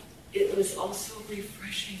it was also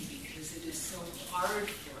refreshing because it is so hard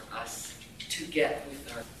for us to get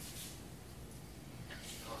with our.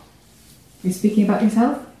 You're speaking about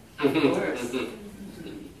yourself? Of course.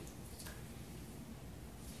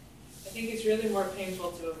 I think it's really more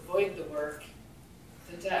painful to avoid the work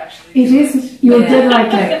than to actually It is, you're dead right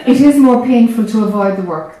there. It is more painful to avoid the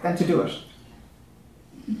work than to do it.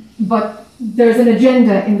 But there's an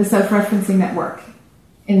agenda in the self-referencing network,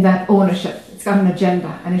 in that ownership. It's got an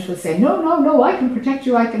agenda, and it will say, no, I can protect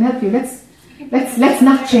you, I can help you. Let's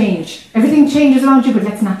not change. Everything changes around you, but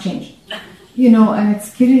let's not change. You know, and it's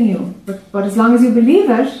killing you. But as long as you believe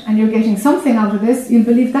it, and you're getting something out of this, you'll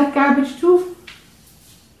believe that garbage too.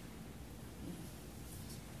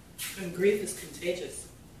 And grief is contagious.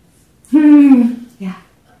 Yeah,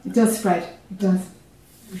 it does spread. It does.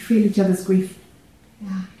 We feel each other's grief.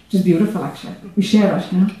 Yeah, which is beautiful, actually. We share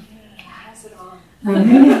it, you know. Pass it on.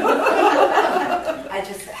 Really? I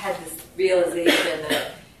just had this realization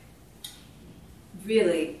that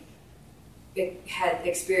really it had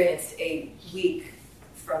experienced a week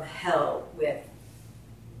from hell with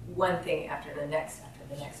one thing after the next, after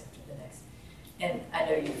the next, after the next. And I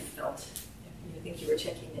know you felt, you think you were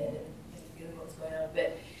checking in and feeling what was going on,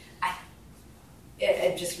 but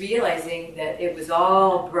I just realizing that it was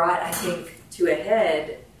all brought, I think, to a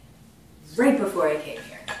head right before I came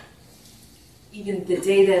here. Even the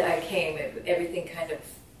day that I came, everything kind of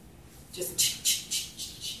just...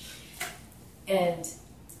 And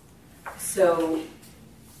so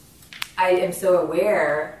I am so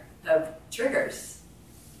aware of triggers,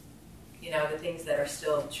 you know, the things that are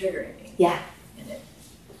still triggering me. Yeah. And I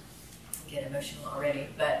get emotional already.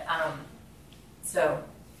 But so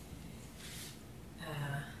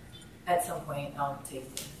at some point I'll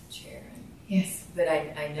take the chair. Yes. But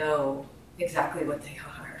I know exactly what they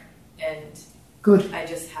are. And good. I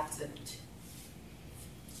just have to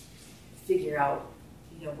figure out,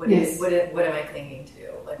 you know, what am I clinging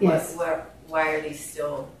to? Like, yes. Why are these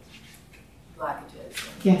still blockages?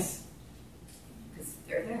 Yes. Because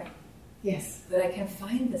they're there. Yes. But I can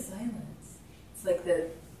find the silence. It's like the...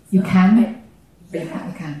 You can? Yeah.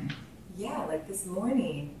 You can. Yeah, like this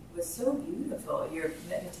morning was so beautiful. Your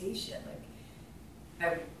meditation,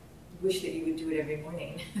 like, I wish that you would do it every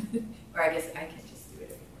morning. Or I guess I can just do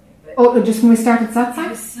it every morning. But oh, just when we started satsang? It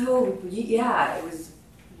was so, yeah, it was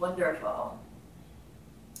wonderful.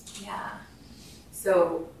 Yeah.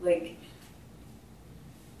 So, like,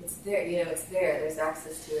 it's there, you know, it's there. There's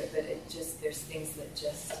access to it, but it just, there's things that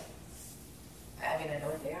just, I mean, I know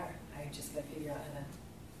what they are. I just got to figure out how to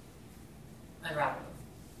unravel them.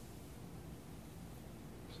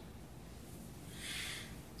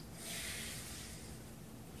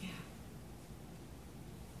 Yeah.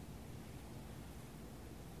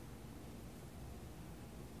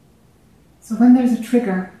 So when there's a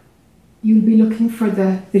trigger, you'll be looking for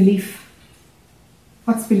the belief.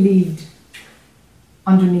 What's believed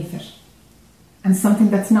underneath it? And something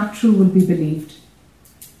that's not true will be believed.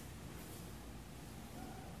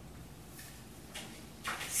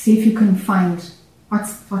 See if you can find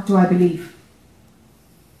what do I believe?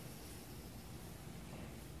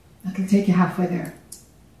 That'll take you halfway there.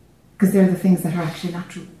 Because they're the things that are actually not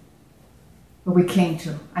true. But we cling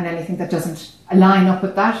to. And anything that doesn't align up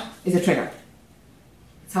with that is a trigger.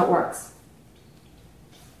 That's how it works.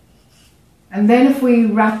 And then if we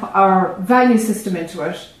wrap our value system into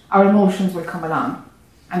it, our emotions will come along.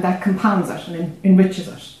 And that compounds it and enriches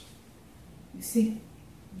it. You see?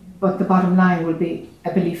 But the bottom line will be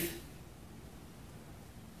a belief.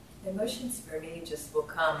 Emotions for me just will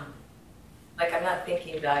come. Like, I'm not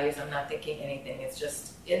thinking values, I'm not thinking anything. It's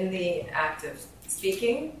just in the act of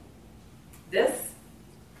speaking this,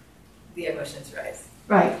 the emotions rise.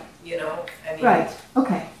 Right. You know? I mean, right.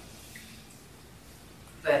 Okay.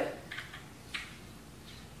 But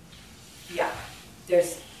yeah,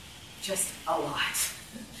 there's just a lot.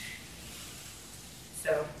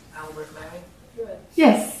 So I'll work my way through it.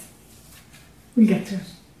 Yes. We'll get to it.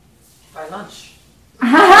 By lunch.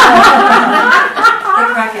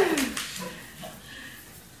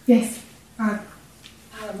 Yes.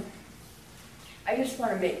 I just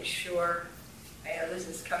want to make sure, I know this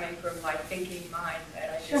is coming from my thinking mind,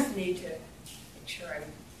 and I just need to make sure I'm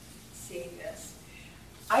seeing this.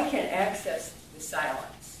 I can access the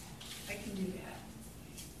silence. I can do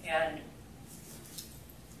that.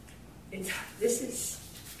 And this is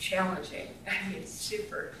challenging. I mean, it's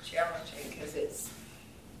super challenging because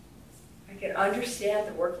I can understand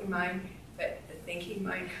the working mind, but the thinking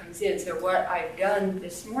mind comes in. So what I've done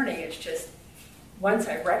this morning is just, once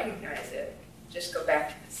I recognize it, just go back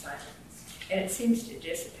to the silence. And it seems to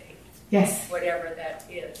dissipate. Yes. Whatever that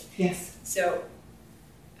is. Yes. So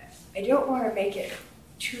I don't want to make it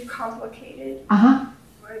too complicated. Uh-huh.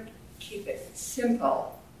 I want to keep it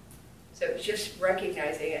simple. So just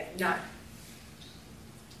recognizing it,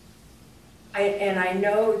 and I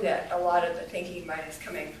know that a lot of the thinking mind is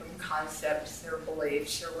coming from concepts or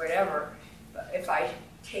beliefs or whatever, but if I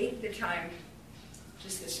take the time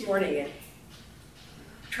just this morning and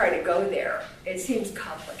try to go there, it seems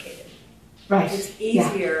complicated. Right. It's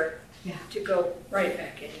easier Yeah. to go right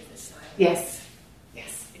back into the silence. Yes.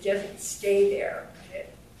 Yes. It doesn't stay there,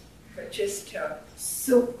 but just to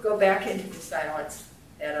go back into the silence,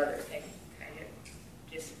 that other thing kind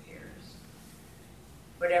of disappears.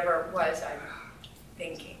 Whatever it was I'm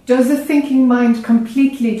thinking. Does the thinking mind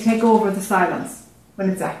completely take over the silence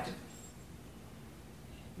when it's active?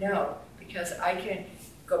 No, because I can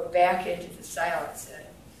go back into the silence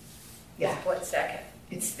in a split second.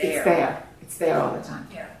 It's there. It's there. It's there all the time.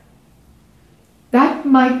 Yeah. That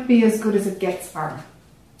might be as good as it gets for her.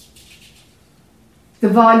 The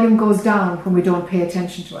volume goes down when we don't pay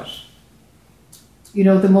attention to it. You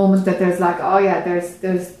know, the moment that there's like, oh yeah,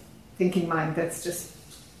 there's thinking mind that's just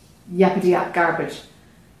yappity yap garbage.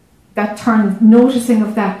 Noticing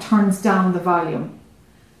of that turns down the volume.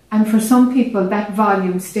 And for some people, that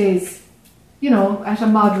volume stays, you know, at a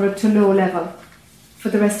moderate to low level for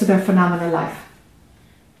the rest of their phenomenal life.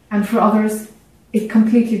 And for others, it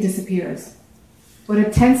completely disappears. But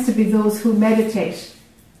it tends to be those who meditate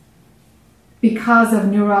because of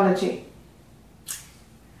neurology.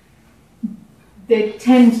 They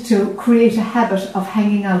tend to create a habit of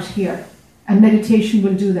hanging out here, and meditation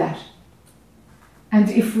will do that. And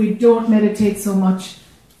if we don't meditate so much,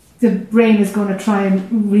 the brain is going to try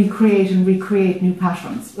and recreate new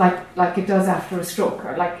patterns, like it does after a stroke,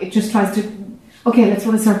 or like it just tries to, okay, let's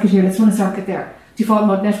run a circuit here, let's run a circuit there. Default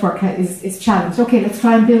mode network is challenged. Okay, let's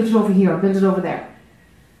try and build it over here, build it over there.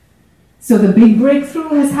 So the big breakthrough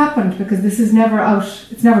has happened because this is never out,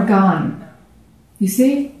 it's never gone. You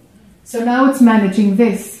see? So now it's managing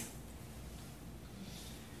this.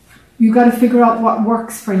 You've got to figure out what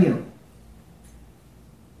works for you.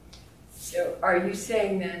 So are you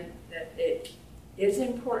saying then that it is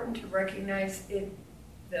important to recognize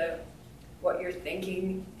what you're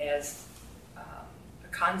thinking as a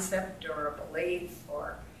concept or a belief,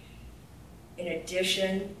 or in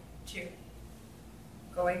addition to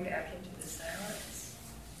going back into the silence?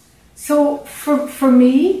 So for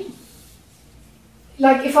me,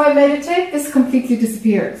 like if I meditate, this completely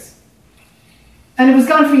disappears. And it was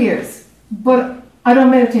gone for years, but I don't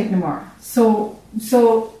meditate anymore. So there's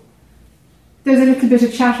a little bit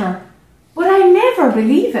of chatter, but I never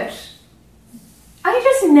believe it. I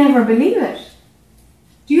just never believe it.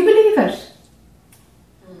 Do you believe it?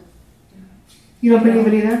 You don't believe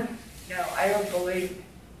it either? No, I don't believe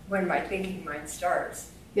when my thinking mind starts.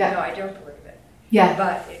 Yeah. No, I don't believe it. Yeah.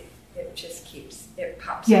 But it just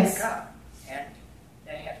pops Yes. back up. And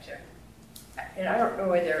I have to, and I don't know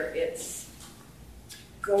whether it's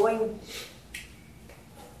going,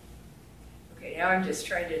 okay, now I'm just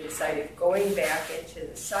trying to decide if going back into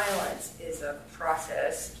the silence is a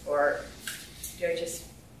process, or do I just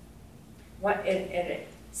want, and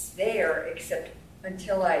it's there except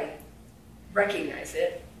until I recognize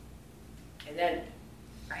it, and then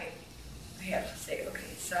I have to say,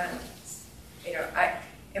 okay, silence. You know,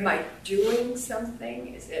 am I doing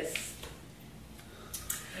something? Is this,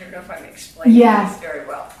 I don't know if I'm explaining this very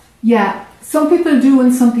well. Yeah, some people do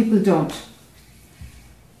and some people don't.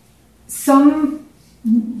 Some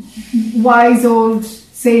wise old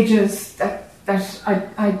sages that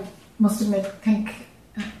I must admit think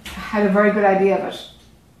had a very good idea of it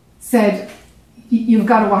said, you've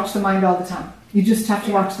got to watch the mind all the time. You just have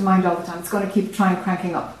to watch the mind all the time. It's going to keep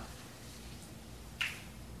cranking up.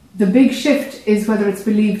 The big shift is whether it's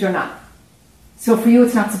believed or not. So for you,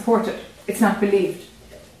 it's not supported. It's not believed.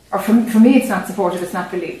 Or for me, it's not supported. It's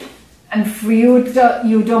not believed. And for you,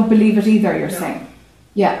 you don't believe it either, you're saying.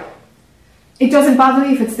 Yeah. It doesn't bother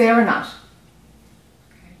me if it's there or not.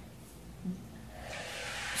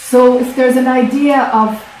 So if there's an idea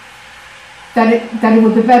of that it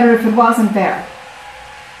would be better if it wasn't there,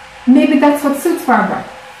 maybe that's what suits Barbara.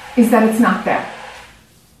 is that it's not there.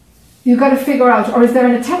 You've got to figure out, or is there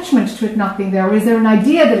an attachment to it not being there, or is there an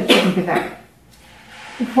idea that it shouldn't be there?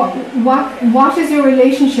 What is your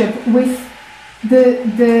relationship with the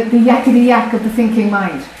yakety-yak of the thinking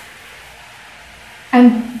mind?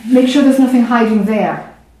 And make sure there's nothing hiding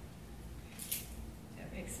there.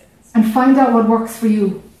 That makes sense. And find out what works for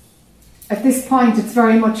you. At this point, it's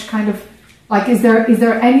very much kind of like, is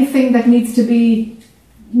there anything that needs to be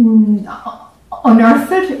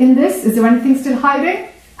unearthed in this? Is there anything still hiding?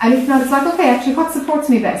 And if not, it's like, okay, actually, what supports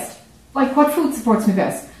me best? Like, what food supports me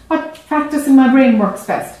best? What practice in my brain works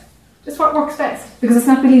best? Just what works best, because it's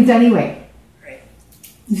not believed anyway. Right.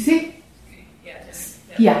 You see? Yeah.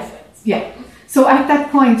 That Yeah. makes sense. Yeah. So at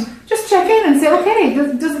that point, just check in and say, okay,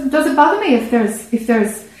 does it bother me if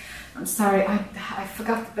there's I'm sorry, I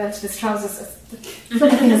forgot the belt to this trousers. The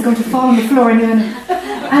bloody thing is going to fall on the floor in a minute.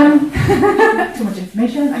 Too much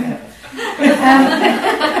information. I get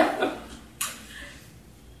it.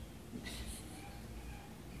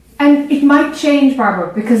 And it might change,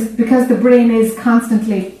 Barbara, because the brain is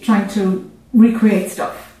constantly trying to recreate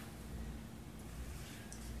stuff.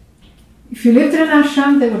 If you lived in an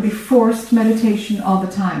ashram, there would be forced meditation all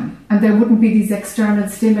the time, and there wouldn't be these external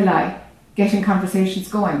stimuli getting conversations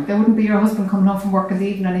going. There wouldn't be your husband coming home from work in the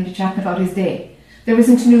evening and you chatting about his day. There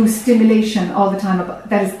isn't new stimulation all the time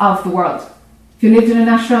that is of the world. If you lived in an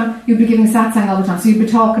ashram, you'd be giving satsang all the time, so you'd be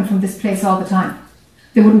talking from this place all the time.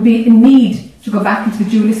 There wouldn't be a need to go back into the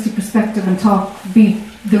dualistic perspective and be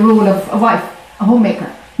the role of a wife, a homemaker.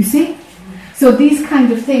 You see? So these kind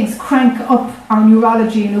of things crank up our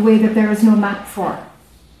neurology in a way that there is no map for.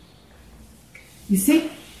 You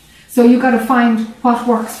see? So you've got to find what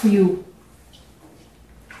works for you.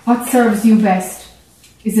 What serves you best?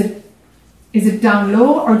 Is it down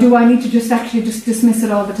low, or do I need to just dismiss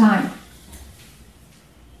it all the time?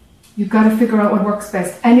 You've got to figure out what works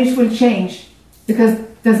best, and it will change because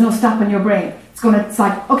there's no stopping your brain. It's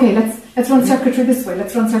like, okay, let's run circuitry this way,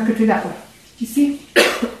 let's run circuitry that way. You see?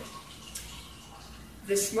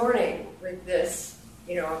 This morning with this,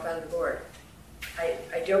 up on the board,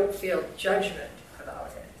 I don't feel judgment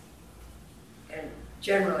about it. And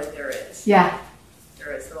generally there is. Yeah.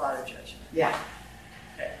 There is a lot of judgment. Yeah.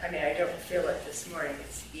 I don't feel it this morning.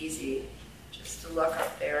 It's easy just to look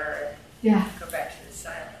up there and go back to the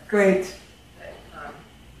silence. Great. But,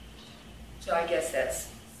 so I guess that's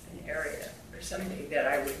an area or something that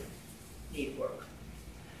I would need work.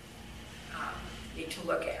 Need to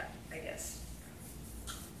look at, I guess.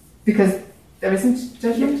 Because there isn't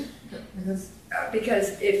judgment?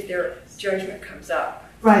 Because if their judgment comes up,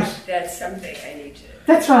 right, that's something I need to...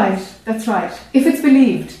 That's right. If it's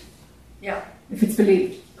believed. Yeah. If it's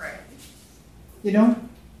believed. Right. You know?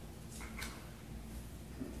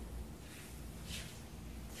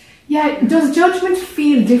 Yeah, does judgment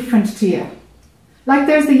feel different to you? Like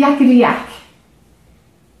there's the yakety-yak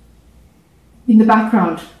in the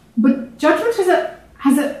background. But judgment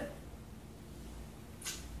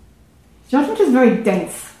judgment is very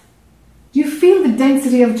dense. Do you feel the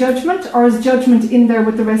density of judgment, or is judgment in there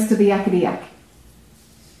with the rest of the yakety-yak?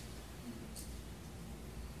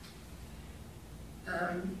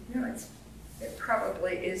 It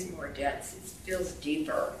probably is more dense. It feels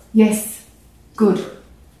deeper. Yes. Good.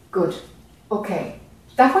 Okay.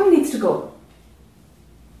 That one needs to go.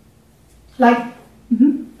 Like,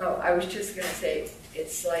 Oh, I was just going to say,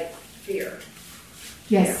 it's like fear.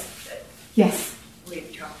 Yes. That Yes.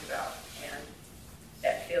 we've talked about, and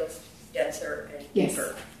that feels denser and Yes.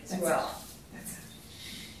 deeper as That's well. That's it.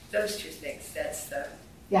 Those two things, those are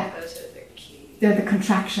the key. They're the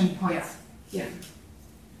contraction points. Yeah.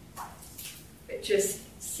 But just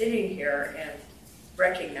sitting here and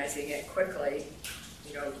recognizing it quickly,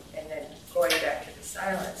 and then going back to the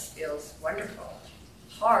silence feels wonderful.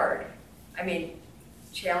 Hard.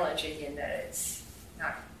 Challenging in that it's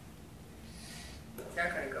not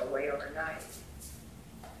going to go away overnight.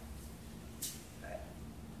 But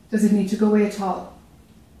Does it need to go away at all?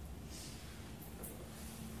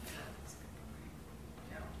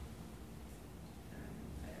 no.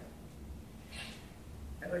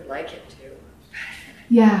 I would like it to.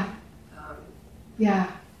 Yeah.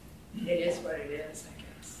 Yeah. It is what it is, I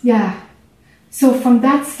guess. Yeah. So from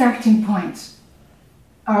that starting point,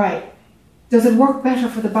 all right, does it work better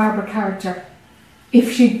for the Barbara character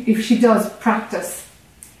if she does practice,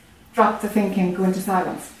 drop the thinking, go into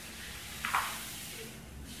silence?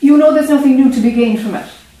 There's nothing new to be gained from it.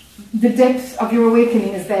 The depth of your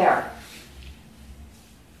awakening is there.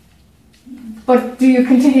 But do you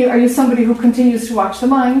continue? Are you somebody who continues to watch the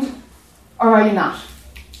mind, or are you not?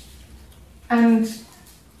 And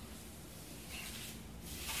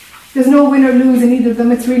There's no win or lose in either of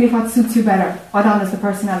them. It's really what suits you better, what honors the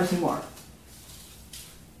personality more.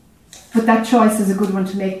 But that choice is a good one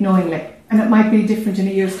to make knowingly, and it might be different in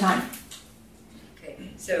a year's time. Okay,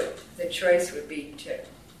 so the choice would be to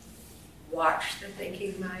watch the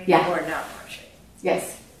thinking mind or not watch it.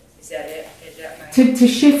 Yes. Is that it? Is that my... To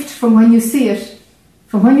shift from when you see it,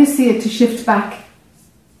 to shift back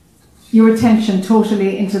your attention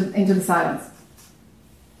totally into the silence.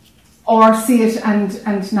 Or see it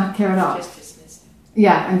and not care at all. Just dismiss it.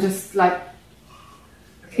 Yeah, and just like,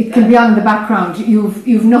 it can be on in the background.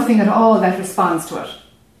 You've nothing at all that responds to it.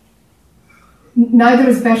 Neither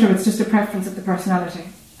is better, it's just a preference of the personality.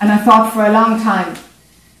 And I thought for a long time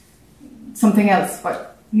something else,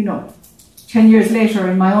 but 10 years later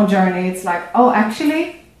in my own journey, it's like, oh,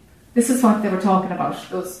 actually, this is what they were talking about.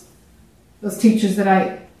 Those teachers that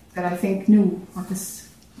I think knew what this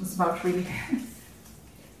was about, really.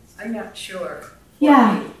 I'm not sure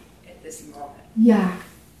Yeah. at this moment Yeah.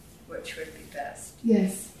 which would be best.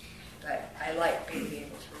 Yes. But I like being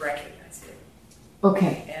able to recognize it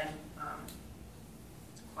Okay. and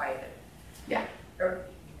quiet it. Yeah. Or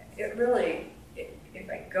it really, if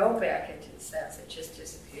I go back into the sense, it just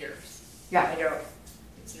disappears. Yeah.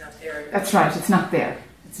 It's not there. That's right, it's not there.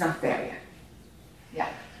 It's not there yet. Yeah.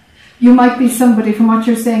 You might be somebody, from what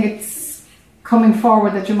you're saying, it's coming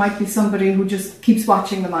forward that you might be somebody who just keeps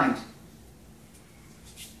watching the mind.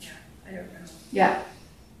 Yeah, I don't know. Yeah.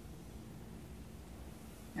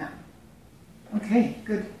 Yeah. Okay,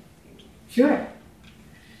 good. Sure.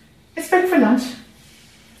 Let's break for lunch.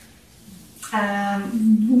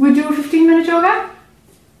 We'll do a 15-minute yoga?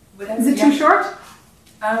 Is it too short?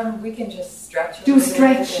 We can just stretch. Do a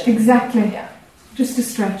stretch, exactly. Yeah. Just a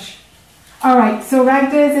stretch. All right, so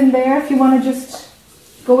Ragda is in there if you want to just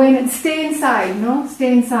go in and stay inside,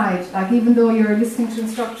 Stay inside. Like, even though you're listening to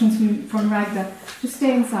instructions from Ragda, just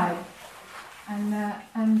stay inside.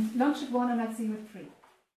 And lunch at 1 and I'll see you at 3.